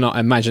sure they cannot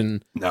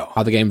imagine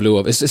how the game blew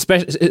up. It's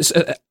especially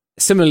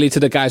similarly to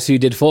the guys who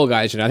did Fall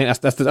Guys. I think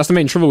that's the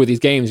main trouble with these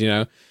games.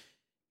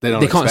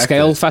 They can't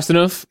scale fast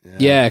enough.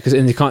 Yeah, because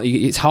they can't.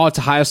 It's hard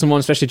to hire someone,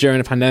 especially during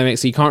a pandemic.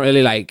 So you can't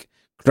really like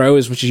grow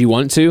as much as you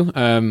want to.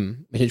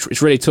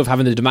 It's really tough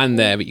having the demand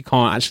there, but you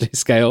can't actually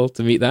scale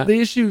to meet that. The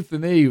issue for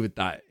me with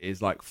that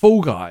is like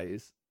Fall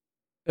Guys.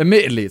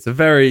 Admittedly, it's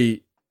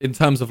in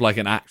terms of like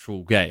an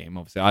actual game.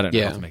 Obviously, I don't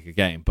know how to make a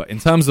game, but in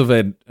terms of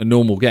a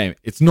normal game,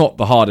 it's not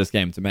the hardest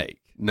game to make.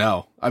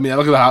 No, I mean,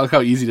 look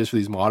how easy it is for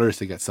these modders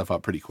to get stuff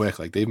up pretty quick.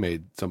 Like they've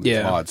made some of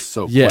these mods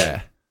so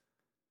quick.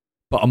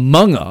 But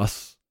Among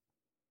Us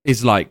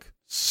is like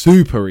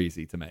super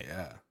easy to make.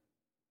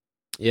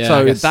 Yeah.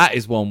 So that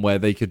is one where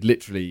they could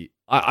literally.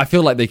 I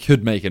feel like they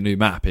could make a new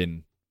map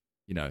in,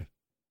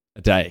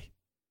 a day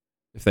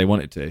if they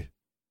wanted to.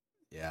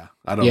 Yeah,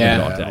 I don't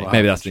know.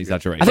 Maybe that's an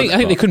exaggeration. I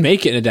think they could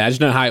make it in a day. I just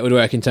don't know how it would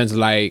work in terms of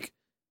like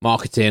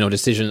marketing or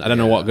decisions. I don't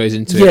know what goes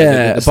into it.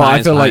 Yeah, but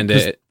I feel like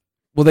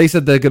well, they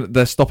said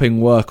they're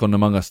stopping work on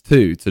Among Us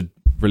 2 to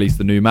release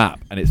the new map,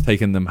 and it's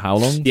taken them how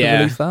long to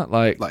release that?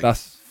 Like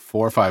that's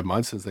 4 or 5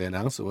 months since they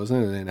announced it,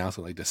 wasn't it? They announced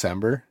it like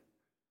December.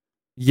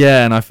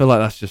 Yeah, and I feel like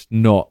that's just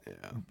not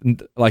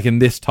like in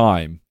this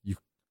time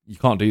you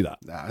can't do that.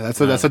 Nah,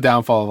 that's a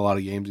downfall of a lot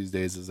of games these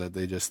days is that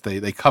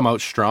they come out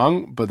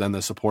strong, but then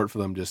the support for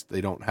them they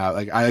don't have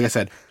like I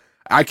said,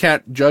 I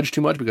can't judge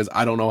too much because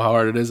I don't know how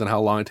hard it is and how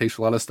long it takes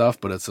for a lot of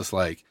stuff, but it's just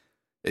like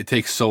it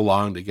takes so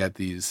long to get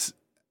these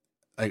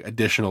like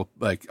additional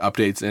like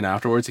updates in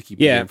afterwards to keep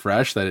the game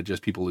fresh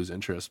that people lose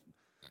interest.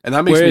 And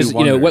that makes me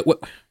wonder.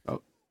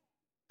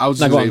 I was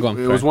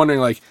was wondering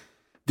like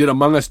did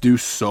Among Us do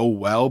so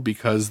well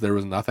because there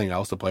was nothing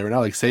else to play right now?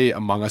 Like say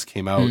Among Us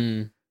came out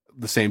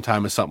the same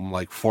time as something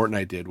like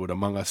Fortnite did, would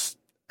Among Us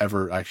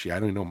ever actually? I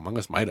don't even know. Among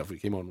Us might have. It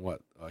came out in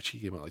what? She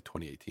came out like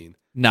 2018.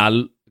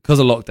 Nah, because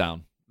of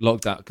lockdown.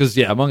 Because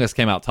Among Us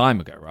came out time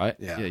ago, right?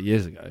 Yeah,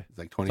 years ago. It's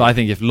like 20. So I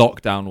think if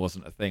lockdown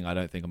wasn't a thing, I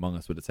don't think Among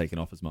Us would have taken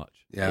off as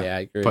much. Yeah,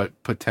 I agree.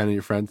 Put 10 of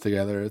your friends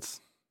together.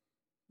 It's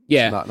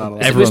not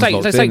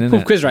everyone's it's like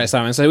pub quiz, right,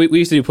 Simon? So we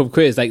used to do pub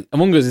quiz. Like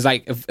Among Us is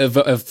like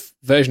a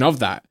version of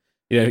that.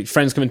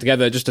 Friends coming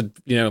together just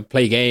to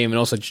play a game and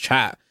also just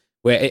chat.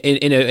 Where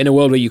in a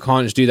world where you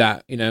can't just do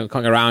that, can't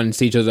go around and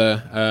see each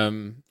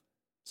other.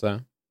 So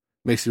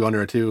makes you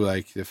wonder too,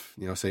 like if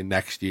say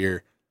next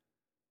year,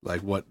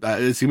 like what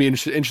it's gonna be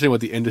interesting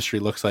what the industry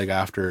looks like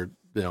after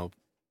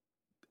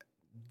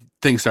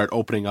things start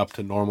opening up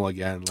to normal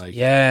again. Like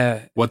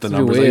what the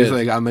numbers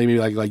like maybe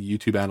like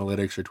YouTube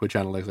analytics or Twitch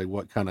analytics, like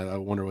what kind of I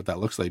wonder what that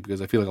looks like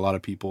because I feel like a lot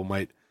of people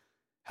might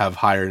have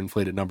higher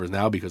inflated numbers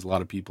now because a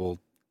lot of people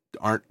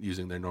aren't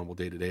using their normal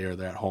day-to-day or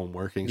they're at home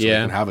working so they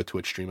can have a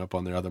Twitch stream up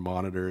on their other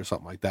monitor or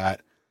something like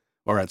that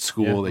or at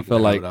school they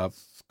can have it up.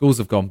 Schools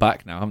have gone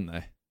back now, haven't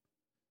they?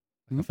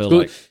 I feel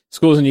like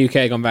schools in the UK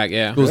have gone back.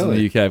 Schools in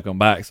the UK have gone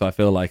back, so I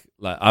feel like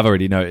I've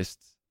already noticed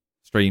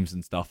streams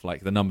and stuff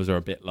like the numbers are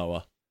a bit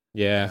lower.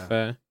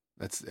 Fair.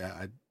 That's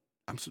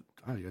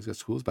you guys got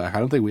schools back. I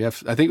don't think we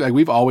have. I think like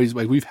we've always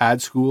like we've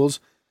had schools,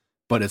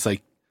 but it's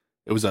like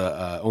it was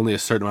only a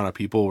certain amount of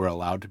people were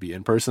allowed to be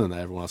in person, and then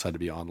everyone else had to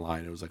be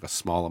online. It was like a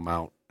small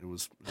amount.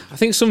 I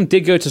think some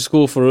did go to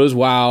school for us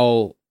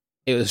while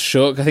it was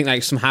shut. I think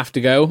like some have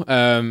to go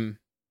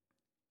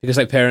because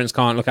like parents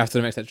can't look after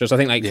them, etc. So I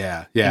think like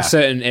in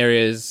certain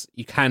areas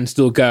you can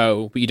still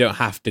go, but you don't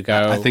have to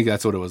go. I think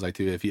that's what it was like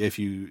too. If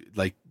you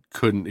like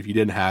couldn't, if you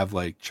didn't have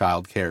like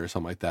childcare or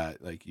something like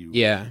that, like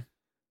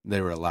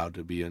they were allowed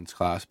to be in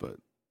class, but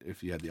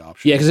if you had the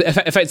option. Because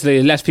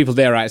effectively less people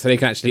there, right? So they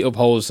can actually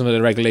uphold some of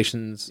the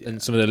regulations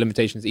and some of the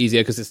limitations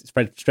easier because it's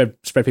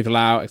spread people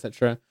out,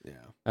 etc.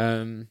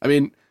 I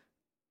mean,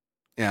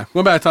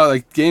 going back to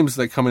like games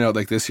like coming out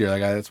like this year,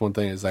 like that's one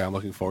thing is like I'm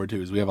looking forward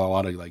to is we have a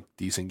lot of like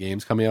decent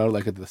games coming out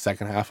like at the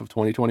second half of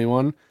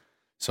 2021.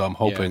 So I'm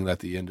hoping that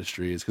the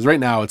industry is because right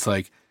now it's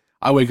like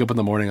I wake up in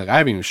the morning like I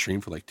haven't even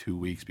streamed for like 2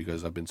 weeks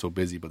because I've been so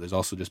busy. But there's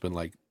also just been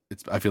like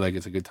I feel like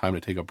it's a good time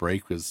to take a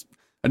break because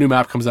a new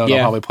map comes out. I'll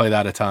probably play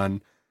that a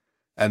ton.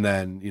 And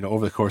then,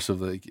 over the course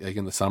of like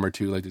in the summer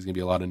too, like there's gonna be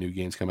a lot of new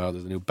games coming out.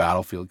 There's a new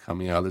Battlefield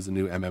coming out. There's a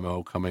new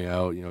MMO coming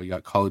out. You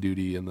got Call of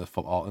Duty in the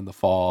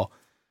fall.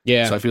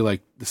 Yeah. So I feel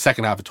like the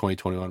second half of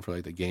 2021 for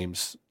like the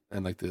games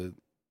and like the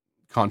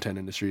content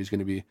industry is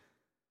gonna be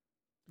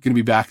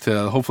back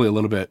to hopefully a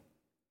little bit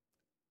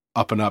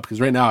up and up, because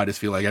right now I just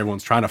feel like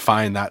everyone's trying to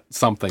find that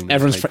something. To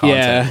Everyone's make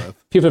content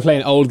with. People are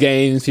playing old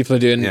games. People are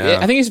doing. Yeah.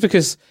 I think it's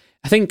because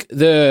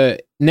the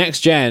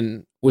next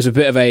gen was a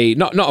bit of a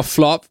not a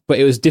flop, but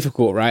it was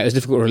difficult, right? It was a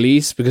difficult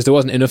release because there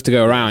wasn't enough to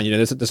go around. You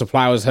know, the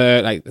supply was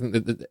hurt. Like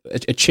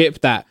a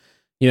chip that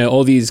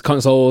all these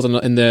consoles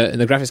and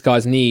the graphics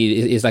cards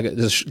need is like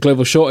there's a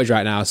global shortage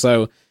right now.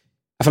 So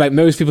I feel like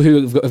most people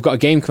who have got a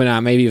game coming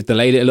out maybe have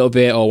delayed it a little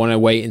bit or want to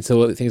wait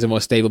until things are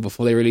more stable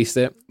before they release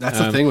it. That's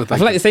the thing with I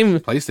feel like the same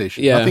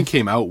PlayStation. Yeah. Nothing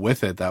came out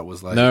with it that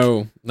was like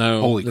no.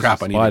 Holy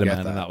crap! I need to Spider-Man,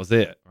 get that. and that was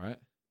it, right?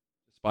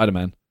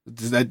 Spider-Man. But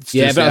that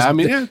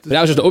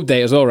was just an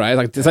update as well, right?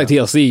 It's like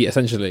DLC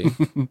essentially.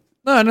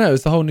 No,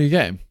 it's the whole new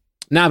game.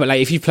 Nah, but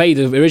like if you played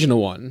the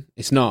original one,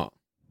 it's not.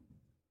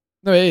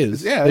 No, it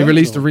is. Yeah, they the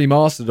released a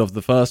original. remastered of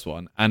the first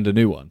one and a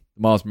new one,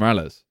 Miles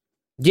Morales.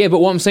 Yeah, but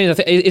what I'm saying is,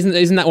 I think,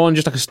 isn't that one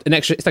just like an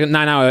extra? It's like a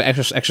 9-hour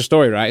extra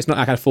story, right? It's not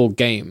like a full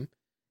game.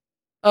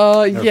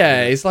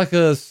 Yeah, it's like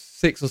a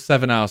 6 or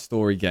 7 hour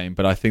story game,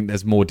 but I think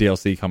there's more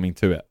DLC coming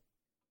to it.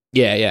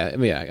 Yeah,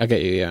 I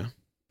get you. Yeah,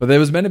 But there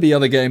was meant to be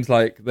other games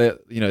like there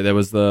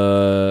was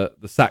the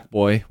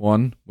Sackboy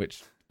one,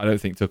 which I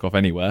don't think took off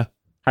anywhere.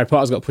 Harry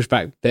Potter's got pushed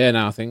back there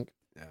now, I think.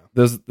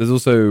 There's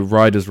also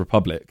Riders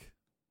Republic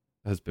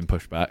has been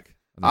pushed back.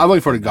 I'm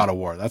looking forward to God of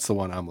War. That's the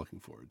one I'm looking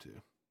forward to.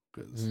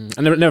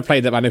 I never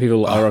played that, but I know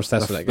people are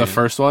obsessed with that game. The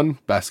first one,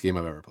 best game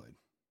I've ever played.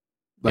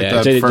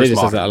 Yeah, the JJ says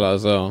modern that a lot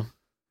as well.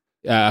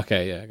 Yeah,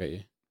 okay, yeah, I get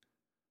you.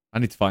 I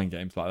need to find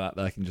games like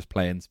that I can just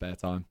play in spare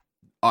time.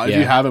 If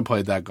you haven't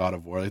played that God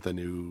of War, like the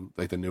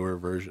newer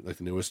version, like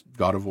the newest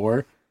God of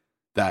War,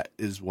 that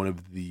is one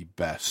of the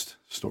best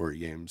story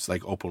games,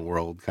 like open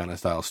world kind of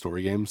style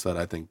story games that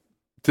I think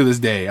to this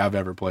day I've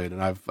ever played,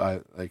 and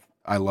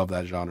I love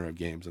that genre of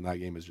games, and that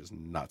game is just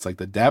nuts. Like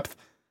the depth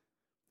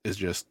is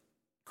just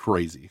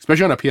crazy,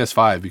 especially on a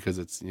PS5 because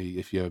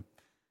if you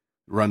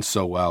run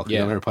so well.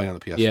 Yeah, I'm never playing on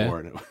the PS4,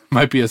 and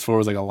my PS4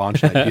 was like a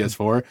launch night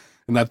PS4,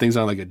 and that thing's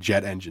on like a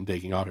jet engine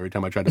taking off every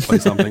time I tried to play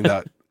something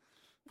that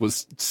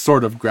was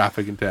sort of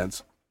graphic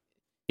intense.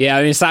 Yeah,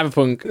 I mean,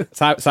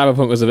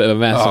 Cyberpunk was a bit of a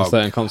mess on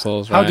certain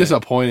consoles. Right? How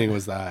disappointing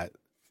was that?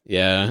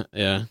 Yeah.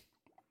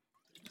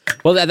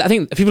 Well, I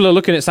think people are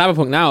looking at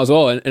Cyberpunk now as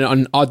well,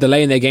 and are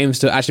delaying their games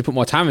to actually put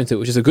more time into it,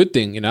 which is a good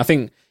thing. I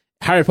think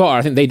Harry Potter,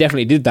 I think they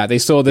definitely did that. They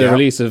saw the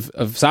release of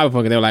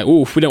Cyberpunk, and they were like,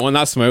 "Ooh, we don't want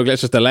that smoke.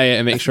 Let's just delay it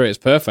and make sure it's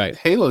perfect."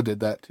 Halo did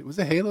that too. Was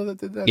it Halo that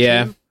did that?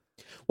 Yeah. Too?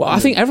 Well, I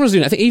think everyone's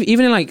doing it. I think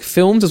even in like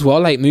films as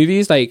well, like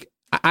movies, like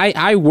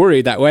I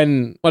worry that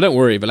don't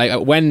worry, but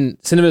like when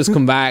cinemas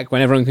come back,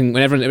 when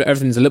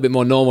everything's a little bit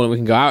more normal and we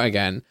can go out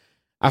again,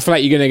 I feel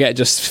like you're gonna get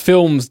just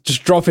films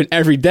just dropping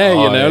every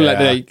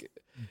day.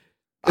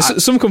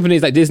 Some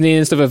companies like Disney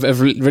and stuff have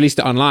released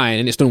it online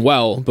and it's done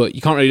well, but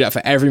you can't really do that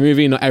for every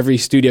movie. Not every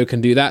studio can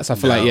do that. So I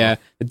feel like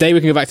the day we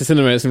can go back to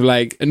cinema, it's gonna be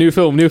like a new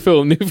film.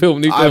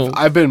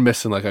 I've been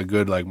missing like a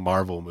good like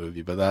Marvel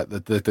movie, but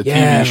the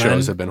TV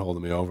shows have been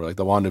holding me over, like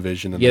the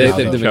WandaVision and they've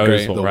been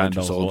great. The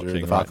Winter Soldier,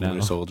 the Falcon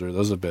Winter Soldier.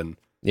 Those have been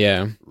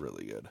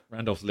really good.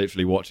 Randolph's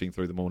literally watching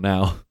through them all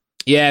now.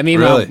 Yeah, me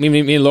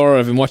and Laura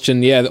have been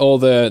watching all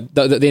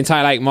the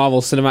entire like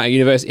Marvel Cinematic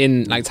Universe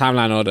in like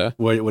timeline order.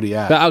 What do you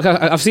have?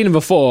 I've seen them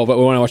before, but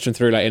we want to watch them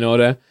through like in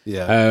order.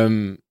 Yeah.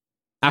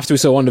 After we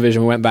saw WandaVision,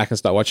 we went back and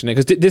started watching it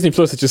because Disney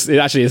Plus it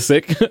actually is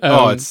sick.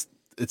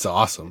 It's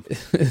awesome.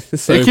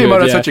 So it came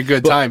out at such a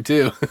good time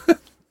too.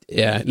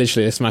 Yeah,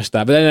 literally, they smashed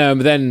that.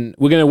 But then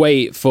we're gonna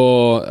wait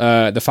for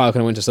the Falcon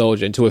and Winter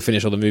Soldier until we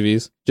finish all the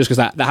movies, just because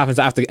that happens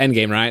after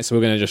Endgame, right? So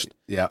we're gonna just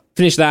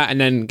finish that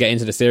and then get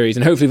into the series,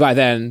 and hopefully by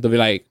then there'll be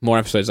like more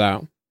episodes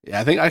out.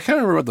 Yeah, I can't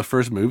remember what the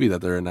first movie that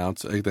they're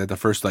announced. Like the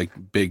first like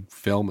big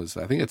film is.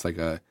 I think it's like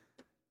is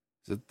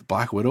it the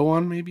Black Widow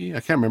one? Maybe I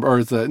can't remember. Or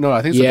is it? No,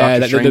 I think it's the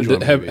Doctor Strange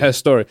one. Her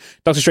story,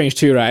 Doctor Strange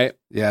 2, right?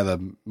 Yeah, the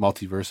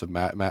multiverse of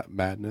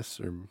madness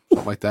or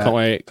something like that.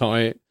 Can't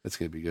wait. It's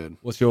gonna be good.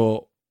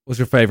 What's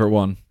your favorite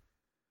one?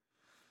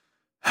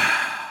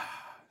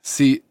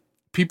 See,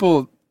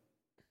 people,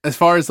 as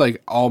far as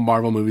like all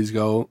Marvel movies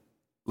go,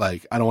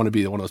 like I don't want to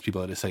be one of those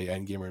people that just say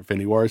Endgame or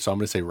Infinity War, so I'm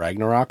going to say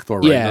Ragnarok, Thor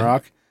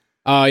Ragnarok.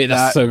 Oh yeah,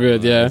 that's so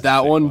good. Yeah,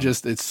 that one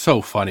it's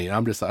so funny.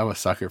 I'm a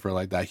sucker for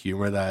like that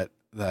humor that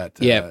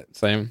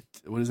same.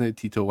 What is his name?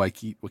 Tito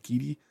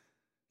Waititi.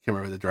 Can't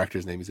remember the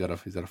director's name. He's got a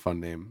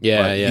fun name.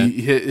 Yeah.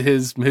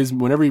 His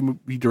whenever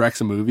he directs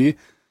a movie,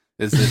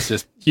 it's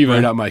just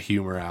right up my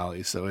humor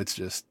alley. So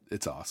it's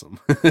awesome.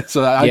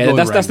 So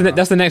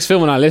that's the next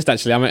film on our list.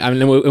 Actually,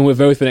 we've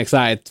both been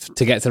excited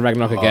to get to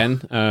Ragnarok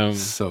again.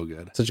 So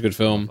good, such a good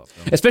film,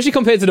 especially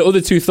compared to the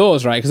other two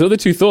Thors, right? Because the other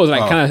two Thors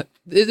like kind of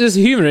there's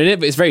humor in it,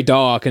 but it's very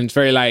dark and it's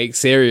very like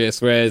serious.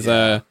 Whereas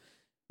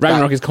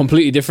Ragnarok is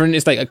completely different.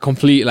 It's like a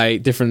complete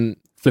like different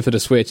flip of the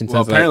switch. In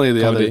terms apparently of,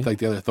 like,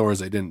 the other Thors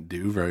they didn't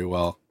do very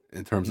well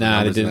in terms of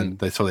numbers, they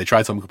didn't. So they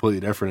tried something completely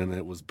different, and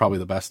it was probably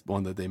the best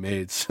one that they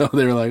made. So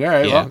they were like, "All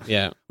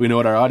right, we know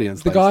what our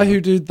audience." The guy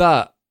who did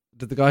that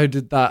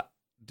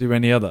do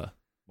any other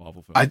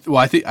Marvel films?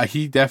 I think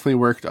he definitely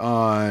worked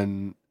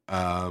on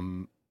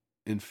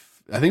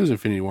I think it was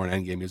Infinity War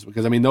and Endgame,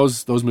 because I mean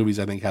those movies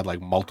I think had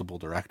like multiple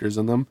directors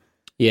in them.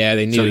 Yeah,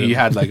 they knew. So he him.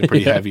 had like a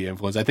pretty heavy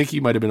influence. I think he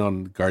might have been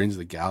on Guardians of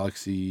the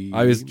Galaxy.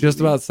 I was just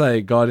about to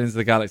say Guardians of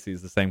the Galaxy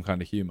is the same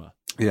kind of humor.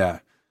 Yeah,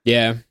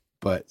 Yeah,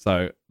 but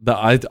So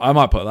that I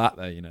might put that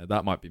there. You know,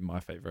 that might be my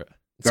favorite.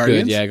 it's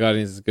good. Yeah,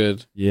 Guardians is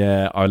good.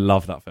 Yeah, I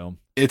love that film.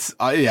 it's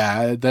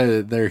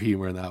their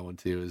humor in that one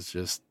too is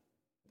just.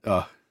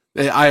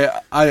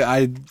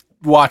 I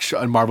watch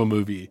a Marvel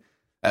movie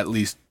at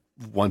least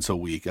once a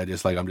week. I'm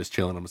just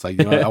chilling. I'm just like,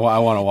 you know, I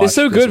want to watch. It's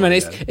so this good, one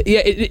man. again.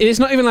 It's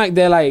not even like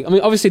they're like. I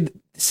mean, obviously,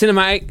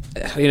 cinematic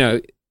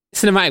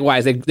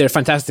wise, they're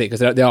fantastic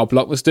because they are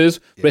blockbusters.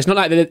 But it's not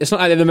like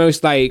they're the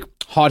most like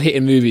hard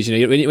hitting movies.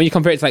 You know, when you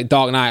compare it to like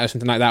Dark Knight or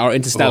something like that or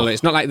Interstellar,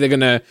 it's not like they're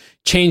gonna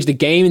change the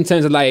game in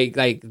terms of like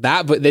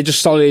that. But they're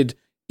just solid,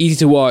 easy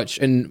to watch,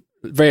 and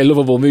very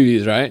lovable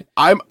movies, right?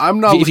 I'm not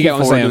If you looking get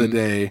what I'm forward to the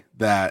saying. day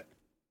that.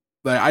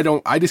 Like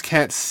I just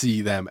can't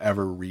see them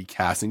ever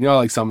recasting. You know,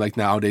 like some like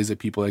nowadays that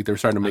people like they're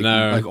starting to make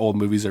like old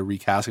movies, they're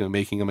recasting and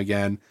making them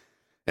again.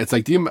 It's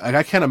like,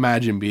 I can't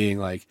imagine being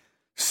like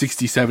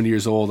 60, 70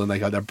 years old and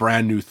like that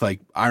brand new like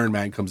Iron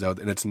Man comes out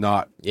and it's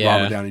not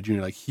Robert Downey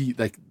Jr. Like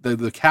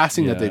the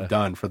casting that they've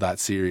done for that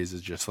series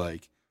is just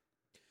like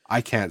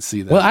I can't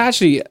see that. Well, I was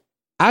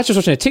just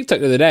watching a TikTok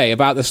the other day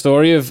about the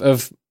story of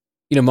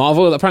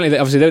Marvel. Apparently,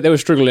 they were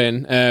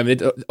struggling.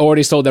 They'd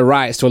already sold their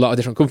rights to a lot of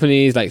different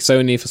companies, like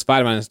Sony for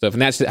Spider-Man and stuff,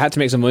 and they actually had to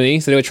make some money.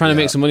 So they were trying to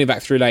make some money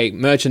back through like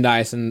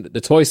merchandise and the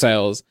toy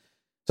sales.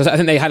 So I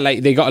think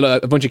they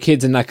got a bunch of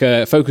kids in like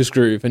a focus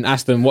group and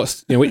asked them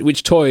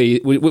which toy,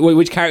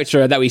 which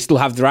character that we still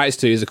have the rights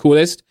to is the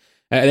coolest.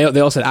 They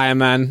all said Iron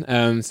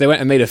Man. So they went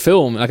and made a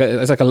film,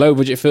 it's like a low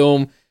budget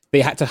film. They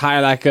had to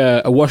hire like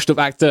a washed up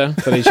actor,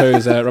 so they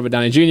chose Robert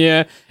Downey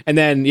Jr. And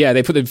then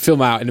they put the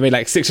film out and they made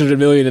like 600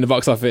 million in the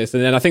box office.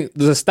 And then I think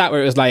there's a stat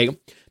where it was like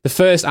the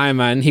first Iron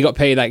Man he got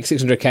paid like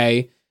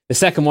 600K. The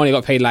second one he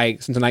got paid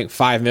like something like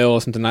 5 mil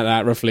or something like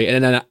that roughly.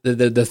 And then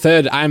the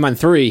third Iron Man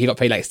 3 he got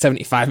paid like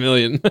 75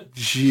 million.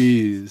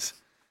 Jeez.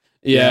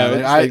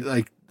 Yeah, I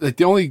like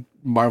the only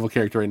Marvel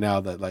character right now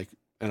that like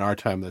in our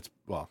time that's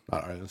not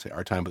I don't say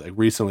our time, but like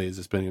recently has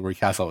just been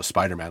recast with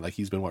Spider-Man. Like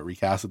he's been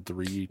recasted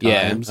 3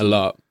 times. Yeah, a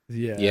lot.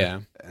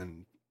 Yeah.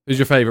 And Who's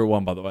your favorite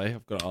one, by the way?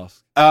 I've got to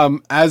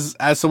ask.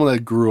 As someone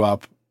that grew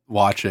up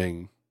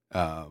watching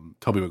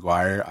Tobey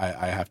Maguire,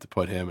 I have to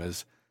put him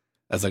as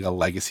like a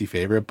legacy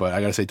favorite, but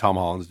I gotta say Tom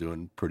Holland's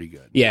doing pretty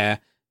good. Yeah.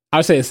 I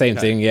would say the same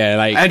thing. Yeah,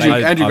 like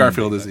Andrew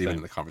Garfield isn't even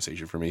in the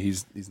conversation for me.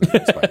 He's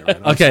not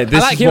Spider-Man. Okay,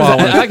 this I like is him. why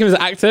I like him as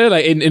an actor,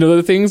 like in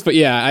other things. But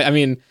yeah, I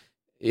mean,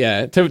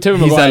 yeah, Tobey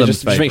Maguire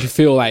just makes you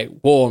feel like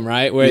warm,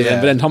 right? Whereas,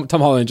 but then Tom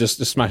Holland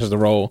just smashes the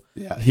role.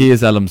 Yeah, he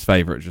is Elam's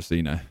favorite, just so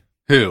you know.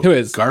 Who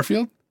is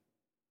Garfield?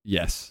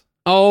 Yes.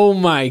 Oh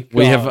my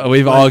god,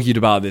 we've argued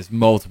about this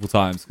multiple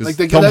times because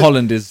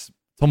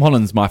Tom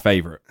Holland's my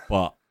favorite,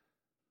 but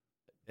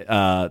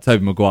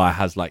Tobey Maguire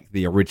has like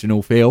the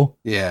original feel.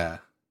 Yeah,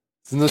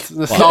 it's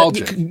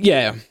nostalgic.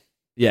 Yeah.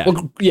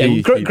 Well, yeah.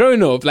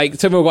 Growing up, like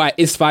Tobey Maguire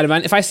is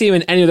Spider-Man. If I see him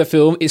in any other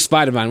film, it's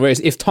Spider-Man. Whereas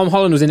if Tom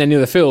Holland was in any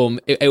other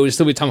film, it would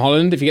still be Tom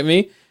Holland. If you get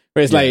me.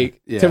 Whereas Tobey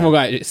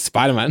Maguire is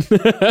Spider-Man.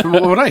 From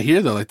what I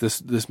hear though, like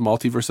this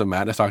multiverse of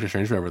madness, Doctor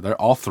Strange, whatever,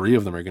 all 3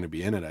 of them are going to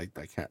be in it. I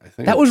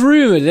think that was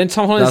rumored. Then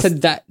Tom Holland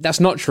said that's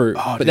not true.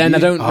 Oh, but then I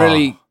don't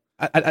really.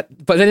 But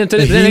then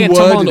again,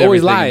 Tom Holland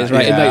always lies,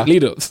 right? In like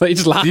lead-ups, like, he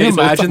just lies. Do you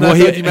imagine that?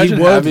 Well, Like, imagine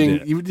having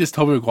it. even just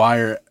Tobey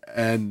Maguire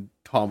and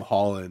Tom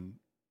Holland.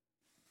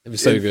 It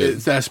was so good.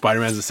 That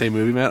Spider-Man's the same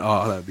movie, man.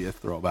 Oh, that'd be a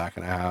throwback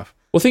and a half.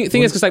 Well, thing is,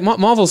 because like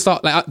Marvel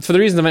started, like, for the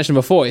reasons I mentioned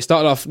before, it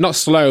started off not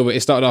slow, but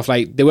it started off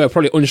like they were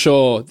probably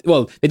unsure.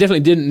 Well, they definitely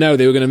didn't know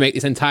they were going to make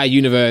this entire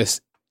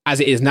universe as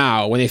it is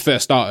now when they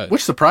first started.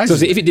 Which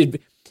surprises me. If it did,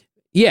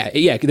 yeah,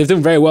 they've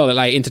done very well at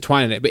like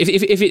intertwining it. But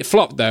if it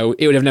flopped though,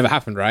 it would have never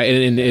happened, right?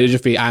 And it would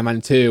just be Iron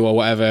Man 2 or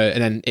whatever,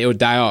 and then it would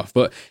die off.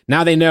 But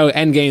now they know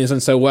Endgame has done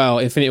so well,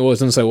 Infinity War has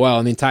done so well,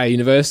 and the entire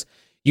universe.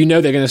 You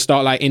know they're going to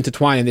start like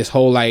intertwining this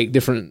whole like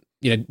different.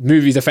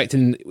 Movies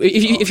affecting.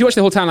 If you watch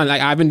the whole timeline,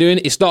 like I've been doing,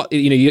 you start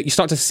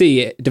to see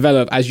it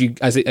develop as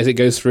it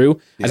goes through,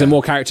 as the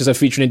more characters are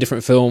featuring in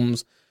different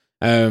films.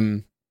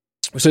 So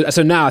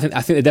now I think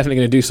they're definitely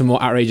going to do some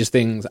more outrageous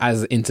things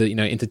as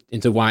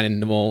intertwining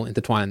them all.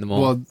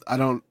 Well, I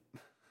don't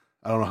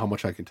know how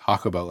much I can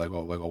talk about like a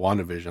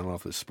WandaVision. I don't know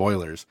if there's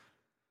spoilers.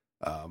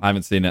 I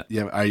haven't seen it.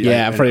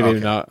 I'm probably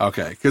maybe not.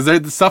 Okay, because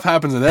the stuff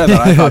happens in there that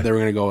I thought they were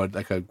going to go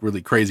like a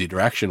really crazy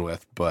direction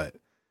with, but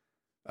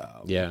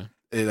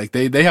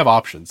they have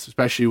options,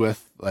 especially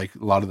with like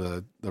a lot of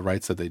the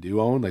rights that they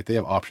do own. Like they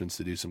have options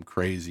to do some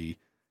crazy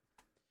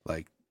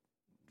like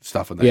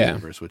stuff in that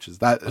universe, which is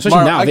that.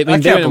 Especially now,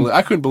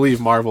 I couldn't believe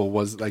Marvel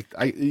was like.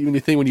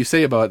 When you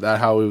say about that,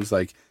 how it was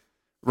like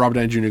Robert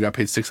Downey Jr. got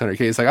paid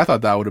 $600K. It's like I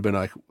thought that would have been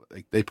like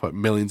they put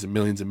millions and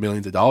millions and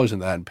millions of dollars in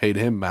that and paid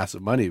him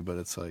massive money, but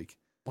it's like.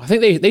 I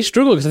think they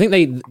struggled because I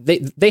think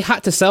they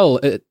had to sell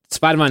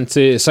Spider-Man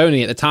to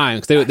Sony at the time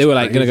because they were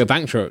like going to go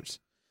bankrupt.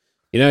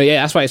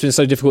 Yeah, that's why it's been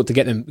so difficult to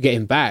get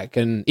him back.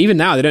 And even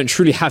now, they don't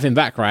truly have him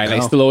back, right? Like, No.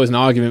 it's still always an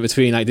argument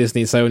between like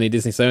Disney,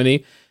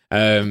 Sony.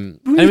 When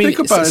you think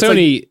about it,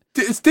 Sony.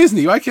 it's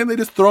Disney. Why can't they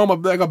just throw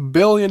them like $1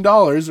 billion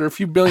or a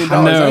few $billion?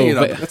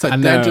 That's a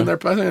dent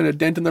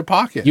in their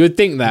pocket. You would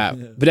think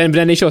that, but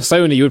then if you're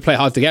Sony, you would play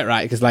hard to get,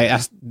 right? Because like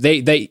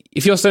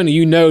if you're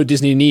Sony,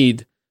 Disney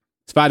need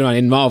Spider-Man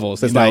in Marvel,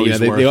 so it's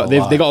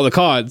they got all the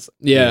cards,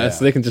 so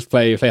they can just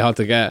play hard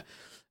to get.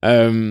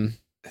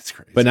 It's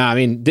crazy. But now, I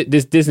mean,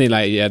 Disney,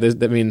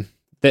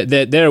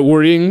 they're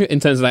worrying in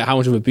terms of like how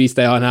much of a beast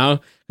they are now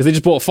because they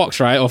just bought Fox,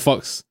 right, or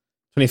Fox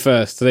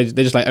 21st, so they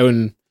just like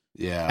own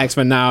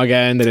X-Men now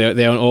again.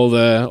 They own all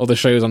the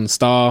shows on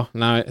Star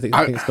now. I think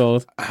it's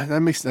called.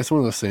 That's one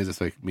of those things.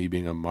 That's like me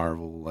being a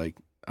Marvel, like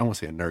I won't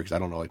say a nerd because I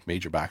don't know like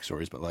major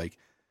backstories, but like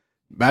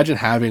imagine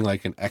having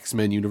like an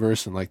X-Men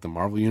universe and like the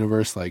Marvel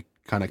universe like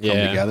kind of come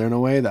together in a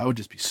way that would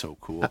just be so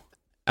cool.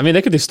 I mean,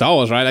 they could do Star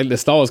Wars, right? Like the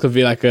Star Wars could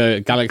be like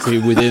a galaxy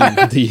within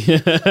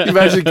the.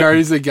 Imagine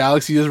Guardians of the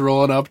Galaxy just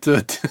rolling up to.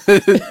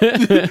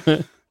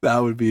 That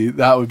would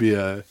be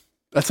a.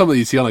 That's something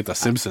you see on like The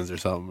Simpsons or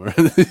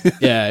something.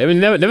 Yeah, I mean,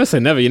 never say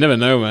never. You never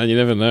know, man. You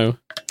never know.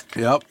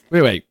 Yep.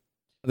 Wait.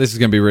 This is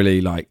going to be really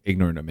like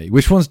ignorant of me.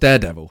 Which one's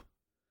Daredevil?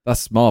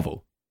 That's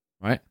Marvel,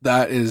 right?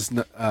 That is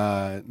no.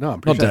 I'm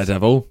Not pretty sure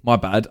Daredevil. My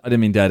bad. I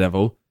didn't mean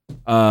Daredevil.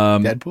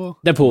 Deadpool.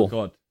 Deadpool.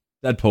 God.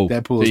 Deadpool.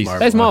 Deadpool is Jeez. Marvel.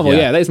 That's Marvel.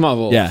 Yeah, that's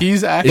Marvel. Yeah.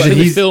 He's But actually. in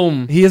the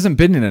film. He hasn't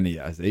been in any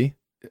yet, has he?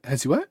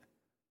 Has he what?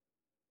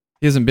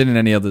 He hasn't been in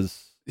any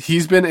others.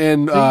 He's been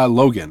in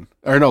Logan,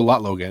 or no,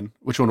 not Logan.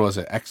 Which one was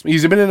it?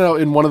 He's been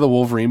in one of the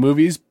Wolverine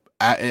movies.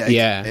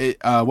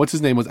 What's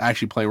his name was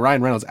actually playing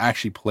Ryan Reynolds.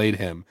 Actually played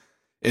him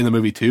in the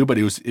movie too, but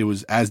it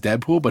was as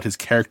Deadpool, but his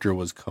character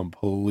was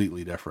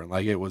completely different.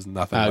 Like it was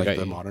nothing like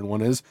the modern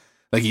one is.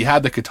 Like he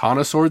had the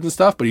katana swords and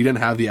stuff, but he didn't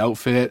have the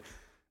outfit,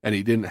 and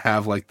he didn't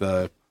have like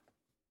the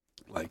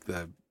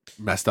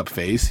messed up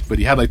face. But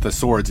he had like the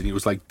swords, and he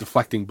was like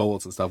deflecting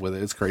bullets and stuff with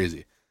it. It's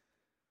crazy.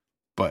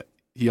 But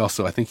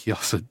I think he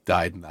also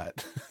died in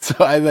that.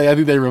 So I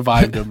think they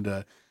revived him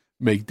to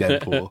make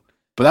Deadpool.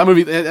 But that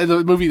movie,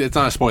 the movie, it's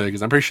not a spoiler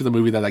because I'm pretty sure the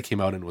movie that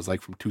came out in was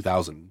like from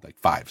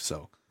 2005.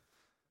 So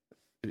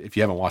if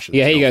you haven't watched it,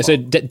 Yeah, here you go. So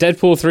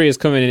Deadpool 3 is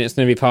coming and it's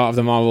going to be part of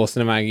the Marvel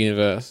Cinematic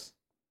Universe.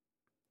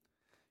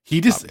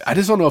 I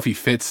just don't know if he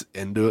fits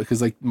into it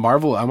because like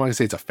Marvel, I'm not gonna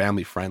say it's a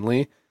family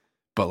friendly,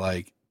 but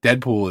like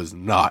Deadpool is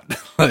not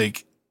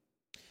like.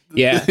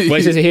 Yeah, well,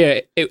 it says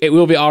here it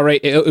will be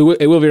R-rated.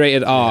 It will be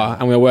rated R,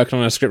 and we're working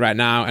on a script right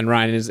now. And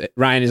Ryan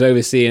is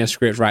overseeing a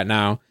script right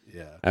now.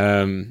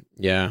 Yeah.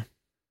 Yeah.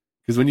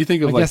 Because when you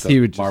think of I like guess he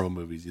the would Marvel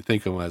movies, you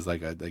think of them as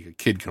like a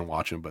kid can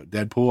watch them, but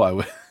Deadpool, I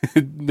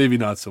would maybe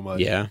not so much.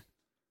 Yeah.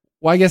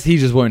 Well, I guess he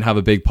just won't have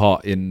a big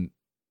part in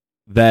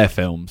their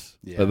films,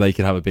 Yeah. but they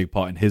could have a big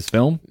part in his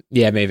film.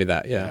 Yeah, maybe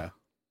that. Yeah.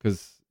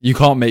 Because you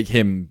can't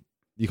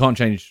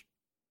change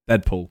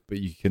Deadpool, but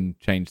you can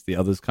change the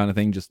others kind of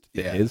thing just to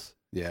fit his.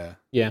 Yeah.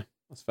 Yeah.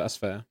 That's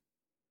fair.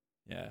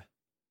 Yeah.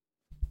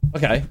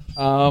 Okay.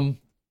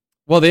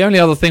 Well, the only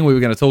other thing we were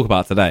going to talk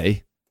about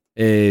today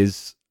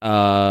is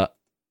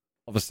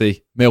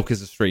obviously Milk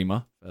is a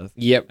streamer.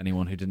 Yep.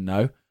 Anyone who didn't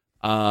know,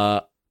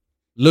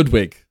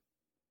 Ludwig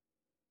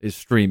is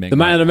streaming. The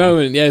man right of the now.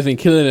 moment. Yeah, has been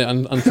killing it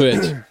on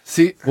Twitch.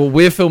 See, Well,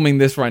 we're filming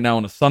this right now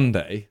on a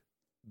Sunday.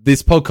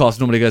 This podcast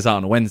normally goes out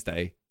on a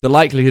Wednesday. The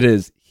likelihood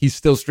is he's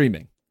still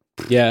streaming.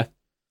 Yeah.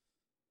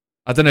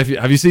 I don't know if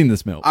have you seen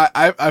this, Milk?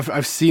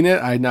 I've seen it.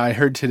 I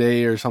heard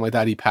today or something like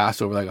that. He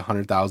passed over like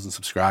 100,000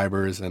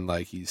 subscribers, and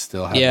like he's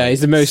still.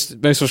 He's the most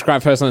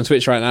subscribed person on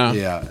Twitch right now.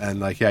 Yeah, and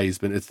like it's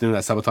doing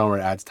that subathon where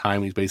it adds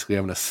time. He's basically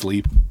having to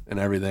sleep and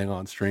everything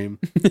on stream.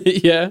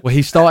 Yeah. Well,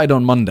 he started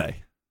on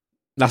Monday.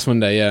 Last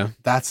Monday. Yeah.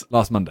 That's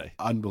Last Monday.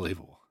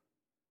 unbelievable.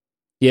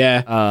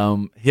 Yeah.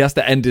 He has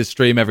to end his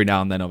stream every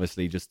now and then,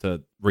 obviously, just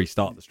to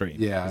restart the stream.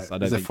 Yeah, 'Cause I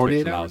don't is it think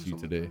 48 Twitch hours? allows you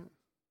to do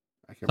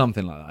I can't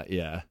something like that.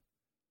 Yeah,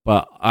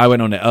 but I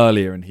went on it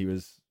earlier, and he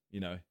was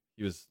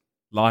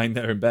lying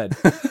there in bed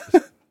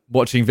just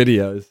watching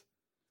videos.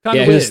 Kind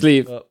Yeah, of he weird, was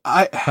asleep.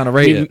 kind of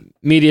rate it.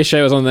 Media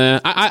show was on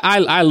there.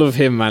 I love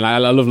him, man. I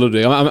love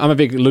Ludwig. I'm a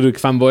big Ludwig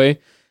fanboy.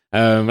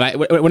 Like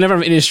whenever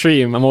I'm in his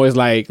stream, I'm always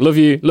like, love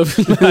you.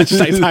 Just like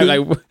type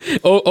like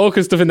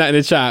awkward stuff in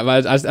the chat.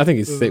 But I think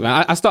he's sick,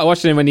 man. I started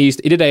watching him when he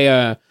did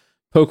a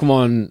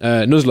Pokemon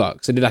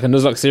Nuzlocke. So he did like a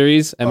Nuzlocke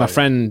series, and my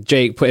friend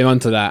Jake put me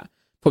onto that.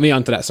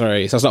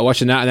 Sorry. So I started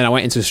watching that, and then I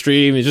went into a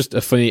stream. It's just I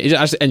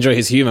just enjoy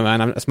his humor, man.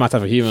 That's my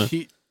type of humor.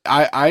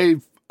 I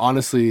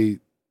honestly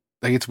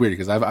like it's weird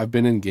because I've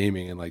been in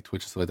gaming and like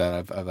Twitch and stuff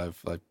like that. I've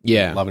like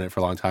Yeah. loving it for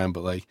a long time,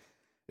 but like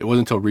it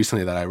wasn't until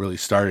recently that I really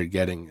started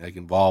getting like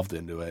involved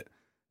into it.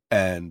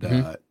 And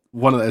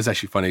it's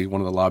actually funny. One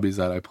of the lobbies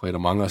that I played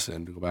Among Us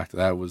in, to go back to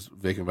that, was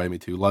Vic invited me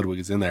to. Ludwig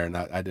is in there, and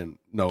I didn't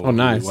know who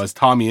nice. he was.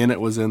 Tommy Innit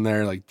was in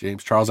there, like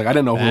James Charles. Like I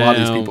didn't know who a lot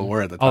of these people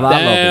were at the time. Oh, that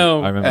Damn.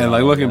 lobby. I remember. And that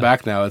like lobby, looking yeah.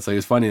 back now, it's like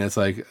it's funny. It's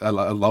like I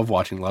love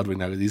watching Ludwig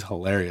now because he's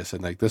hilarious,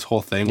 and like this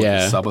whole thing with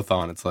the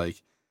subathon, it's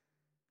like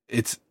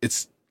it's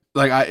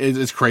like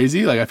it's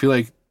crazy. Like I feel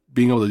like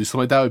being able to do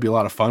something like that would be a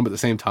lot of fun, but at the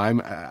same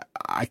time,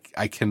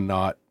 I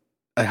cannot.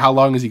 Like, how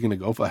long is he going to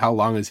go for? How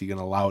long is he going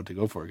to allow it to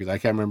go for? Because I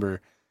can't remember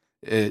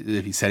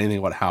if he said anything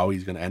about how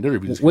he's going to end it. Or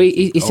if he's just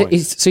Wait, so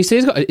he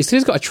said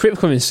he's got a trip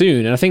coming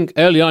soon, and I think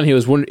early on he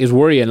was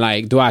worrying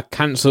like, do I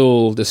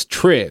cancel this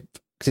trip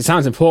because it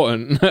sounds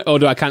important, or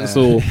do I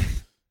cancel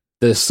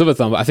the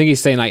subathon? But I think he's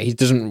saying like he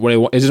doesn't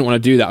want to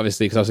do that,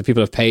 obviously, because obviously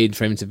people have paid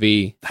for him to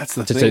be. That's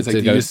the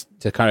thing.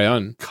 To carry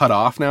on. Cut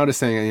off now to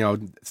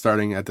saying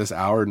starting at this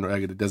hour and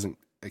like, it doesn't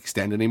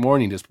extend anymore,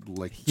 and you just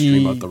like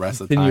stream out the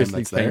rest of the time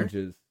that's there.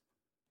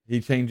 He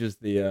changes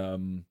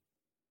the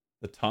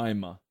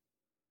timer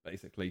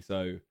basically.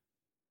 So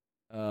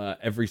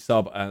every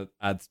sub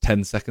adds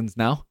 10 seconds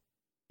now.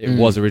 It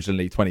was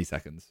originally 20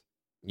 seconds.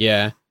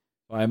 Yeah.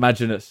 I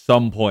imagine at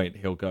some point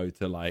he'll go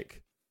to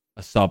like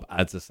a sub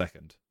adds a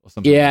second or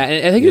something. Yeah,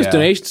 and I think it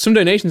was some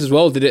donations as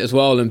well did it as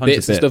well, and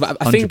bits and stuff.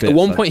 I think at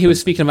one point he was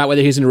speaking about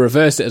whether he's going to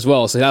reverse it as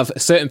well. So he'll have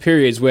certain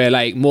periods where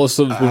like more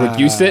subs will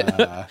reduce it.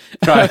 But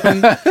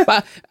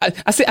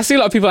I see a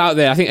lot of people out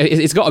there. I think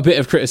it's got a bit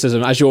of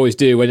criticism, as you always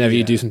do whenever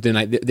you do something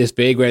like this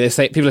big, where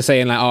people are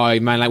saying like, "Oh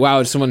man, like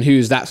wow, someone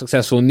who's that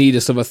successful need a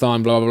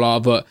subathon, blah blah blah."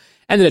 But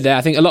end of the day,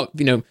 I think a lot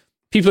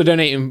people are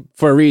donating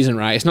for a reason,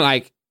 right? It's not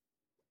like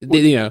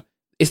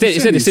It's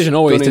their decision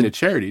always to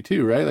charity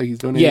too, right? Like he's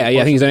donating. Yeah,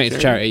 I think he's donating to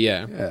charity.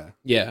 Yeah.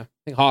 I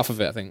think half of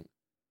it. I think.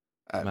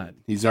 Man,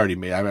 he's already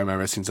made. I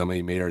remember seeing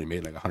somebody already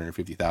made like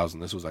 150,000.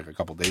 This was like a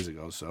couple days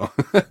ago. So.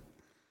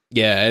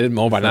 Yeah,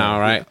 more by now,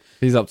 right?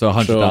 He's up to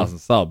 100,000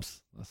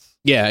 subs.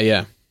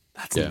 Yeah.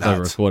 That's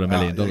nuts. Over $250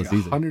 million like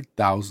season.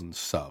 100,000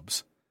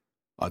 subs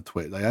on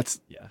Twitch. Like that's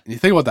And you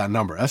think about that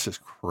number. That's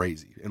just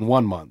crazy in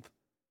 1 month.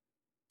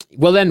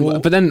 But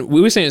then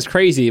we were saying it's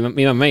crazy,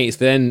 me and my mates.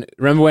 Then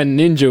remember when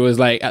Ninja was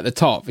like at the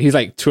top? He's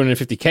like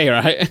 250K,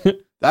 right?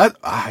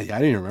 I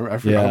didn't even remember. I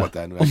forgot about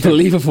that.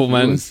 Unbelievable,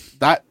 man.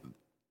 That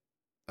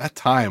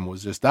time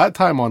was just that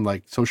time on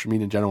like social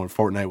media in general, when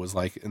Fortnite was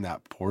like in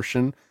that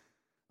portion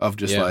of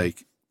just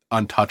like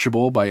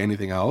untouchable by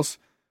anything else.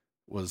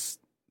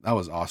 That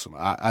was awesome.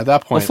 At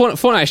that point,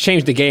 Fortnite's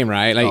changed the game,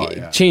 right? Like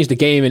it changed the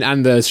game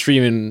and the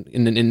streaming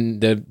in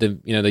the the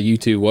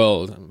YouTube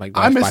world. Like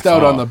I missed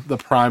out on the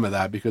prime of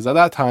that because at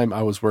that time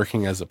I was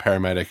working as a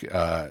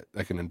paramedic,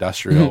 like an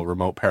industrial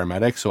remote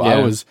paramedic. So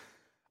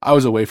I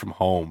was away from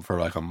home for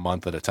like a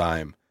month at a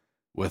time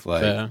with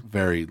like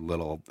very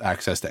little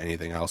access to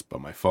anything else but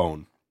my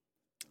phone.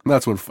 And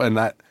that's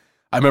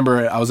I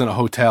remember I was in a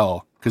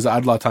hotel because a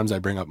lot of times I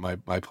bring up my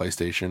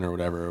PlayStation or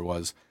whatever it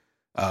was.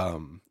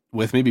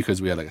 With me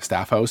because we had like a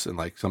staff house and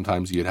like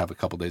sometimes you'd have a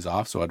couple days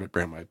off, so I'd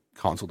bring my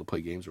console to play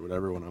games or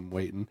whatever when I'm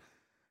waiting.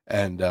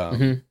 And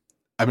I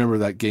remember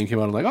that game came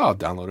out and I'm like, oh, I'll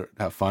download it,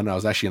 have fun. I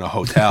was actually in a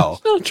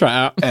hotel. I'll try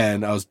out.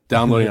 And I was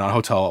downloading on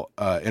hotel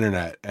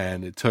internet,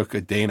 and it took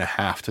a day and a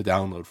half to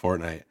download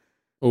Fortnite.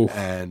 Oof.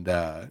 And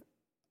I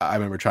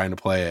remember trying to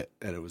play it,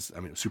 and it was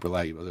super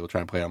laggy, but I was able to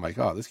try and play it. I'm like,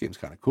 oh, this game's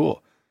kind of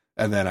cool.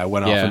 And then I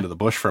went off into the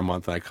bush for a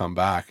month, and I come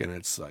back, and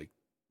it's like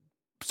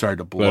started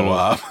to blow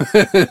up.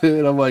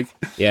 And I'm like,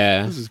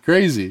 this is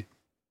crazy.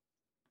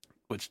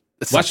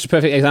 That's a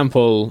perfect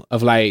example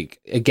of like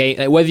a game,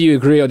 like whether you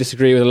agree or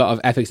disagree with a lot of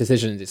Epic's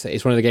decisions.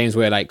 It's one of the games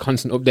where like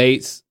constant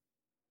updates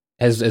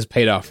has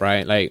paid off,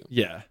 right? Like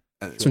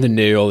something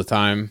new all the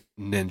time.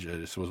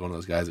 Ninja just was one of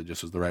those guys that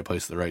just was the right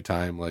place at the right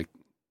time. Like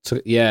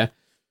took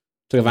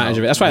advantage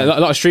of it. That's why a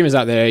lot of streamers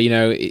out there,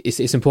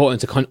 it's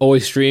important to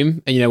always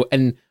stream,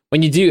 and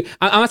when you do,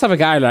 I'm the type of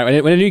guy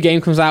like when a new game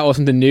comes out or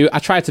something new, I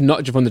try to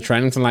not jump on the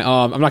trend. I'm like,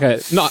 I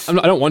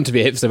don't want to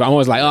be a hipster, but I'm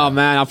always like, oh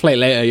man, I'll play it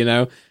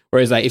later,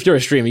 Whereas like if you're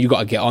a streamer, you got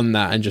to get on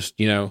that and just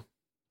It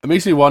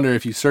makes me wonder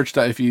if you searched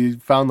that, if you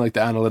found like the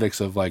analytics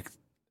of like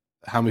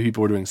how many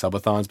people were doing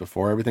subathons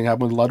before everything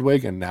happened with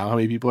Ludwig, and now how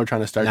many people are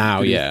trying to start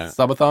doing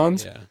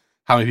subathons. Yeah.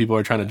 How many people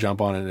are trying to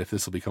jump on it? If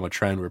this will become a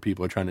trend where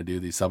people are trying to do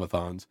these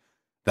subathons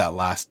that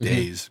last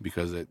days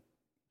because it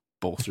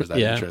bolsters that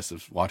interest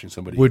of watching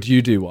somebody. Would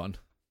you do one?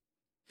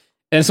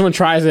 And someone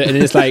tries it and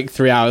it's like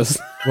 3 hours.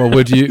 Well,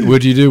 would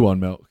you do one,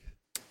 Milk?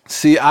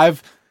 See,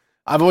 I've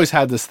always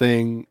had this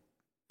thing,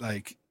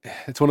 like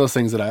it's one of those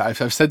things that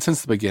I've said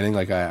since the beginning.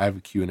 Like I have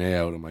a Q&A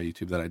out on my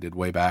YouTube that I did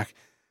way back,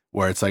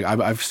 where it's like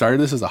I've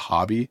started this as a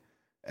hobby,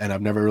 and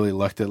I've never really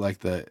looked at like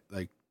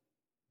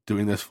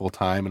doing this full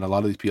time. And a lot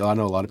of these people, I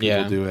know a lot of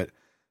people do it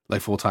like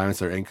full time. It's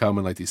their income,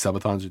 and like these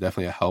subathons are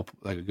definitely a help,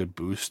 like a good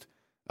boost.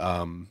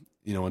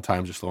 When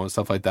times are slow and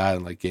stuff like that,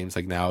 and like games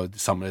like now,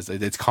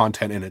 it's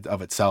content in it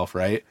of itself,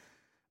 right?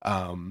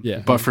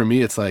 But for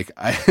me, it's like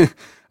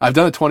I've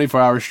done a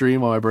 24-hour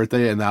stream on my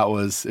birthday, and it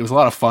was a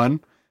lot of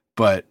fun,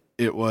 but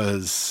it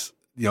was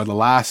the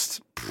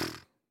last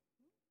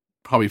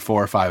probably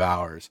 4 or 5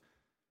 hours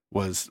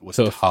was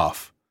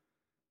tough,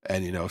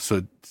 and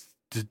so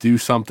to do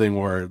something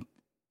where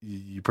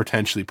you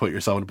potentially put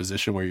yourself in a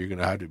position where you're going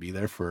to have to be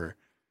there for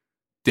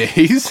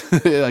days,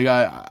 like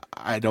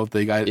I don't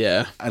think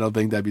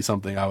that'd be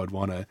something I would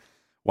want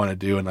to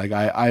do. And like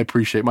I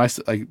appreciate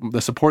the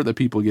support that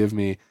people give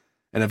me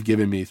and have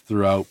given me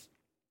throughout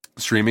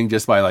streaming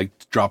just by like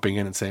dropping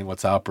in and saying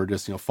what's up or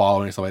just,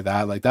 following and stuff like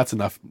that. Like that's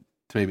enough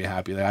to make me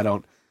happy. Like I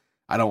don't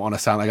want to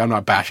sound like I'm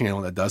not bashing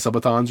anyone that does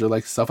subathons or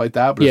like stuff like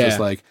that, but it's just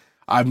like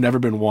I've never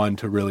been one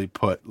to really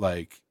put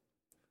like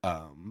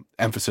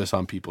emphasis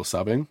on people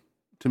subbing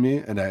to me,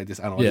 and I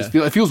don't know,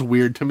 it feels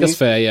weird to me. That's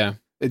fair, yeah.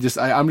 It just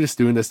I'm just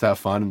doing this to have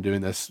fun and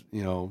doing this,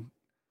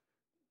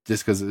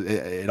 just because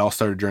it all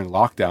started during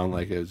lockdown.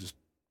 Like it was just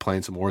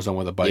playing some Warzone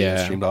with a buddy and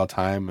streamed all the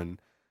time, and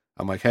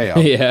I'm like, hey,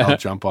 I'll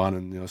jump on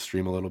and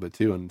stream a little bit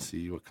too and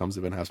see what comes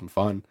of it and have some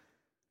fun.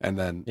 And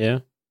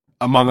then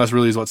Among Us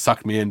really is what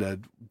sucked me into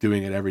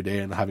doing it every day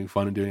and having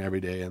fun and doing it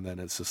every day. And then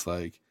it's just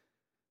like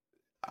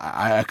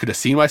I could have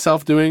seen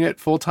myself doing it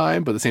full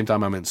time, but at the same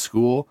time I'm in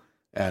school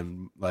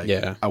and like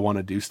I want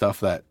to do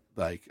stuff that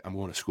like I'm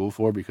going to school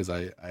for, because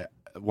I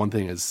one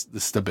thing is the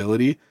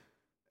stability,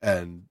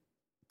 and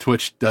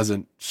Twitch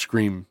doesn't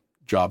scream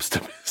job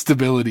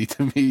stability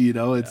to me. It's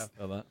I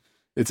feel that.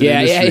 It's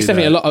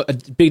definitely a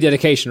big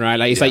dedication, right?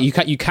 Like it's like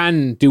you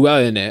can do well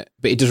in it,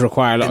 but it does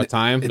require a lot of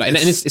time.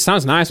 It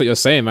sounds nice what you're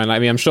saying, man. Like, I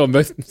mean, I'm sure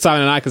both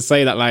Simon and I could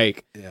say that.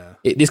 Like,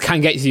 this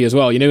can get to you as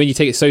well. When you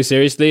take it so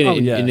seriously,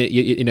 and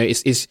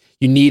it's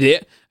you need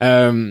it.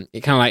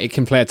 It kind of like it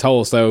can play a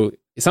toll. So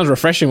it sounds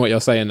refreshing what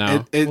you're saying now.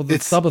 The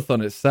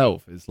subathon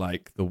itself is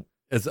like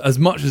as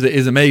much as it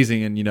is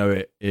amazing, and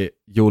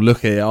you'll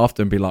look at it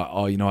after and be like,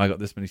 oh, I got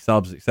this many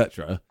subs,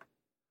 etc.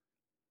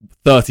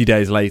 30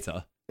 days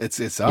later. It's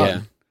it's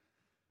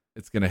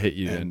going to hit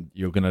you, and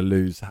you're going to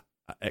lose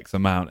X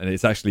amount, and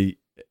it's actually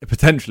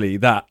potentially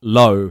that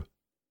low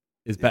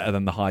is better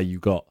than the high you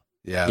got.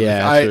 True.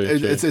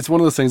 It's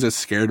one of those things that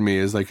scared me,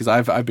 is like, because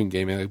I've been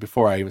gaming, like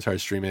before I even started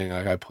streaming,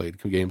 like I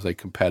played games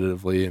like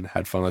competitively and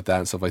had fun with that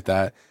and stuff like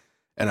that,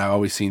 and I've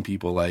always seen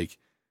people like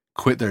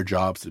quit their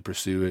jobs to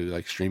pursue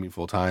like streaming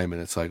full time, and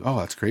it's like, oh,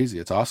 that's crazy,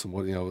 it's awesome.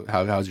 What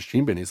how's your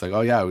stream been? He's like,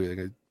 oh yeah,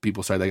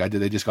 people started like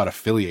they just got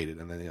affiliated,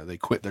 and then they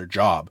quit their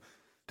job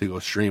to go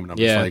stream, and I'm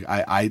just like,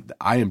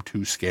 I am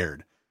too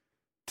scared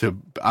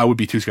I would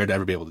be too scared to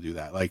ever be able to do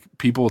that. Like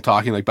people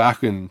talking like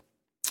back in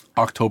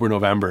October,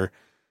 November,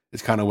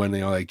 it's kind of when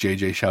like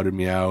JJ shouted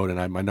me out,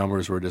 and my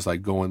numbers were just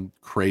like going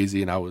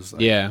crazy, and I was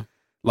like, a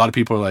lot of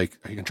people are like,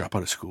 are you gonna drop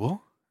out of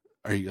school?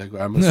 Are you like,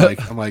 I'm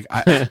like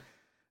a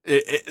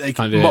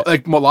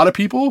lot of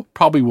people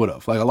probably would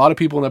have, like a lot of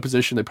people in that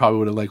position, they probably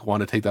would have like want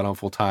to take that on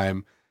full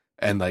time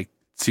and like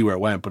see where it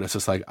went. But it's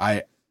just like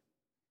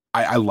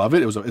I love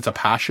it. It's a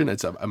passion.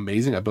 It's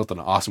amazing. I built an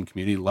awesome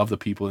community. Love the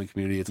people in the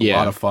community. It's a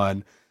lot of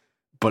fun.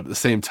 But at the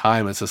same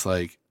time, it's just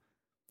like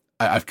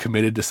I've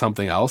committed to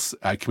something else.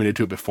 I committed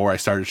to it before I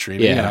started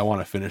streaming, and I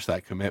want to finish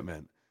that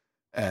commitment.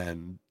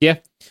 And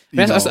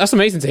that's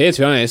amazing to hear.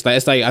 To be honest, like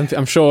it's like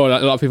I'm sure a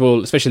lot of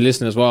people, especially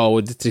listening as well,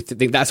 would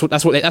think that's who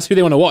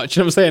they want to watch.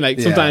 You know what I'm saying?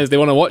 Like sometimes they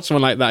want to watch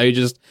someone like that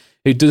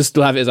who does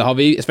still have it as a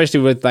hobby,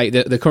 especially with like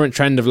the current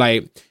trend of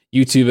like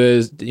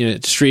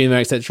YouTubers, streamer,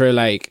 etc.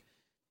 Like.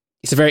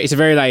 It's a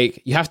very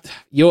like you have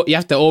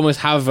to almost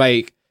have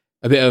like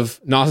a bit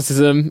of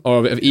narcissism or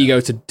a bit of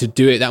ego to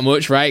do it that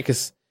much, right?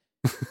 Because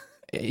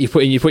you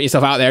put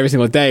yourself out there every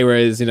single day.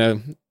 Whereas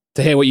to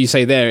hear what you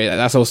say there,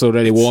 that's also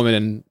really warming,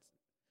 and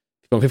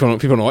people want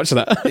to watch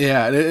that.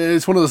 Yeah,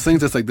 it's one of those things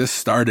that's like, this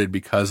started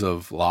because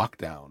of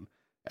lockdown,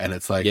 and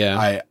it's like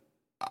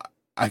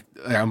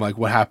I'm like,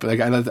 what happened?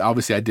 Like,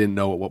 obviously I didn't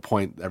know at what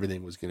point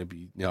everything was going to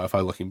be. If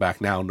I'm looking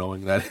back now,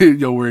 knowing that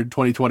we're in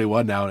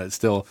 2021 now, and it's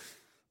still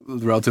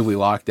relatively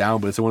locked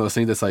down, but it's one of those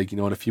things that's like, in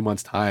a few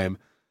months time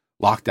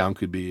lockdown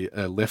could be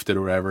lifted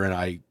or whatever, and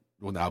I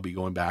will now be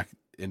going back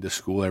into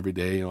school every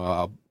day.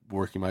 I'll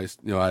working my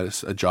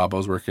a job I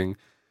was working,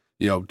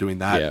 doing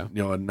that,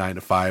 a 9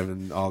 to 5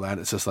 and all that.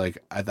 It's just like,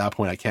 at that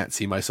point I can't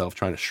see myself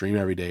trying to stream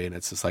every day, and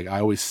it's just like I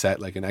always set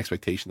like an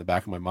expectation in the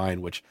back of my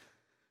mind, which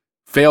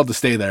failed to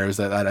stay there, is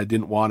that I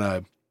didn't want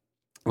to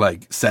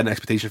like set an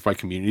expectation for my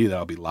community that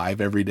I'll be live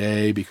every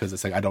day, because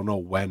it's like I don't know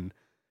when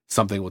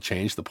something will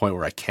change to the point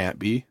where I can't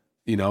be,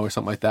 or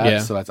something like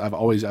that. So that's I've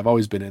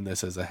always been in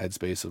this as a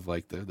headspace of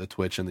like the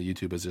Twitch and the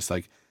YouTube is just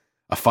like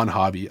a fun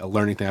hobby, a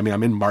learning thing. I mean,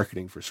 I'm in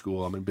marketing for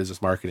school. I'm in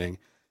business marketing,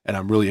 and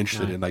I'm really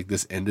interested in like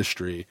this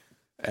industry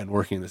and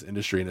working in this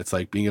industry. And it's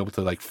like being able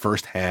to like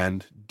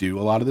firsthand do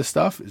a lot of this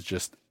stuff is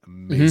just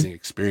amazing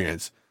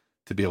experience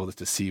to be able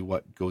to see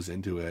what goes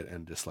into it.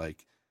 And just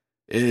like,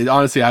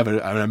 honestly, I have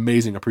an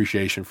amazing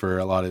appreciation for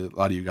a lot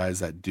of you guys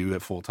that do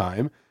it full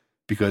time,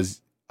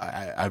 because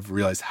I've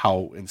realized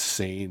how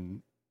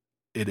insane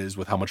it is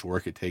with how much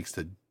work it takes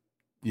to,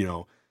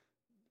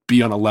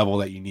 be on a level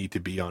that you need to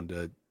be on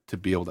to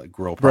be able to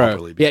grow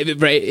properly.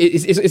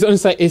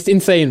 It's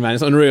insane, man.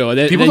 It's unreal.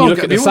 Then you look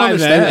at the side,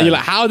 man, and you're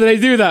like, how do they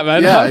do that,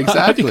 man? Yeah,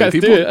 exactly.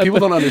 People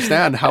don't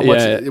understand how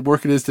much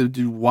work it is to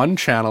do one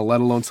channel,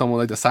 let alone someone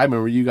like the Sidemen,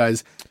 where you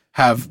guys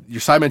have your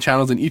Sidemen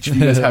channels, and each of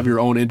you guys have your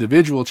own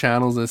individual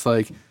channels. And it's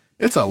like,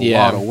 it's a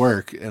lot of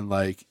work, and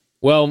like,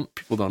 well,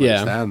 people don't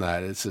understand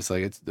that. It's just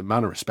like, it's the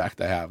amount of respect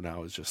I have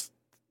now is just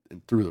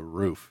through the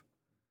roof.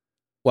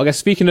 Well, I guess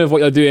speaking of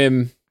what you're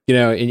doing,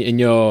 in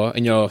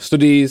your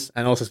studies,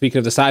 and also speaking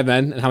of the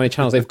Sidemen and how many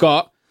channels they've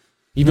got,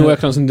 you've been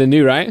working on something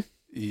new, right?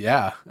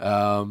 Yeah.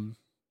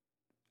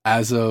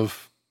 As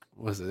of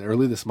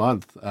early this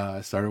month,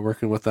 I started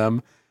working with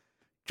them.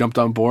 Jumped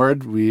on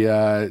board.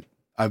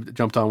 I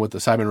jumped on with the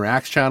Sidemen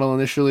Reacts channel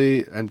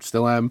initially, and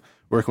still am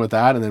working with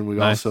that. And then we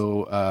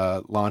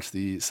also launched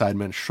the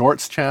Sidemen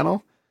Shorts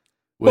channel,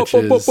 which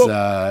it's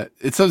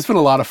been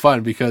a lot of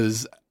fun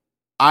because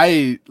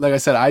like I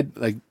said,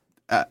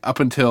 up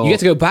until You get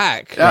to go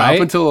back, right?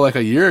 up until like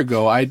a year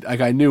ago, I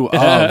knew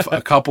of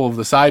a couple of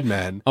the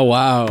Sidemen. Oh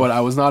wow! But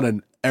I was not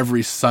an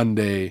every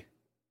Sunday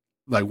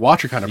like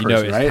watcher kind of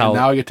person, right? And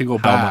now I get to go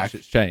how back. much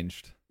it's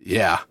changed.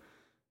 Yeah.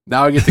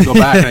 Now I get to go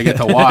back and I get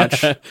to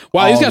watch.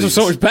 Wow, these guys were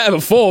so much better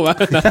before, man.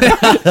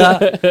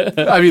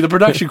 I mean, the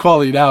production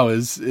quality now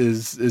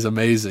is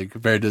amazing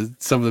compared to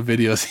some of the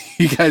videos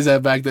you guys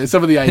had back then.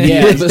 Some of the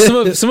ideas. Yeah,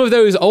 but some of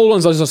those old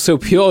ones are just so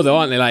pure, though,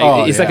 aren't they?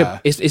 Like it's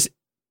like it's.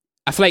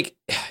 I feel like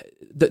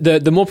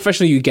the more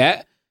professional you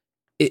get,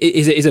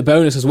 is a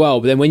bonus as well.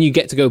 But then when you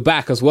get to go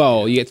back as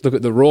well, you get to look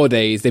at the raw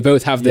days. They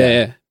both have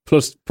their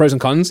pros and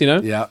cons, you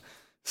know. Yeah.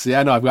 So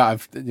yeah, no,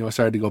 I've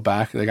started to go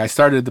back. Like I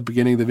started at the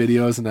beginning of the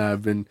videos, and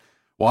I've been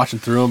watching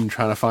through them and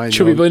trying to find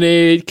Chubby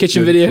Bunny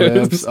kitchen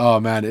videos. Clips. Oh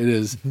man, it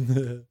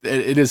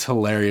is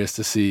hilarious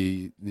to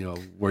see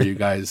where you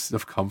guys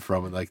have come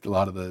from, and like a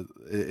lot of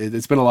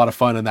it's been a lot of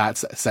fun in that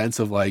sense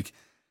of like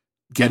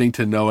getting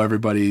to know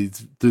everybody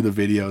through the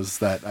videos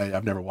that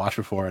I've never watched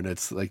before, and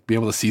it's like being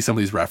able to see some of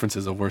these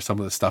references of where some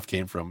of the stuff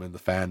came from in the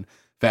fan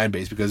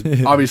base, because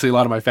obviously a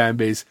lot of my fan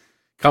base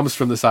comes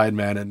from the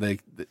Sidemen, and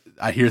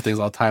I hear things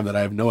all the time that I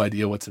have no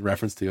idea what's in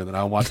reference to, and then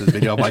I'll watch this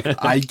video, I'm like,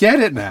 I get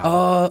it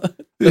now.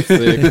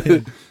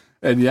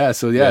 And yeah,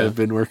 I've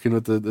been working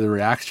with the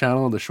Reacts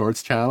channel and the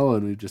Shorts channel,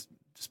 and we've just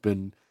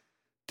been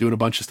doing a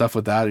bunch of stuff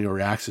with that.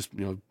 Reacts just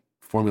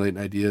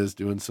formulating ideas,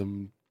 doing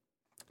some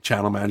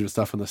channel management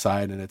stuff on the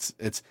side, and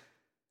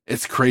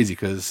it's crazy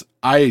because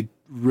I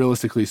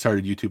realistically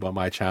started YouTube on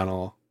my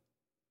channel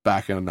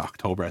back in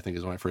October, I think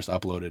is when I first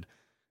uploaded,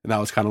 and that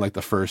was kind of like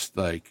the first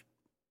like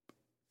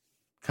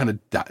kind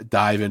of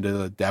dive into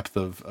the depth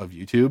of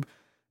YouTube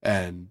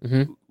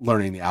and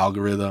learning the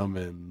algorithm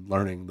and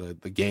learning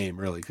the game,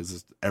 really,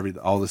 because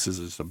all this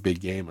is a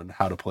big game, and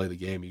how to play the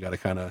game. You got to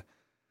kind of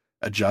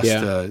adjust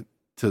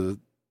to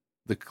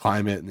the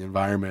climate and the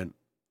environment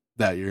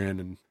that you're in,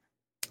 and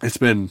it's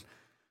been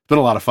a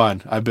lot of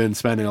fun. I've been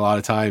spending a lot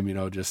of time,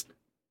 just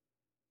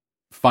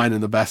finding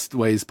the best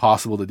ways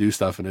possible to do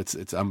stuff, and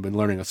I've been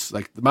learning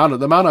like the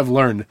amount I've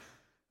learned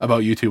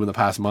about YouTube in the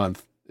past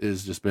month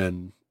has just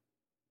been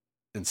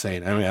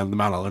insane. I mean, the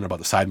amount I learned about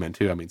the Sidemen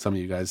too. I mean, some of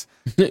you guys.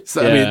 I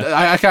mean,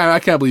 I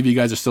can't believe you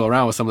guys are still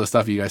around with some of the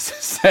stuff you guys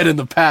said in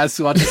the past.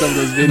 Watching some of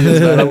those videos,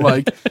 man, I'm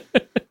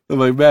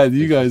like, man,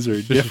 you guys are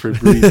a different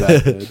breed.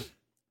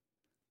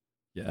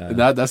 Yeah, and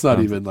that's not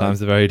even like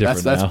times are very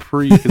different. That's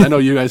pre, because I know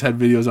you guys had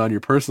videos on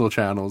your personal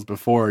channels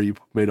before you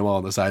made them all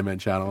on the Sidemen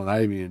channel, and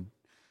I even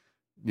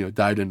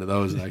dived into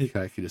those, and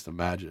I could just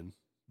imagine,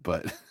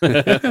 but.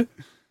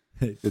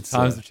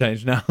 Times have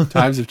changed now.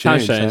 Times have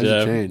changed.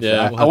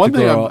 Yeah. One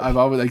thing I've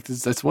always like.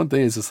 That's one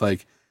thing. Is just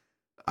like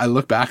I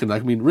look back and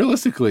like, I mean,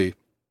 realistically,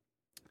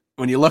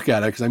 when you look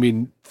at it, because I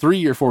mean,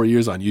 3 or 4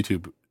 years on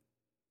YouTube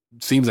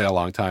seems like a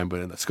long time,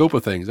 but in the scope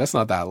of things, that's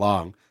not that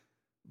long.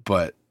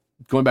 But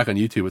going back on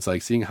YouTube, it's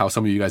like seeing how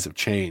some of you guys have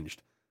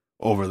changed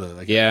over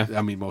the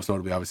I mean, most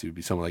notably, obviously, would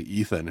be someone like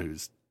Ethan,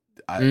 who's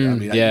I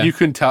mean, you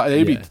couldn't tell.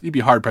 You'd be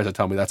hard pressed to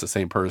tell me that's the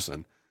same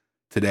person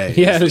today.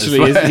 Yeah,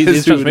 literally,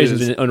 his transformation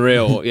has been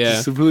unreal. Yeah,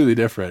 it's completely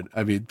different.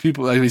 I mean,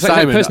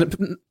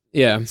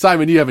 Simon.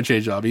 Simon, you haven't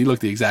changed. I mean, you look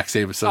the exact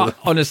same as some.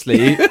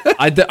 Honestly,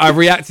 I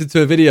reacted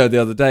to a video the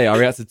other day. I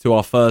reacted to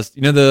our first.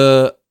 I don't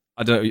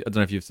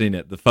know if you've seen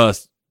it. The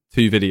first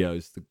 2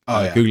 videos,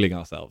 googling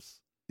ourselves.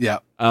 Yeah.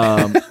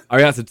 I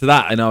reacted to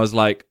that, and I was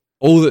like,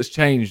 all that's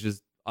changed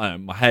is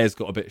my hair's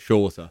got a bit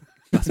shorter.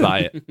 That's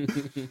about it.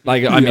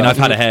 Like, I mean, I've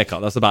had a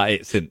haircut. That's about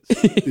it since.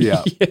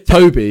 Yeah.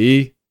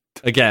 Toby.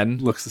 Again,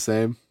 looks the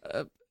same.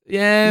 A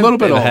little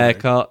bit of older. a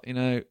haircut,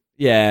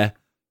 Yeah,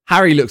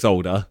 Harry looks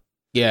older.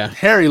 Yeah,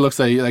 Harry looks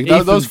like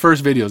Ethan, those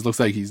first videos looks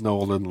like he's no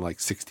older than like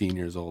 16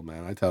 years old,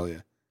 man. I tell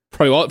you,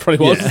 probably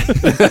was.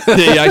 Yeah.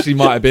 He actually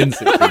might have been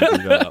 16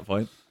 at that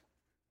point.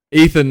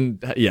 Ethan,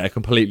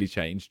 completely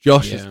changed.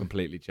 Josh has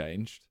completely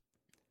changed.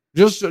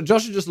 Josh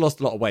has just lost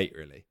a lot of weight,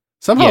 really.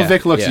 Somehow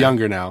Vic looks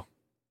younger now.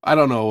 I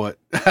don't know what.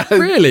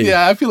 Really?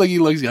 Yeah, I feel like he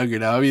looks younger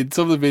now. I mean,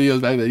 some of the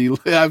videos back then,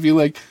 I feel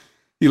like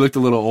he looked a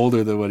little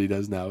older than what he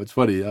does now. It's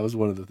funny. That was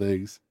one of the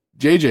things.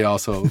 JJ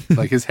also,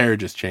 like, his hair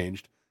just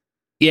changed.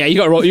 Yeah, you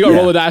got to roll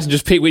the dice and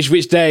just pick which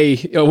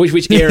day or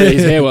which era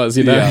his hair was.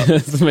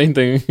 That's the main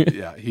thing.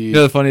 Yeah,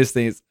 the funniest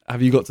thing is,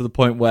 have you got to the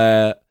point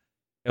where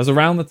it was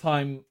around the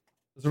time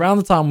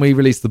we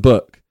released the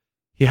book?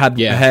 He had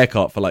a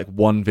haircut for like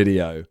one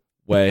video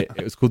where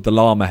it was called the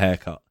llama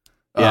haircut.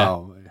 Yeah,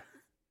 oh,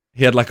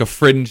 he had like a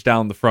fringe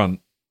down the front,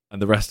 and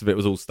the rest of it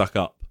was all stuck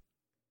up.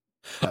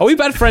 Are we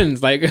bad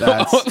friends? Like,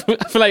 I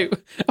feel like,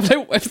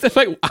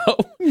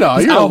 no,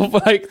 you're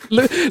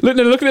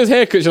looking at his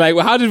haircuts. You're like,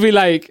 well, how did we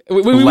like?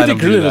 We did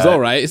grill him as well,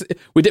 right?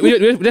 We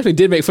definitely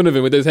did make fun of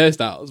him with those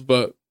hairstyles,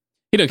 but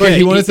He don't But care.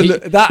 he wanted to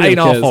look. That he ain't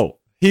don't our cares. fault.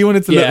 He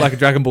wanted to look Yeah. like a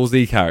Dragon Ball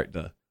Z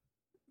character.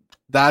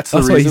 That's the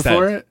That's what he reason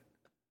for said. it.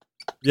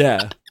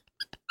 Yeah.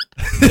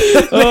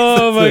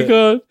 Oh my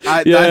god.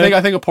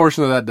 I think a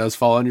portion of that does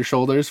fall on your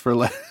shoulders for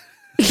let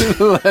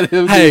him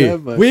do Hey,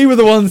 that, but we were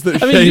the ones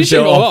that I mean, you did shaved shave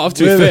it it all off. off.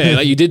 To be fair,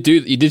 like you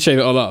did shave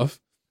it all off.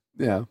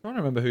 yeah. I don't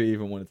remember who he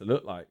even wanted to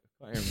look like.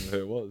 I don't remember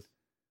who it was.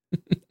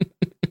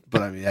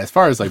 But I mean, as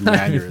far as like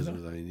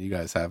mannerisms, I mean, you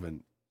guys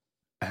haven't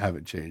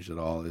changed at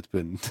all. It's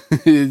been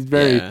it's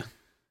very Yeah.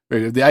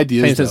 very good. The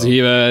idea Same is sense of though,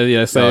 humor.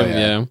 Yeah, same.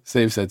 Yeah.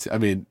 same sense. I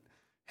mean,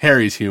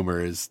 Harry's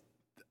humor is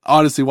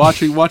honestly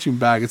watching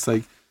back. It's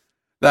like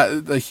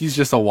that. Like he's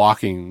just a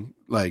walking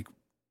like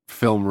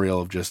film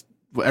reel of just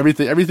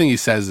everything. Everything he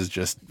says is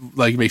just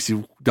like makes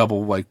you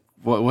double. Like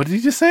what did he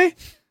just say?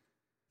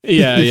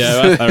 Yeah.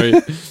 That's Harry.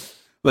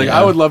 Like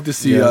Yeah. I would love to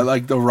see Yeah.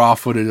 like the raw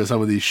footage of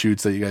some of these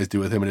shoots that you guys do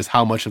with him, and just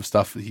how much of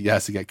stuff he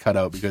has to get cut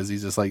out because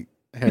he's just like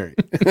Harry.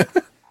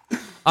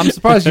 I'm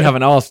surprised you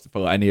haven't asked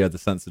for any of the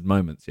censored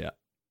moments yet.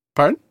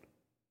 Pardon?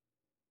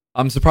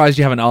 I'm surprised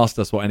you haven't asked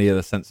us what any of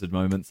the censored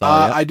moments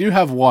are yet. I do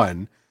have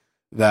one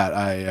that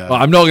I. Well,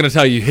 I'm not going to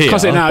tell you here.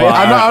 Cuss it now, but yeah.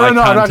 I'm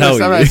I not can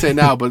going to say it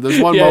now, but there's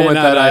one Yeah, moment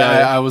no, that no,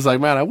 I was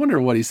like, man, I wonder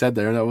what he said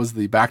there, and that was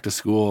the back to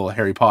school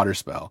Harry Potter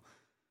spell.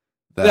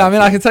 Yeah, I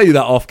mean, I can tell you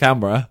that off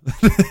camera.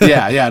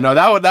 yeah, no,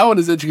 that one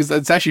is interesting because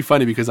it's actually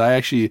funny because I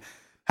actually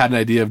had an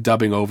idea of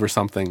dubbing over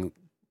something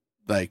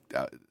like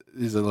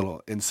is a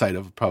little insight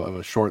of probably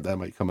a short that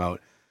might come out.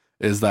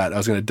 Is that I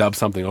was going to dub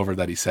something over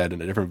that he said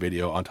in a different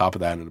video on top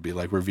of that, and it'll be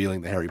like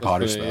revealing the Harry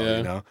Potter funny, spell, yeah.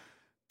 you know.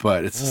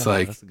 But it's just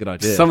like that's a good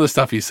idea. some of the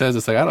stuff he says.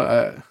 It's like I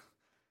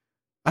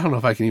don't know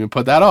if I can even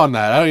put that on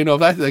that. I don't even know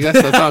if that. I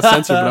guess that's not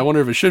censored, but I wonder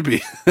if it should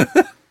be.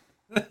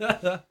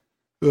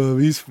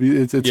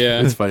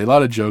 It's funny. A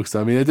lot of jokes.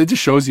 I mean, it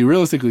just shows you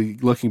realistically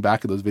looking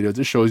back at those videos.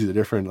 It shows you the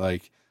different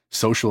like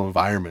social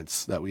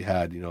environments that we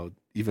had. You know,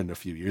 even a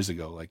few years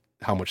ago, like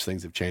how much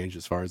things have changed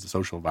as far as the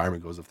social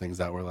environment goes of things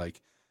that were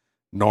like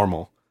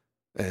normal.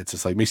 And it's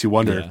just like makes you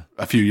wonder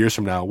a few years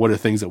from now, what are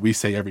things that we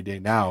say every day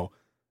now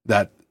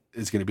that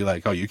is going to be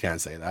like, oh, you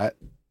can't say that.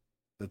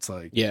 It's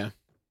like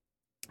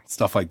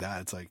stuff like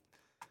that. It's like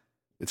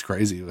it's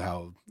crazy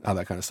how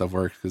that kind of stuff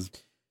works because.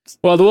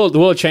 Well, the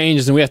world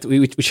changes, and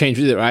we change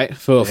with it, right?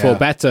 For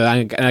better,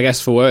 and I guess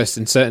for worse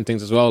in certain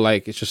things as well.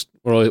 Like it's just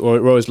we're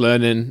always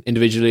learning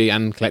individually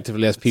and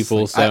collectively as people.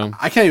 Like, so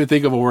I can't even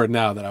think of a word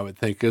now that I would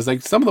think because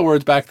like some of the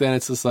words back then,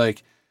 it's just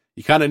like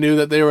you kind of knew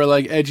that they were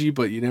like edgy,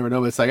 but you never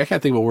know. It's like I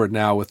can't think of a word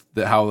now with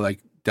how like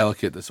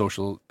delicate the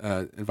social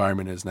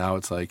environment is now.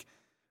 It's like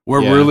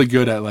we're really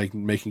good at like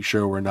making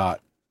sure we're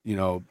not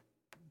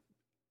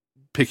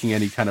picking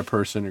any kind of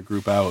person or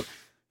group out.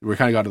 We're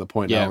kind of got to the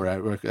point now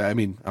where I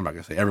mean, I'm not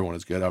gonna say everyone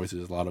is good. Obviously,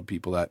 there's a lot of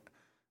people that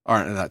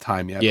aren't in that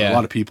time yet. Yeah. But a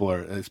lot of people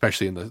are,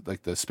 especially in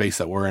the space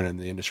that we're in and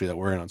the industry that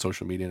we're in on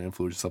social media and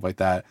influence and stuff like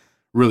that,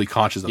 really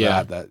conscious of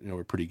that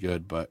we're pretty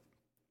good. But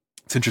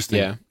it's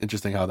interesting.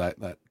 Interesting how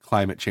that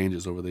climate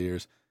changes over the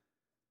years.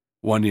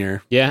 1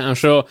 year. Yeah, I'm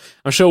sure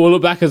we'll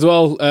look back as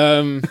well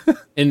in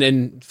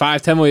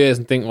 5-10 more years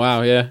and think,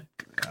 wow, yeah.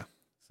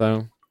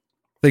 So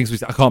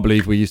Things I can't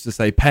believe we used to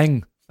say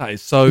peng. That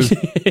is so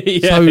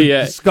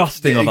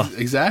disgusting of us.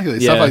 Exactly.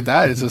 Stuff like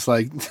that. It's just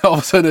like all of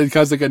a sudden it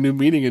comes like a new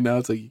meaning, and now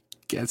it's like you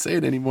can't say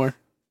it anymore.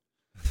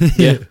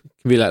 Yeah, can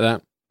be like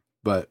that.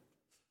 But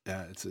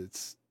yeah,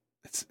 it's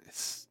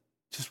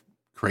just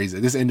crazy.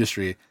 This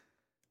industry,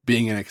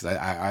 being in it, because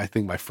I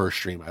think my first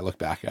stream, I look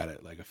back at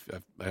it like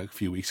a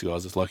few weeks ago. I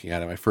was just looking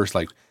at it. My first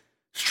like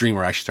stream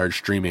where I actually started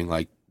streaming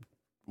like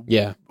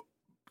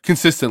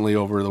consistently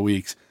over the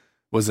weeks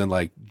was in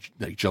like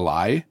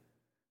July.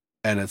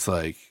 And it's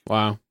like,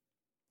 wow,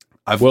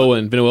 been a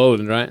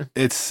whirlwind, right?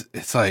 It's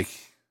like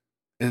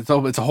it's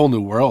a whole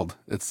new world.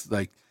 It's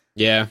like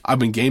I've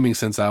been gaming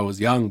since I was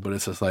young, but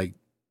it's just like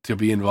to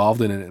be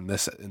involved in it in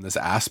this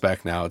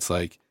aspect now. It's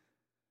like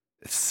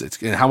it's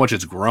and how much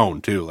it's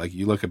grown too. Like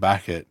you look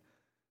back at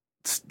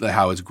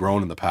how it's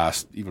grown in the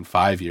past even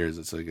 5 years.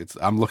 It's like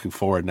I'm looking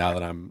forward now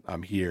that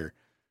I'm here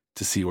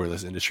to see where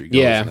this industry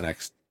goes in the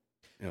next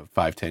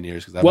 5-10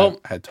 years because I've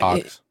had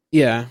talks.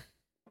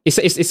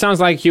 It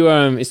sounds like you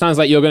it sounds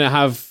like you're gonna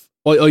have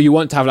or you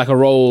want to have like a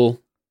role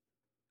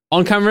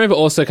on camera, but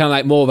also kind of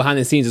like more behind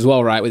the scenes as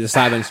well, right? With the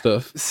silent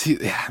stuff. See,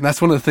 and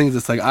that's one of the things.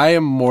 It's like I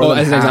am more than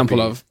as an happy,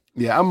 example of.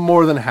 Yeah, I'm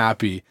more than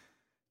happy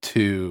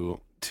to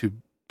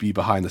be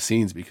behind the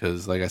scenes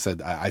because, like I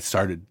said, I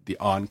started the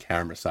on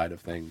camera side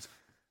of things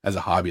as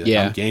a hobby. Like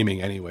I'm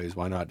gaming anyways.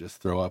 Why not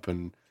just throw up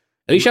and.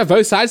 At least you have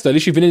both sides, though. At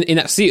least you've been in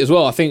that seat as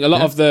well. I think a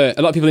lot of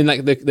people in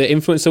like the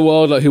influencer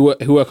world, like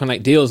who work on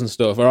like deals and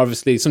stuff, are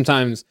obviously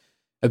sometimes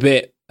a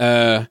bit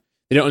they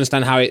don't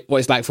understand what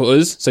it's like for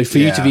us. So for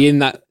you to be in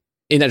that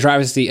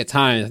driver's seat at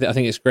times, I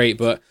think it's great.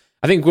 But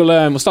I think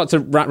we'll start to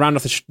round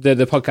off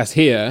the podcast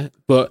here.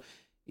 But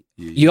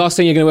you are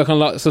saying you're going to work on a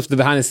lot of stuff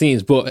behind the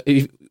scenes. But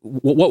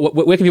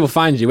where can people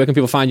find you? Where can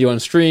people find you on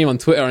stream, on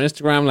Twitter, on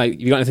Instagram? Like,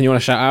 you got anything you want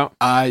to shout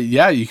out?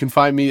 You can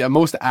find me. I'm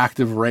most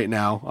active right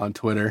now on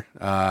Twitter.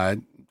 At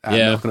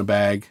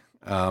MilkInABag.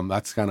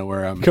 That's kind of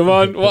where I'm. Come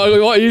on,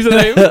 what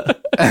username?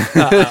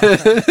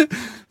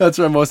 That's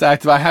where I'm most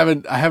active. I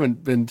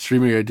haven't been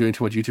streaming or doing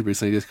too much YouTube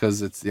recently, just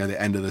because it's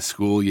the end of the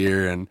school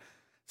year and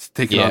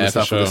taking on the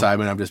stuff for the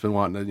assignment. I've just been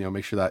wanting to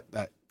make sure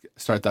that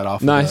start that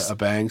off with a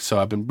bang. So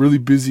I've been really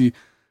busy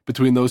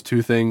between those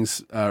two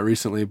things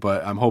recently,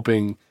 but I'm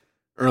hoping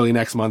early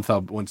next month,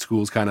 when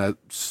school's kind of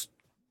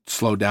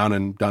slowed down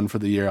and done for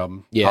the year,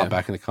 I'll hop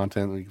back into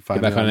content. And you can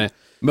find me on it.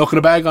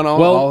 MilkInABag on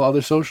all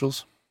other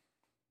socials.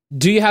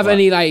 Do you have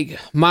any like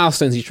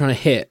milestones you're trying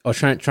to hit or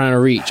trying to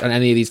reach on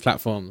any of these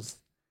platforms?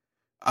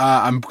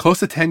 I'm close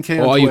to 10K on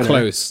Twitter. Or are you Twitter,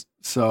 close?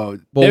 So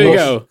there we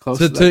go.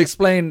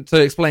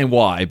 To explain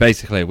why,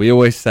 basically, we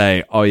always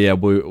say, "Oh yeah,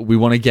 we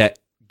want to get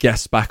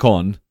guests back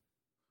on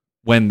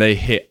when they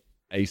hit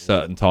a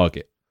certain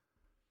target."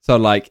 So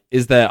like,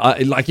 is there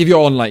like if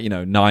you're on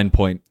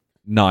 9.99?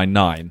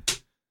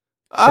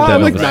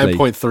 I'm like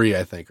 9.3,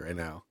 I think, right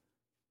now.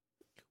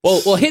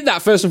 Well, hit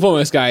that first and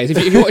foremost, guys.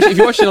 If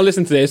you're watching or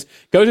listening to this,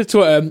 go to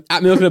Twitter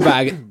at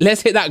MilkInABag.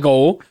 Let's hit that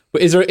goal.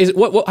 But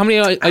what? How many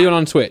are you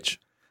on Twitch?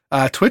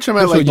 Twitch, I'm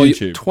at like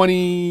YouTube.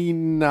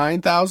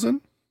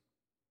 29,000.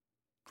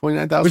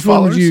 29,000. Which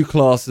followers. one would you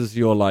class as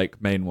your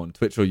main one?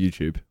 Twitch or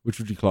YouTube? Which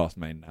would you class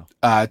main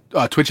now?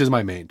 Twitch is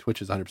my main.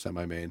 Twitch is 100%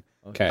 my main.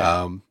 Okay.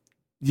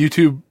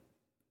 YouTube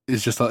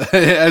is just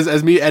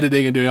as me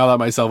editing and doing all that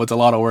myself. It's a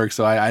lot of work,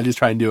 so I just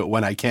try and do it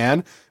when I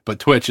can. But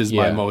Twitch is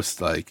my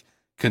most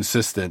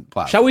consistent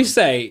platform. Shall we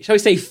say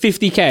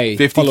 50K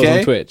 50K followers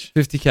on Twitch?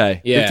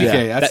 50K. Yeah.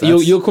 50K. That's,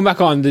 you'll come back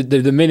on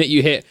the minute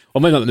you hit, or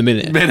maybe not the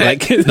minute.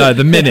 No,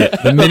 the minute.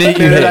 The minute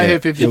you hit I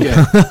hit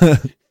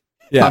 50K.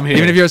 Yeah, I'm here.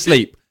 even if you're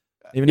asleep.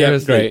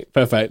 Great.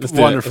 Perfect. Let's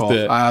do Wonderful.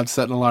 it. I'll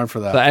set an alarm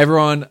for that. So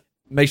everyone,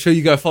 make sure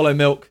you go follow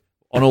Milk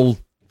on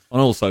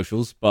all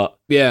socials. But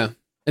yeah,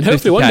 and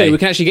hopefully 50K. one day we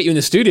can actually get you in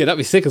the studio. That'd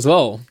be sick as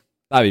well.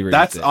 That'd be really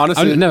That's sick.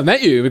 honestly I've never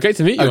met you. It'd be great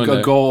to meet you.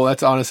 a goal.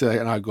 That's honestly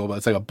not a goal, but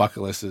it's like a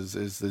bucket list.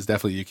 Is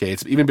definitely UK.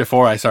 It's even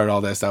before I started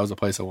all this. That was a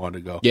place I wanted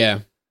to go. Yeah.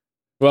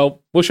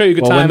 Well, we'll show you a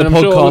good time, when and the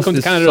I'm sure we'll podcast come to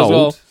is Canada sold, as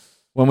well.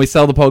 when we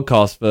sell the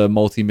podcast for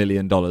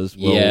multi-million dollars,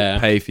 we'll Yeah.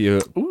 pay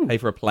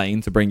for a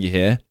plane to bring you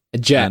here. A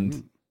jet.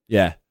 And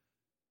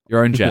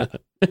your own jet.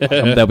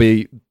 There'll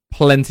be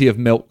plenty of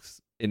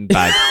milks in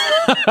bags.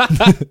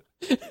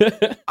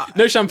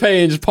 No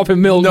champagne, just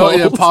popping milk. No,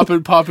 yeah,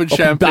 bottles. popping bags.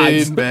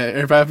 champagne,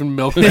 or popping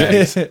milk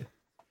bags. That's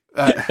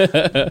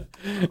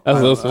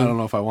awesome. I don't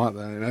know if I want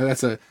that.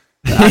 That's a.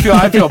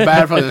 I feel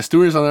bad for the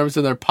stewards on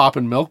everything. They're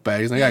popping milk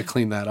bags. And I gotta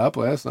clean that up.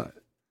 Well, that's not.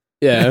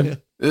 Yeah.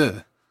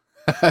 Ugh.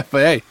 But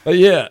hey,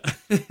 yeah.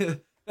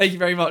 Thank you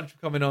very much for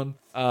coming on.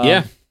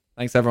 Yeah.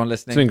 Thanks everyone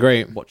listening. It's been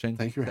great. Watching.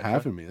 thank you for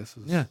having me. This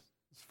is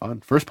It's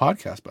fun. First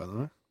podcast, by the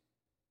way.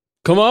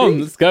 Come on,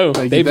 let's go.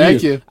 Thank Debut.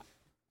 you.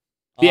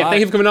 Yeah,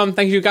 thank you for coming on.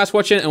 Thank you guys for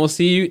watching, and we'll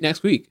see you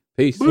next week.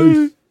 Peace.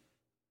 Peace.